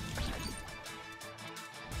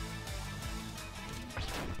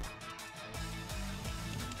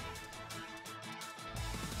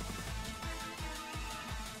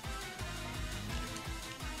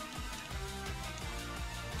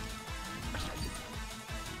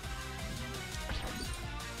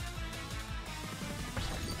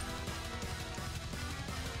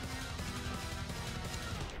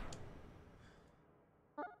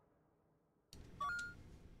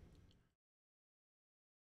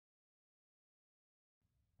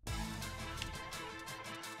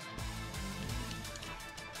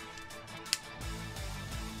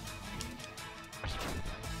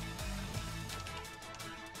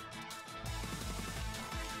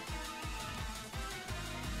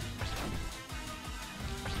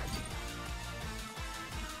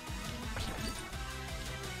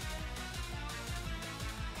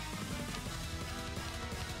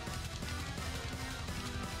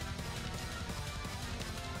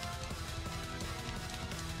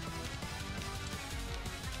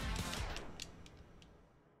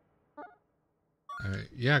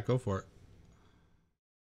 Yeah, go for it.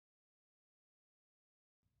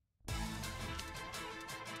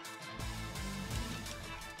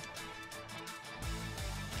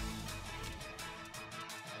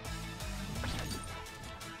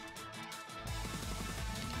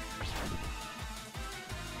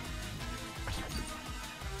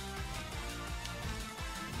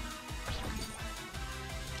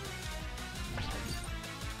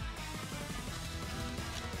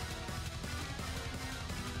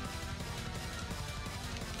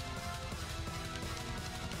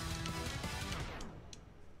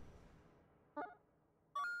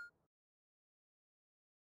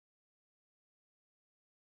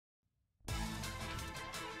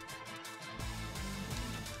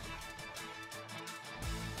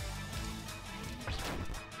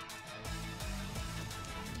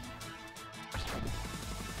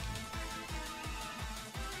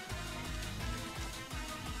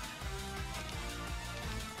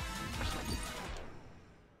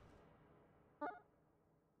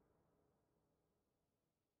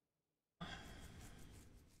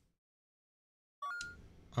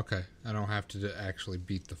 Okay, I don't have to actually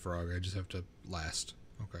beat the frog. I just have to last.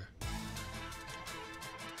 Okay.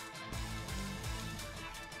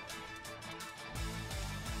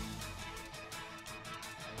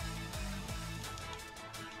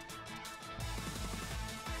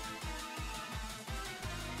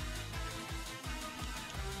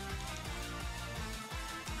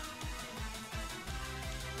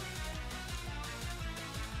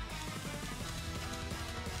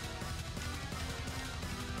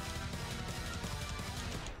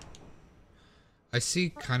 I see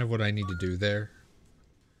kind of what I need to do there.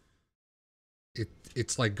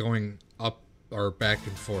 It's like going up or back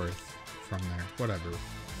and forth from there. Whatever.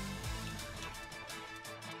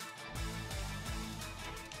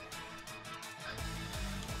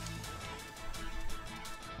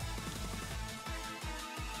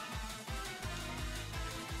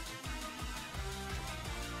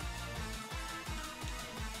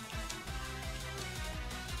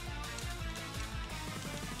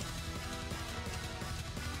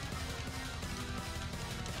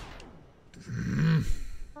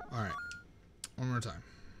 Alright. One more time.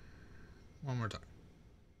 One more time.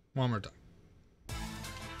 One more time.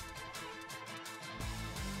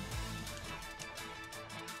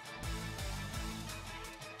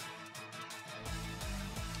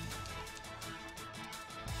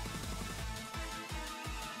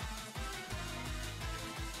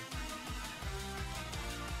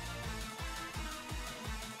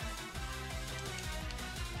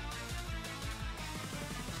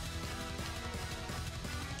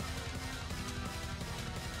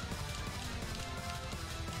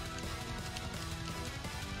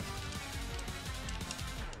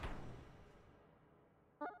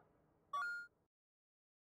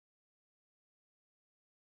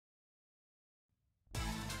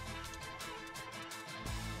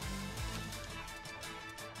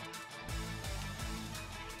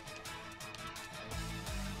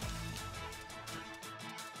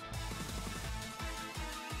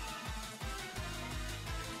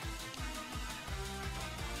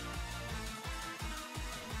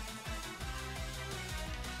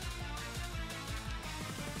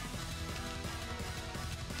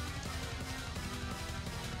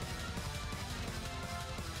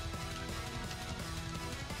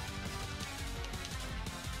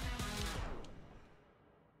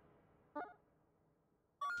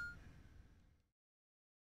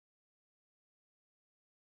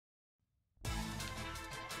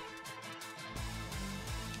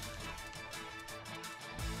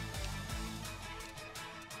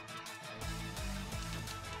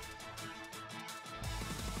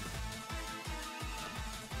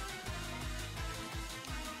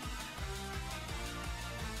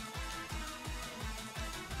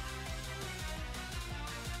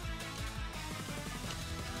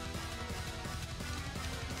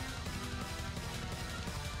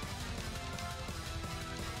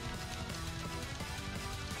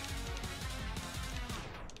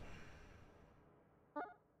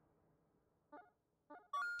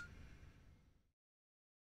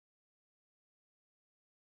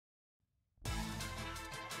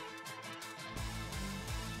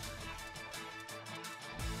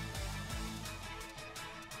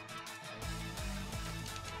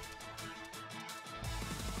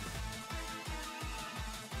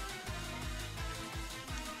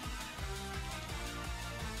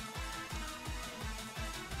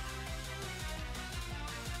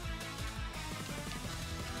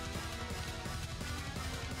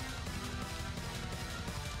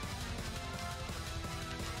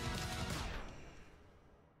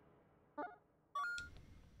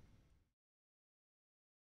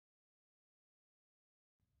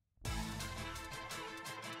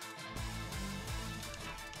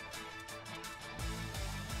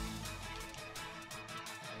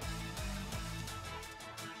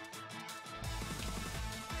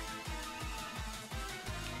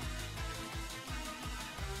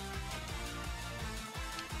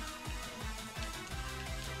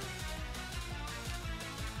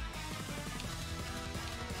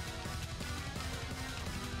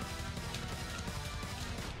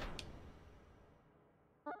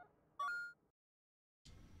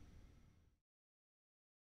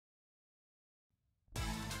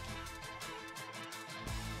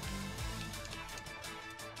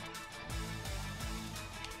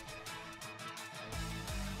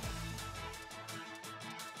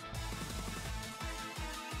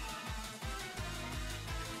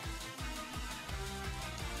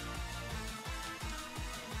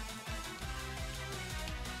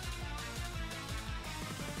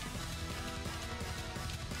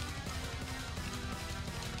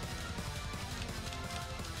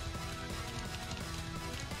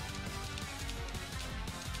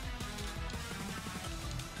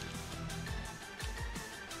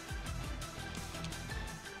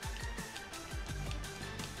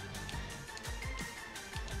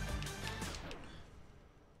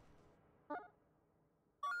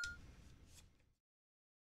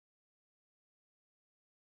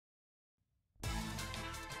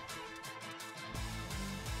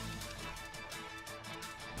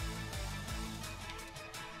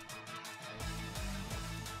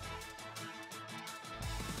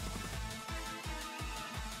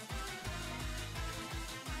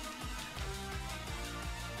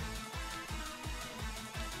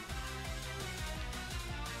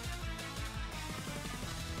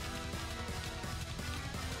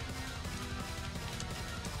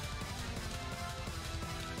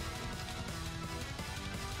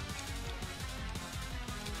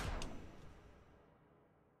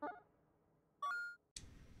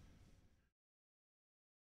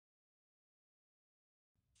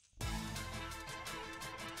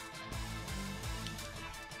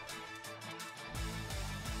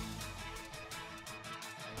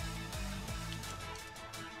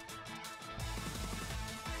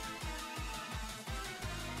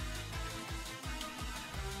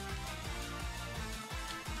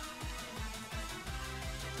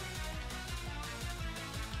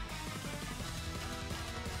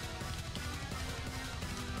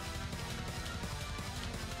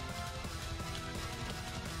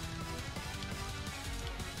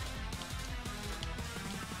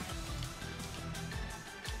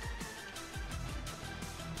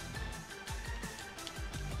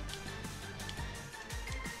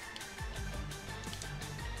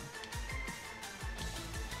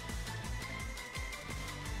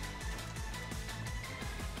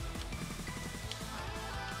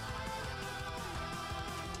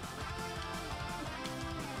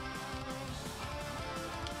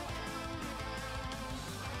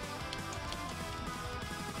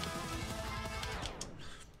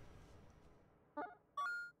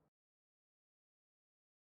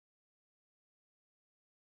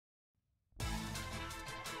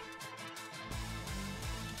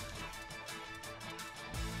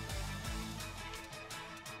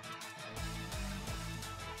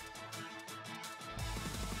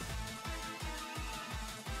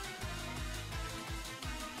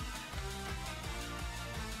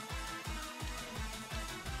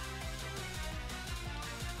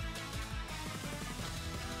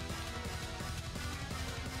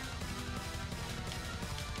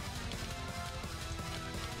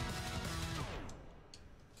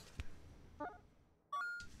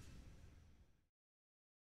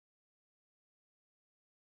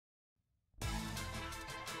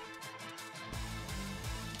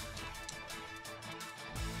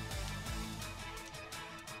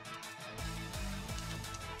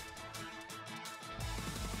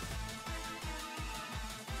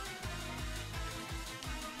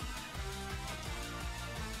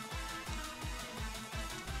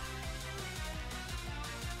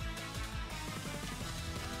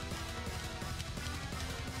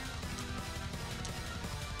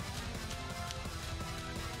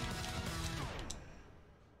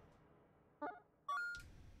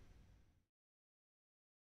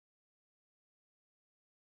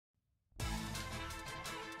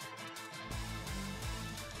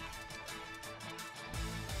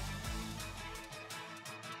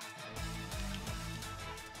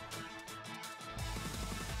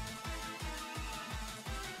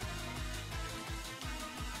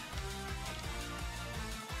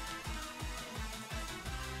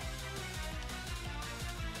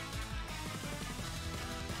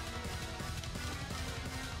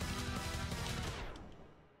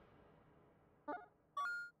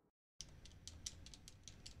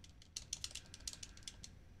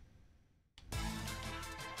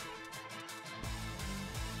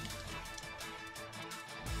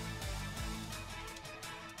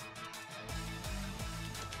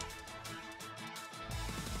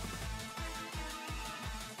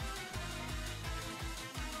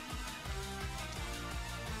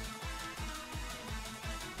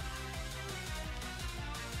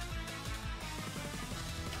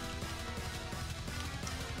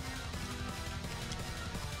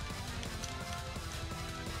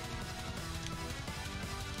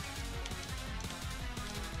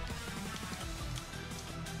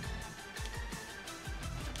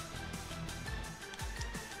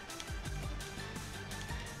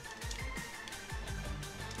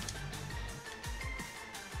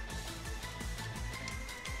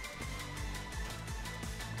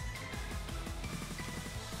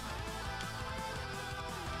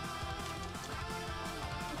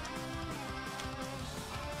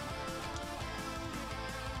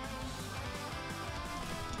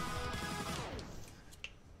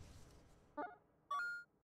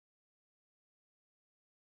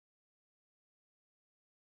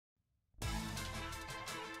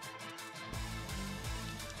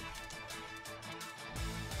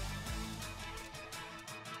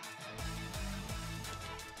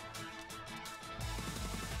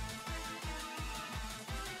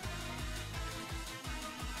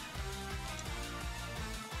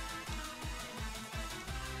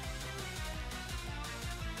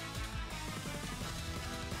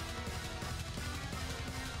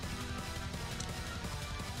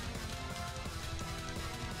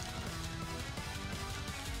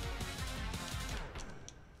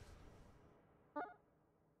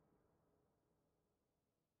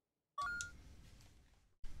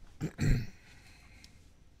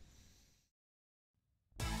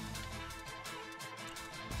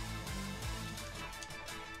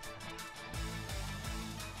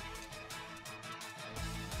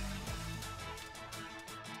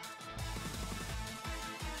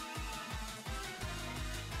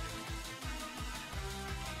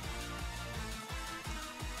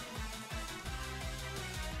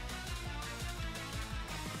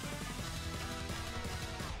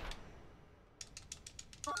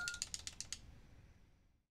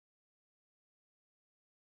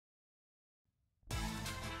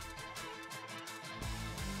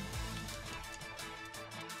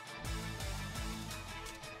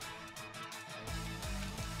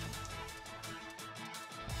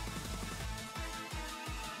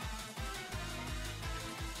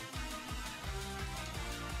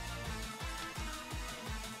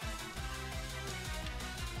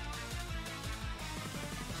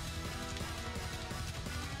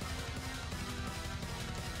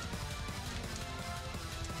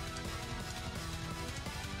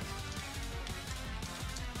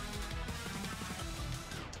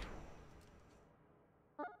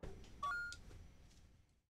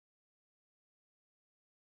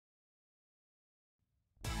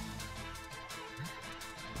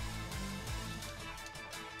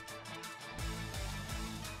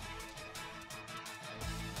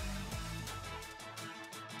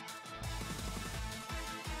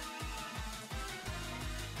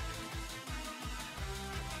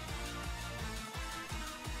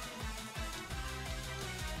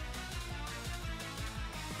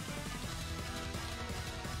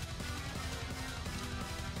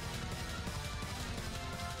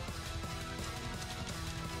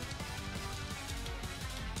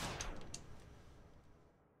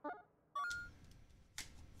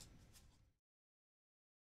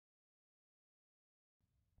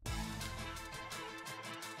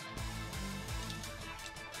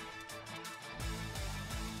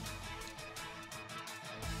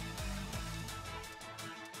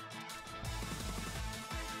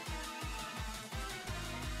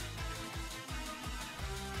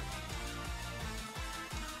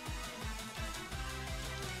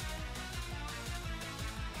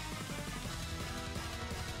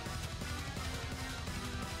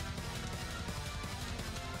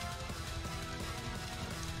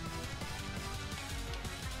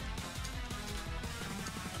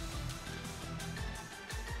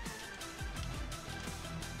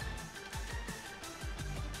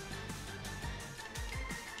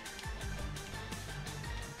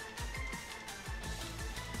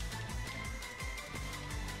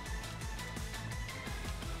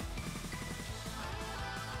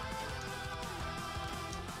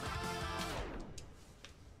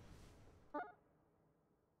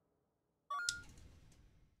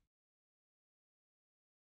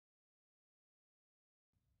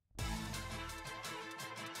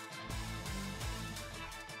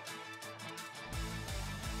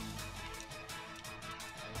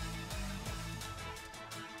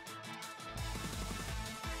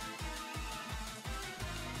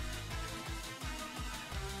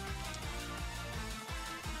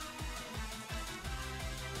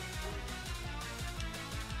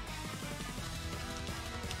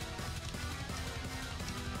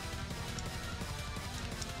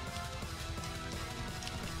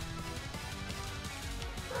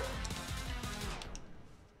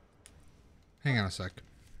 Hang on a sec.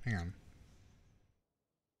 Hang on.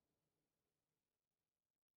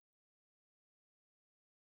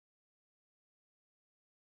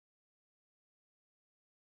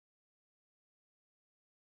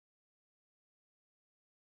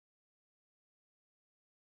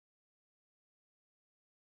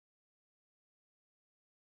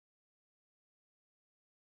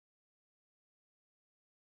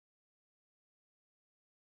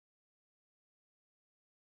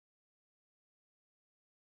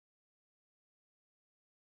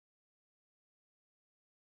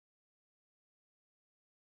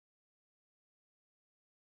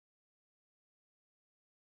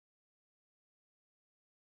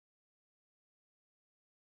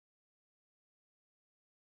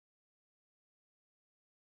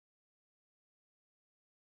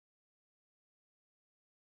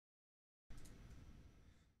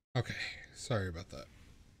 Okay, sorry about that.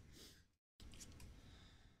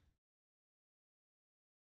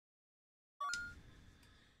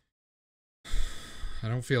 I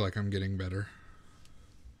don't feel like I'm getting better.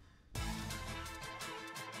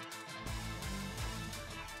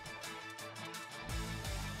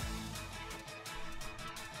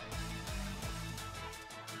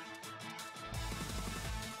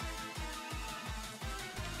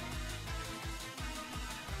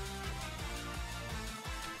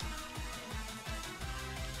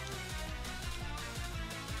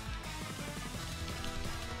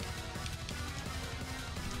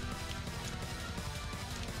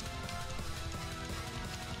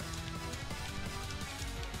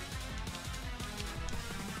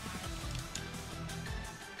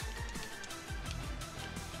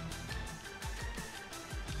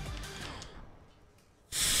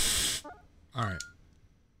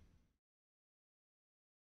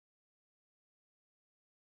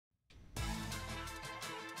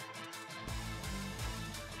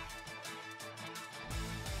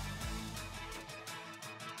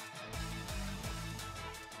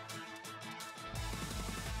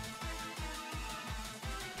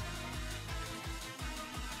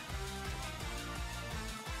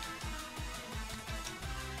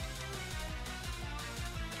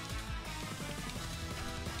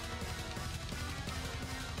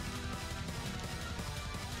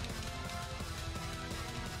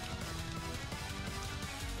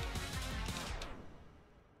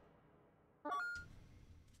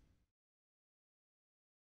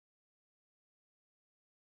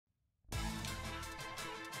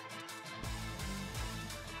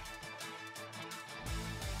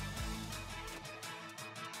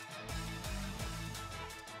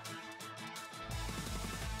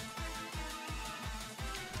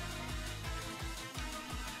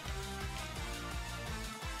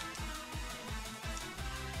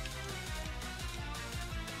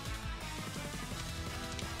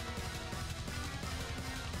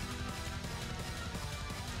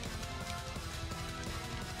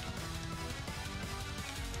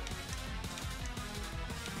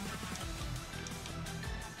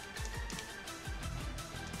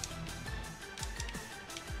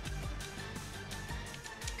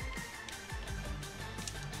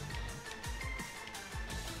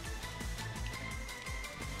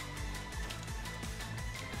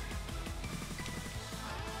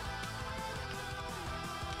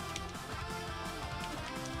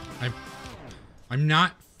 I'm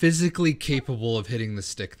not physically capable of hitting the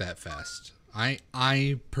stick that fast.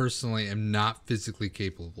 I personally am not physically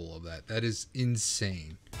capable of that. That is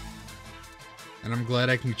insane. And I'm glad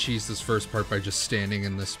I can cheese this first part by just standing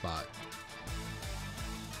in this spot.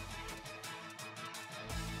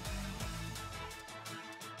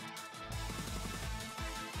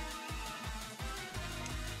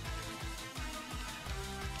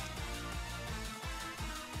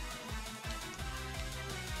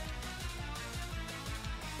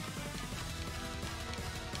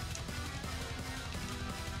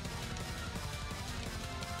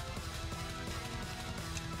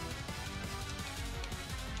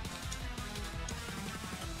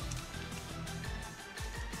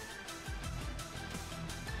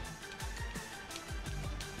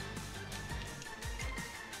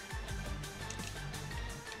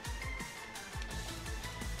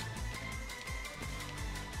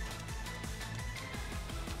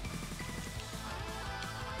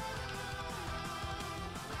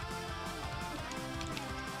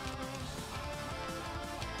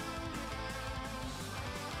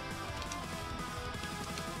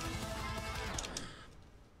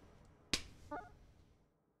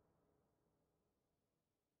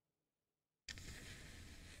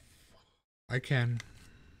 I can.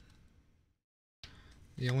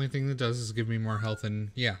 The only thing that does is give me more health,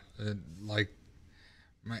 and yeah, like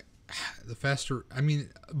the faster. I mean,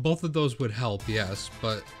 both of those would help, yes,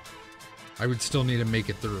 but I would still need to make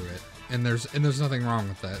it through it. And there's nothing wrong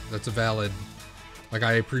with that. That's a valid. Like,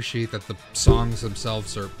 I appreciate that the songs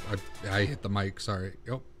themselves are. I hit the mic. Sorry.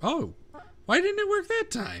 Oh, why didn't it work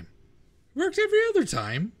that time? It works every other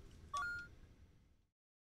time.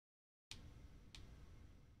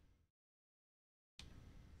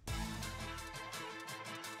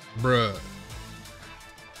 Bruh.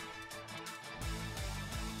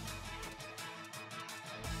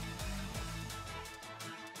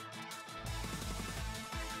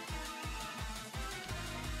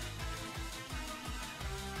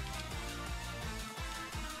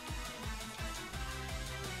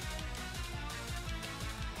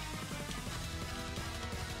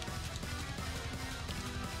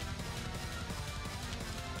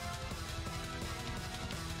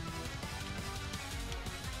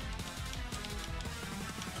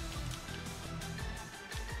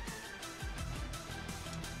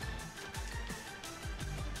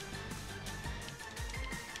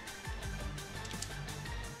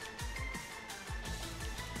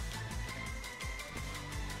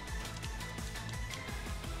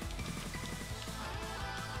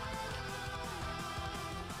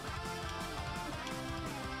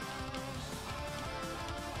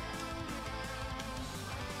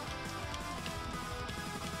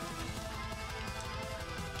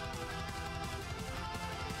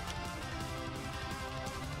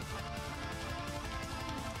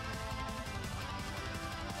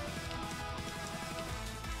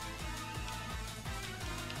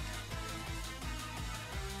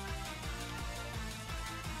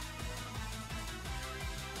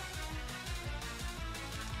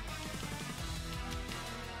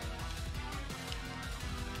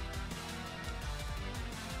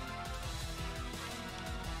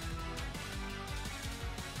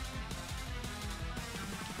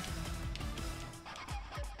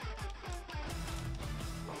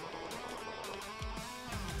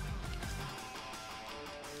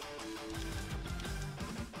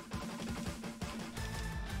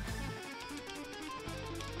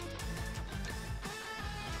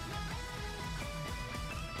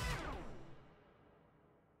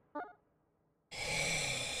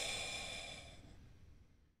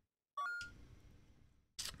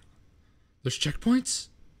 There's checkpoints?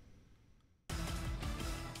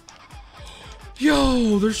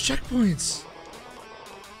 Yo, there's checkpoints!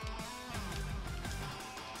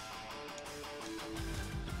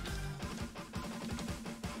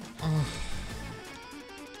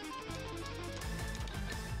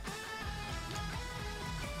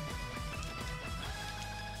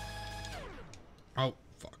 Oh,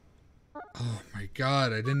 fuck. Oh my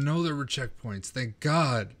god, I didn't know there were checkpoints. Thank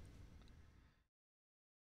God.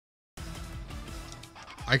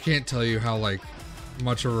 I can't tell you how, like,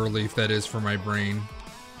 much of a relief that is for my brain.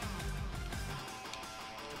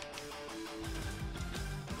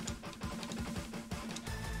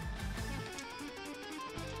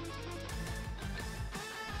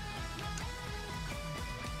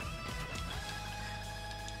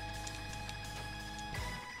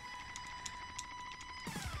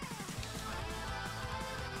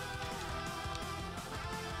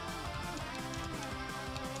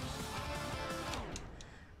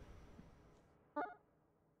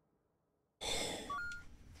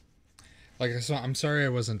 Like I saw, I'm sorry I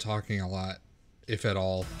wasn't talking a lot, if at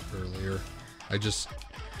all, earlier. I just,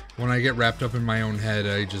 when I get wrapped up in my own head,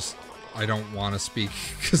 I don't want to speak,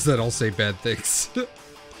 because then I'll say bad things.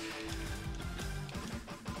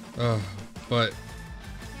 But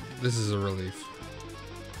this is a relief.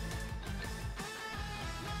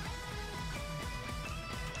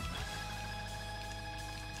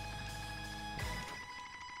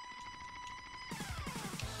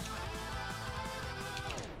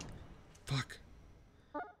 Fuck.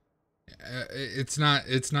 It's not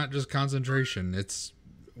just concentration. It's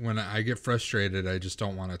when I get frustrated, I just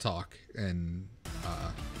don't want to talk, and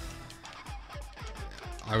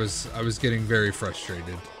I was getting very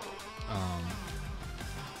frustrated.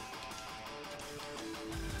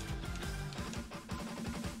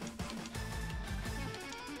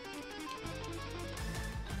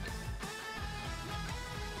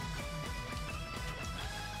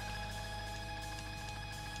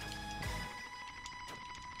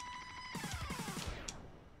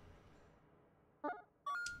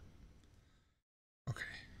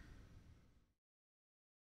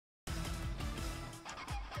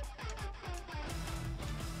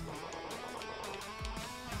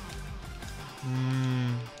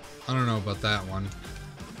 I don't know about that one.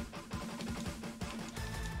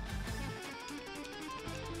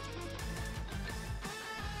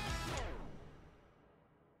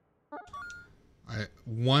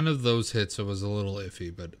 One of those hits was a little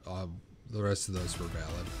iffy, but the rest of those were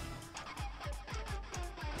valid.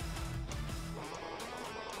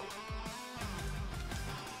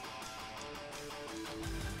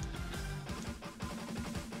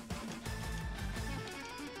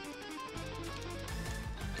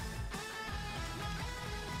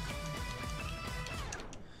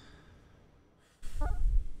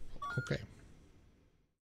 Okay.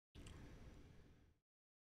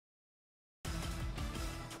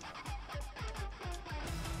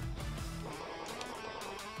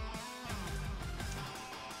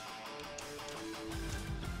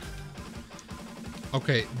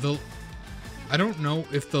 Okay, I don't know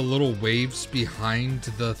if the little waves behind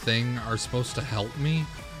the thing are supposed to help me,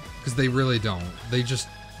 because they really don't. They're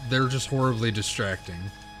just horribly distracting.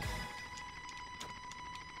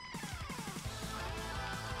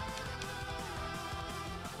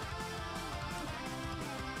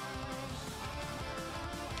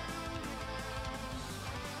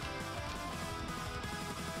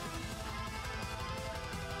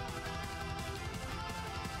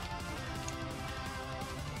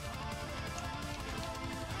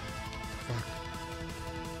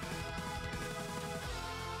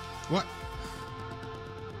 What?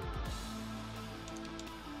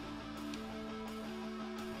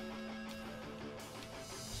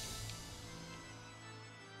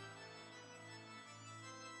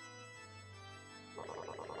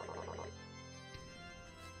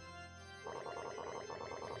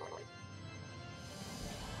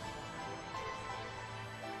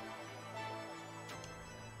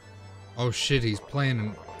 Oh shit, he's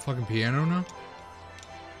playing fucking piano now?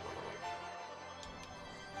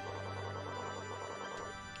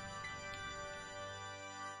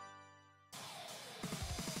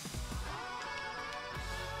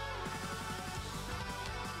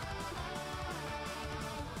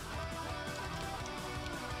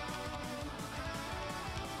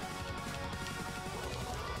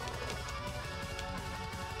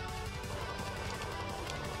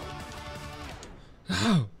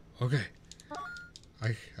 Oh, okay.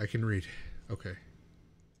 I can read. Okay.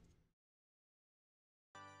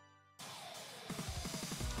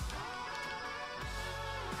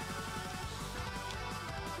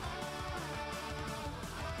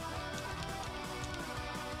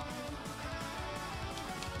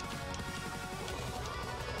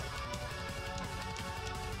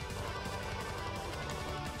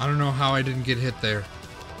 I don't know how I didn't get hit there.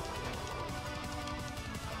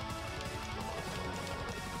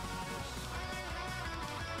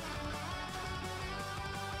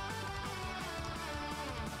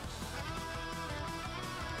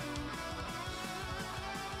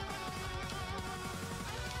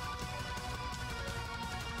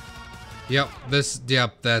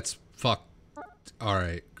 Yep, that's fuck.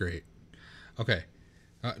 Alright, great. Okay.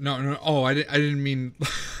 No, oh, I didn't mean,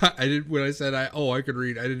 when I said I could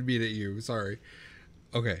read, I didn't mean at you, sorry.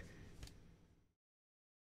 Okay.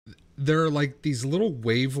 There are like these little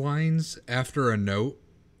wave lines after a note,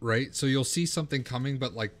 right? So you'll see something coming,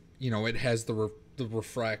 but like, you know, it has the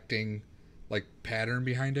refracting, like, pattern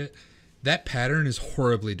behind it. That pattern is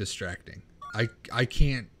horribly distracting. I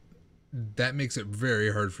can't, that makes it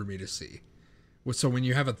very hard for me to see. So when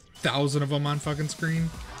you have 1,000 of them on fucking screen.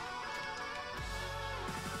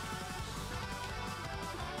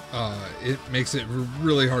 it makes it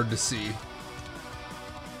really hard to see.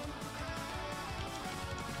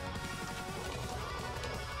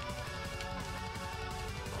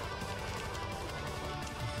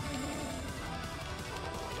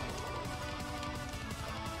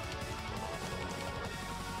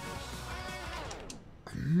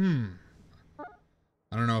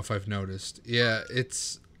 I don't know if I've noticed. Yeah,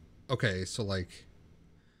 it's okay. So like,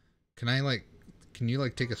 can you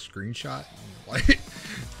like take a screenshot? Like,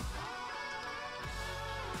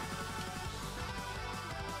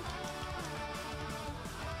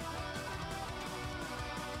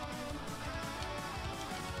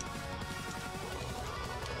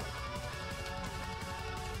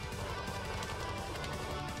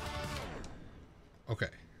 okay.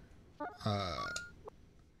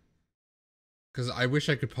 Because I wish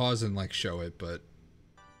I could pause and like show it, but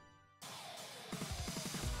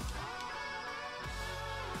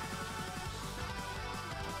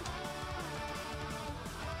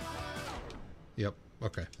yep.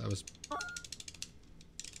 Okay, that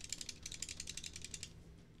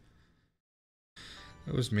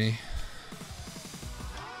was me.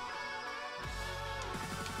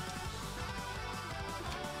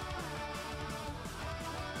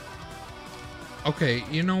 Okay,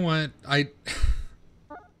 you know what?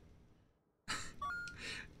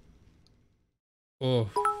 Oh.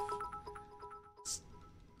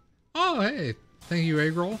 Oh, hey. Thank you,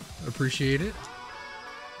 Egg Roll. Appreciate it.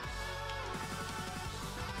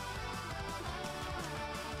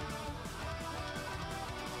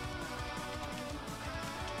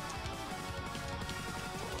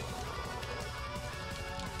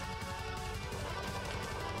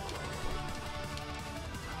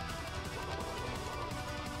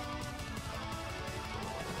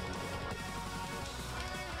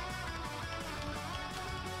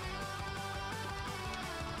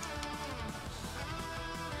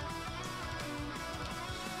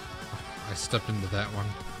 I stepped into that one.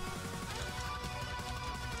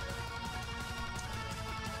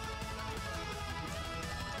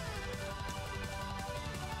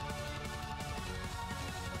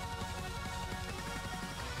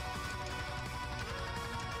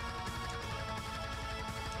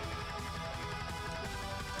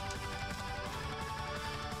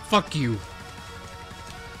 Fuck you.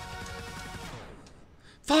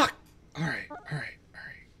 Fuck! Alright.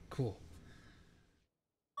 Cool.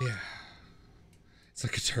 Yeah. It's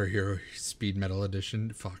like Guitar Hero Speed Metal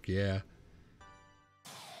Edition. Fuck yeah.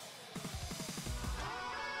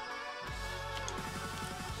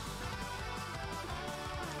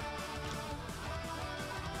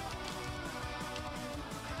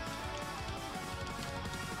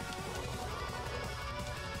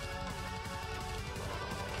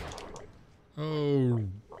 Oh.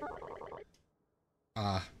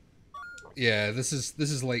 Yeah, this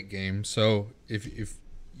is late game, so if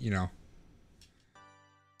you know,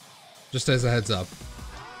 just as a heads up.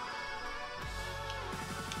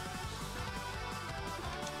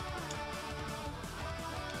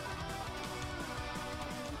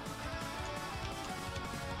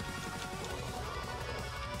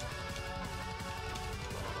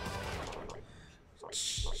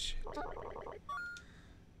 Shit.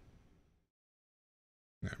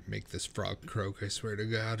 I'm gonna make this frog croak, I swear to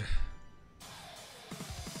God.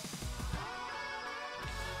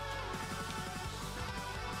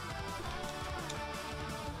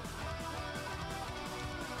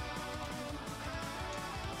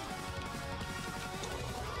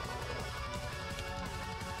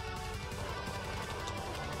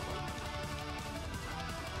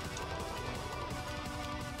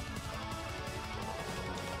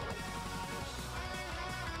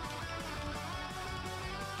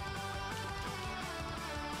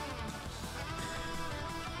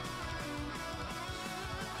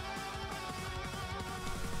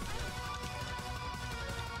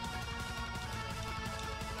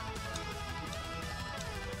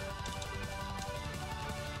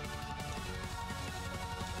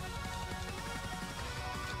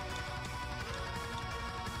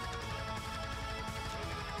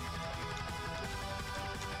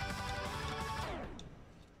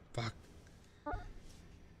 Fuck.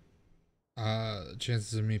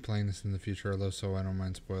 Chances of me playing this in the future are low, so I don't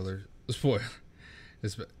mind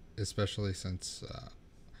especially since,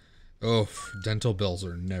 oh, dental bills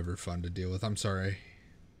are never fun to deal with. I'm sorry.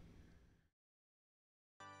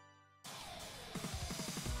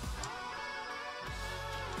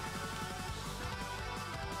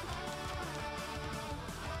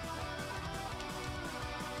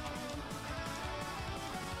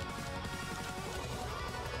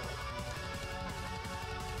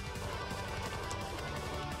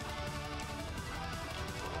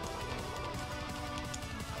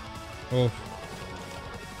 Oh.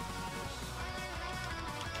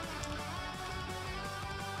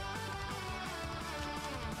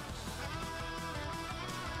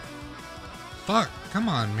 Fuck, come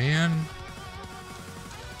on, man.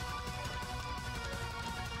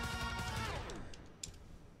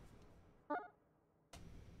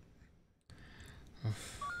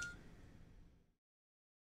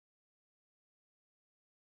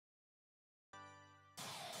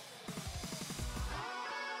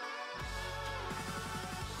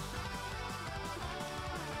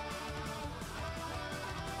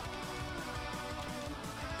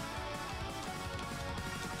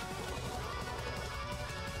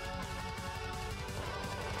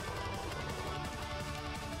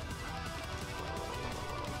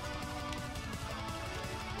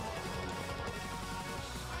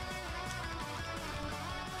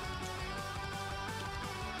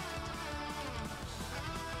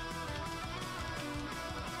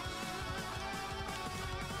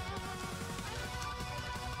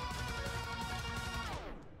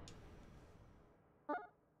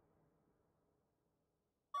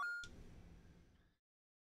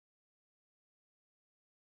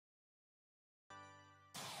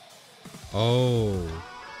 Oh.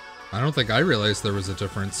 I don't think I realized there was a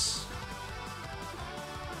difference.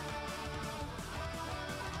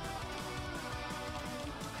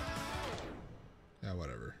 Yeah,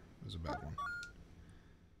 whatever. It was a bad one.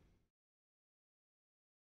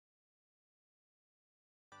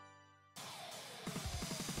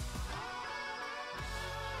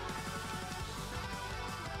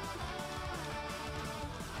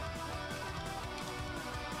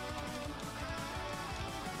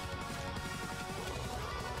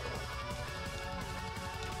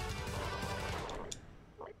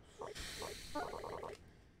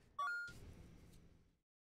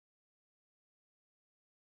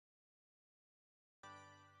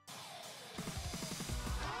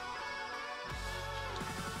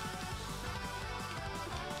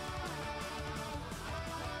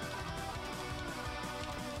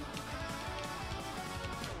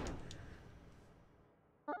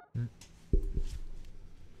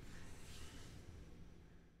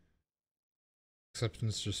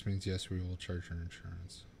 Acceptance just means yes, we will charge your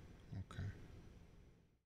insurance. Okay.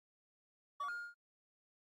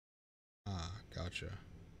 Ah, gotcha.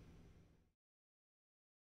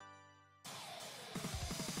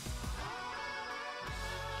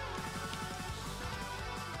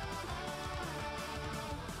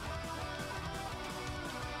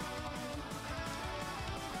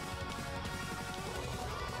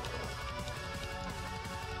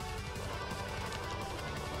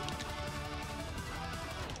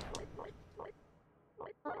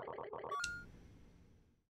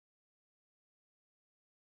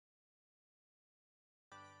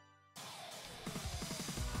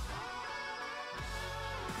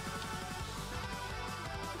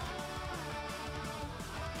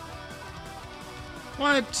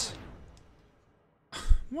 What?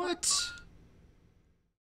 What?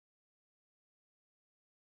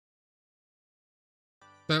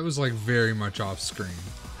 That was like very much off screen.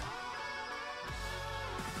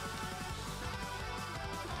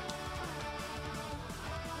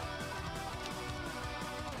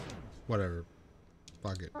 Whatever.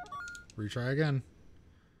 Fuck it. Retry again.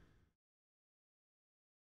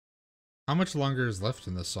 How much longer is left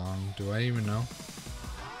in this song? Do I even know?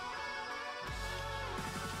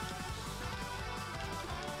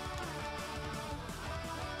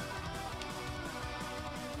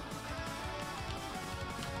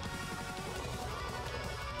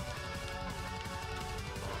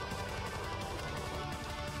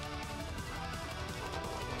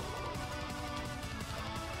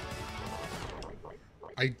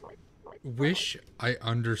 I wish I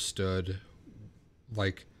understood,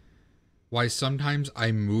 like, why sometimes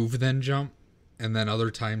I move then jump, and then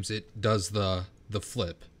other times it does the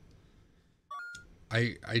flip.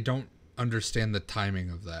 I don't understand the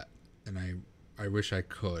timing of that, and I wish I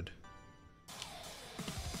could.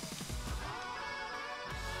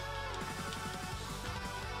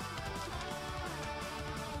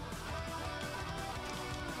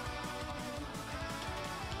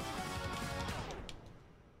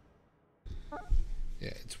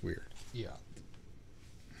 Yeah, it's weird. Yeah.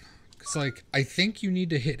 It's like, I think you need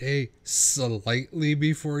to hit A slightly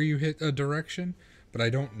before you hit a direction, but I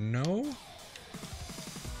don't know.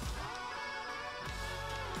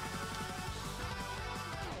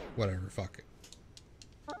 Whatever, fuck it.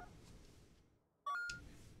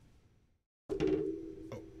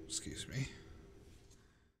 Oh, excuse me.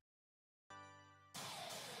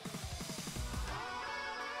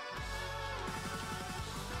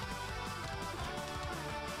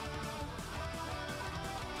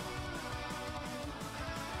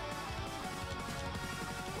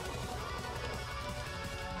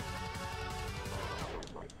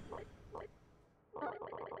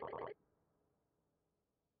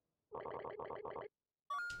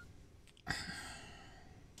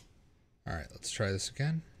 let's try this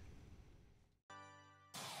again.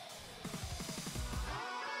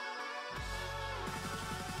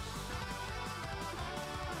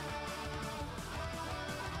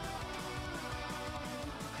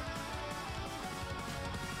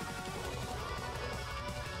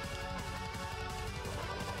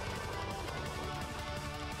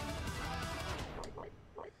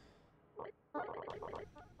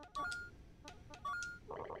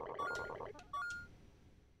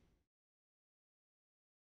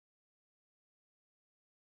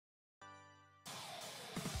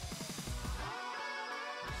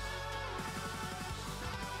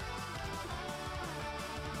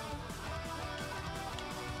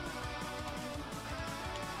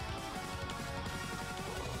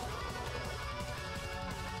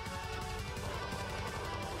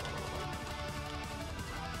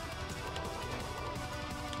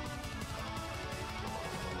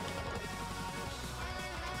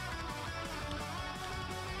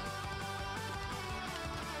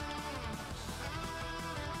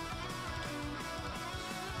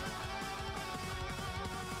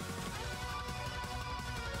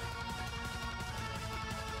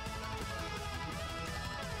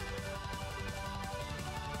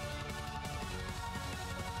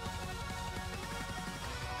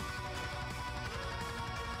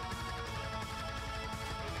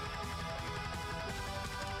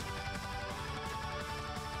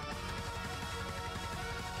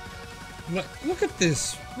 Look at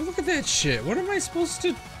this. Look at that shit. What am I supposed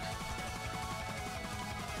to...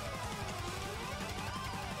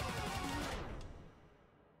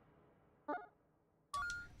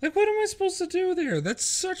 Like, what am I supposed to do there? That's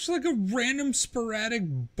such like a random sporadic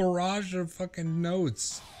barrage of fucking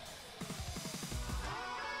notes.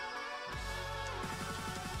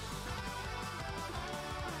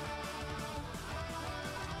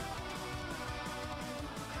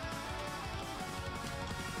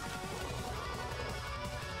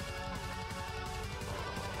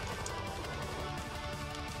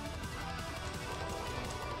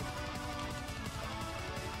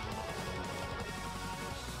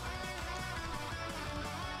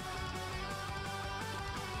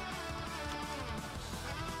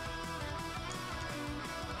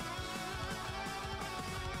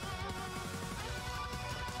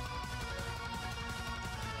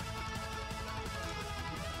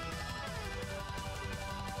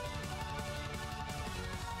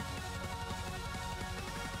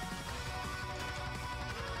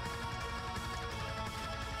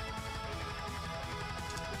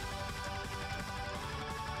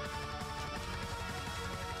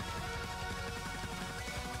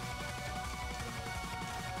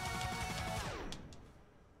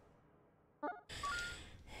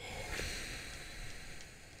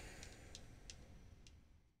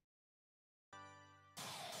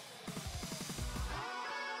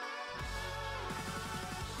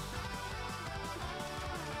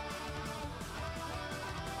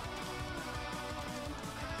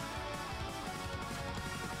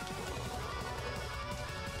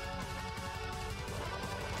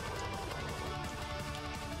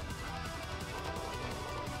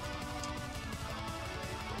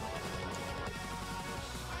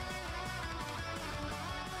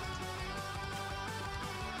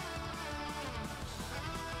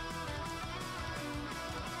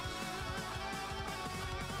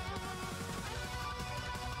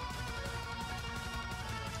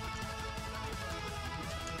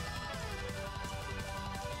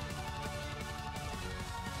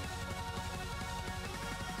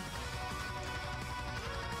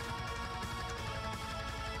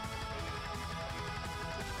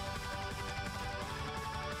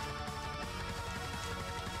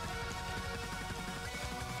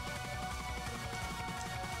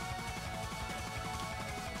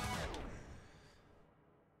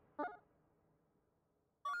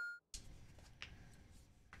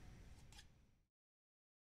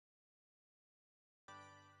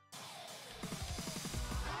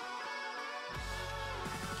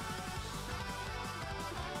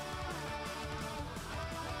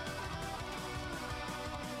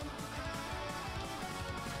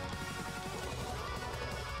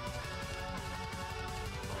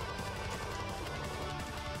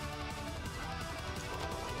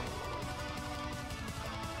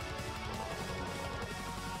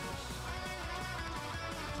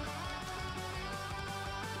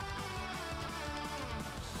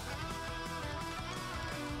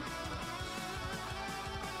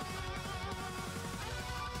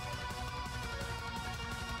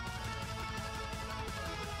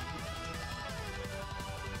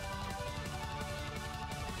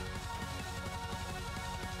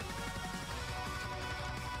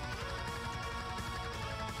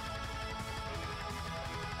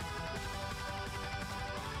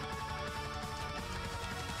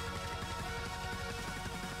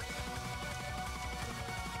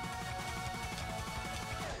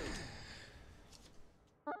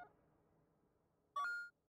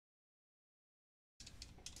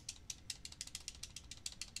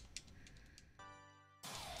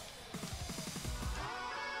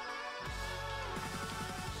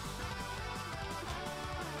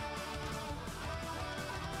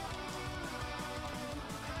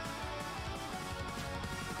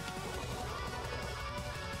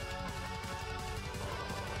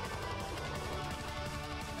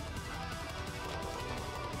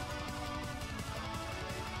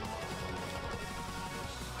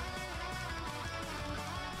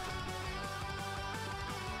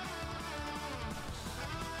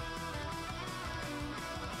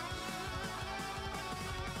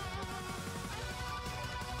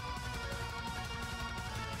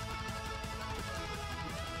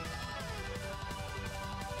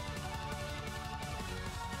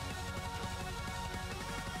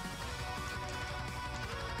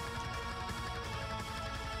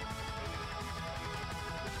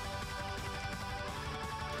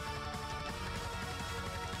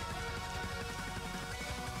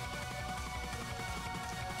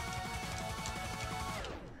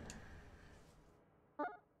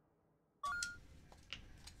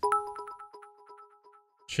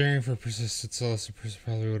 Sharing for persistent solace, a person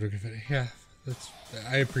probably would have given it. Yeah,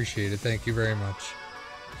 I appreciate it. Thank you very much.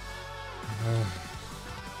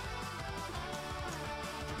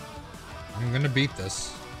 I'm gonna beat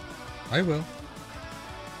this. I will.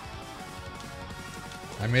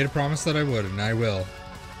 I made a promise that I would, and I will.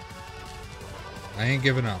 I ain't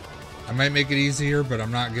giving up. I might make it easier, but I'm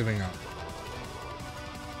not giving up.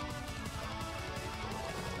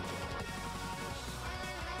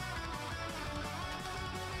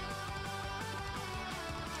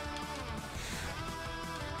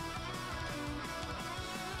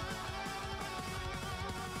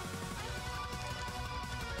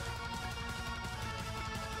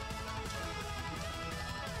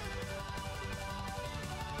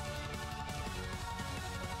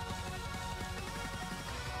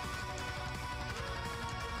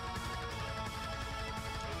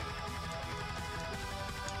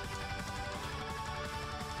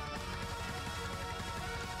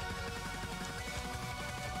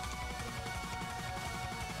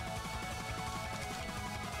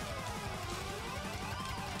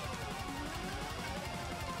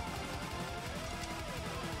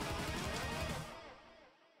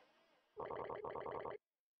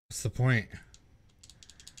 What's the point?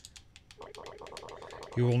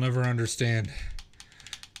 You will never understand.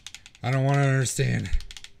 I don't want to understand.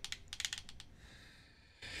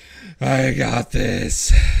 I got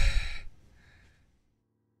this.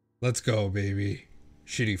 Let's go, baby.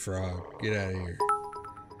 Shitty frog. Get out of here.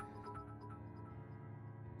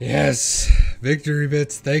 Yes. Victory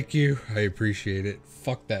bits. Thank you. I appreciate it.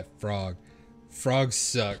 Fuck that frog. Frogs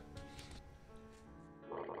suck.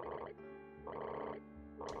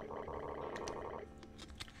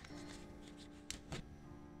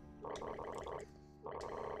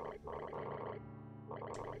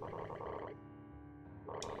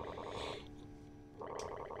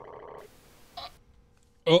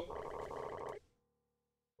 Oh.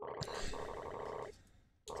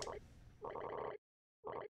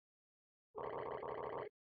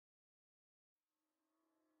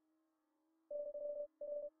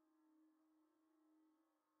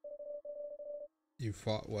 You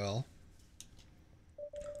fought well.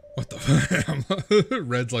 What the fuck?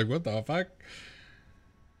 Red's like, what the fuck?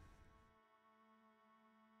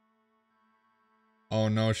 Oh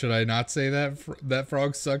no, should I not say that? That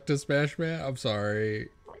frog sucked to Smash Man? I'm sorry.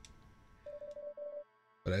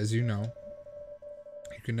 But as you know,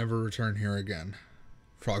 you can never return here again.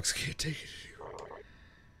 Frogs can't take it anymore.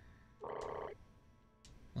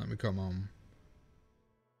 Let me come home.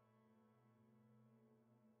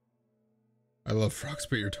 I love frogs,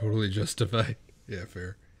 but you're totally justified. Yeah,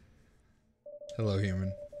 fair. Hello,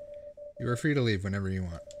 human. You are free to leave whenever you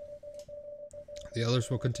want. The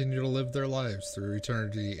others will continue to live their lives through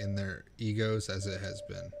eternity in their egos as it has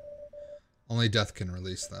been. Only death can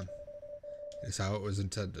release them. It is how it was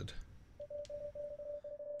intended.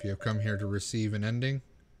 If you have come here to receive an ending,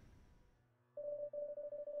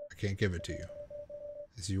 I can't give it to you,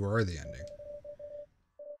 as you are the ending.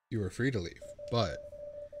 You are free to leave, but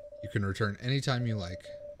you can return anytime you like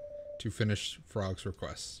to finish Frog's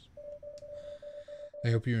requests.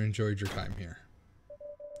 I hope you enjoyed your time here.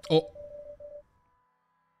 Oh!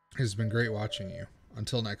 It has been great watching you.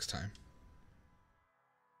 Until next time.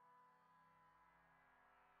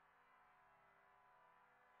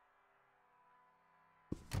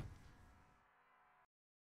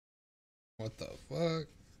 What the fuck?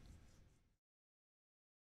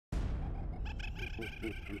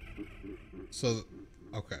 So,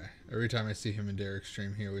 okay. Every time I see him in Derek's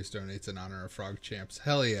stream, he always donates in honor of Frog Champs.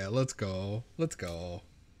 Hell yeah, let's go. Let's go.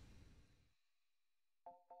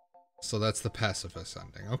 So that's the pacifist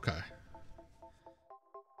ending. Okay.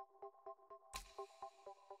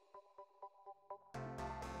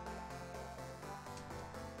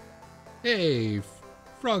 Hey,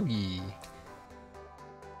 Froggy.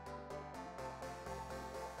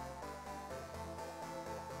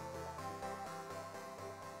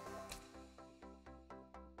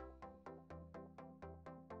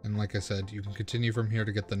 And like I said, you can continue from here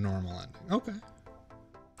to get the normal ending. Okay.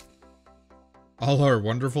 All our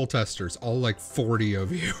wonderful testers, all like 40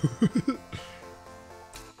 of you.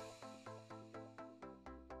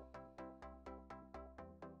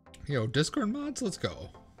 Yo, Discord mods, let's go.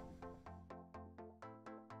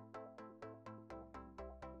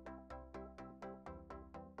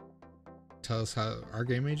 Tell us how our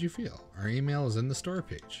game made you feel. Our email is in the store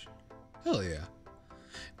page. Hell yeah.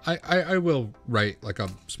 I will write like a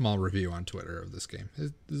small review on Twitter of this game.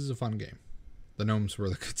 This is a fun game. The gnomes were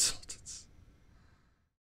the consultants.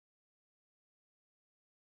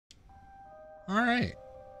 Alright.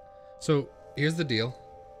 So, here's the deal.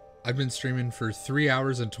 I've been streaming for 3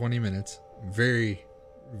 hours and 20 minutes. Very,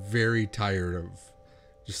 very tired of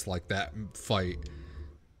just like that fight.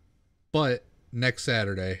 But next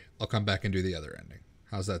Saturday, I'll come back and do the other ending.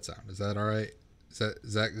 How's that sound? Is that all right? Is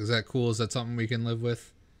that cool? Is that something we can live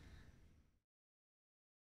with?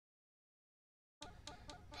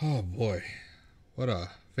 Oh boy, what a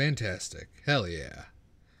fantastic. Hell yeah.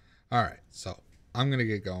 All right, so I'm going to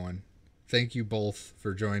get going. Thank you both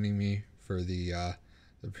for joining me for the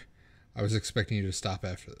I was expecting you to stop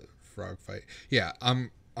after the frog fight. Yeah,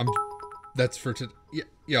 I'm that's for today. Yeah,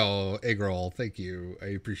 yo, egg roll. Thank you. I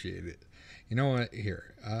appreciate it. You know what?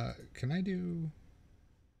 Here. Can I do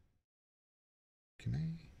Can I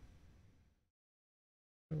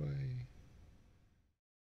How do I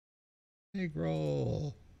egg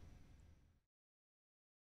roll?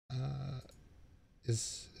 Uh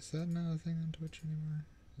is that not a thing on Twitch anymore?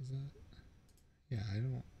 Is that Yeah, I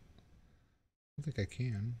don't think I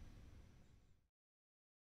can.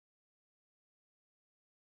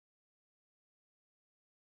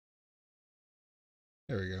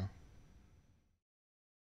 There we go.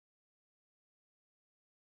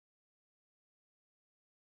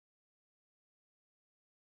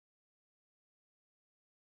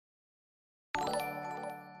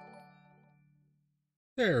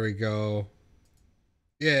 There we go.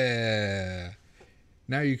 Yeah.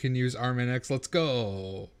 Now you can use VOD. Let's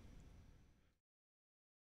go.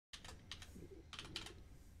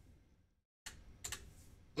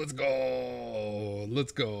 Let's go.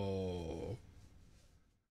 Let's go.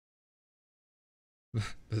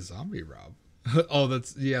 The zombie Rob. Oh,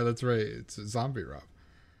 that's right. It's a zombie Rob.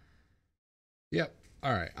 Yep.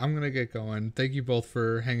 All right. I'm going to get going. Thank you both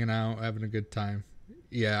for hanging out, having a good time.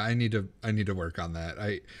 Yeah, I need to work on that.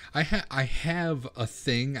 I have a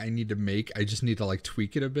thing I need to make. I just need to like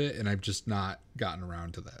tweak it a bit, and I've just not gotten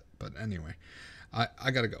around to that. But anyway,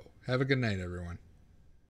 I got to go. Have a good night, everyone.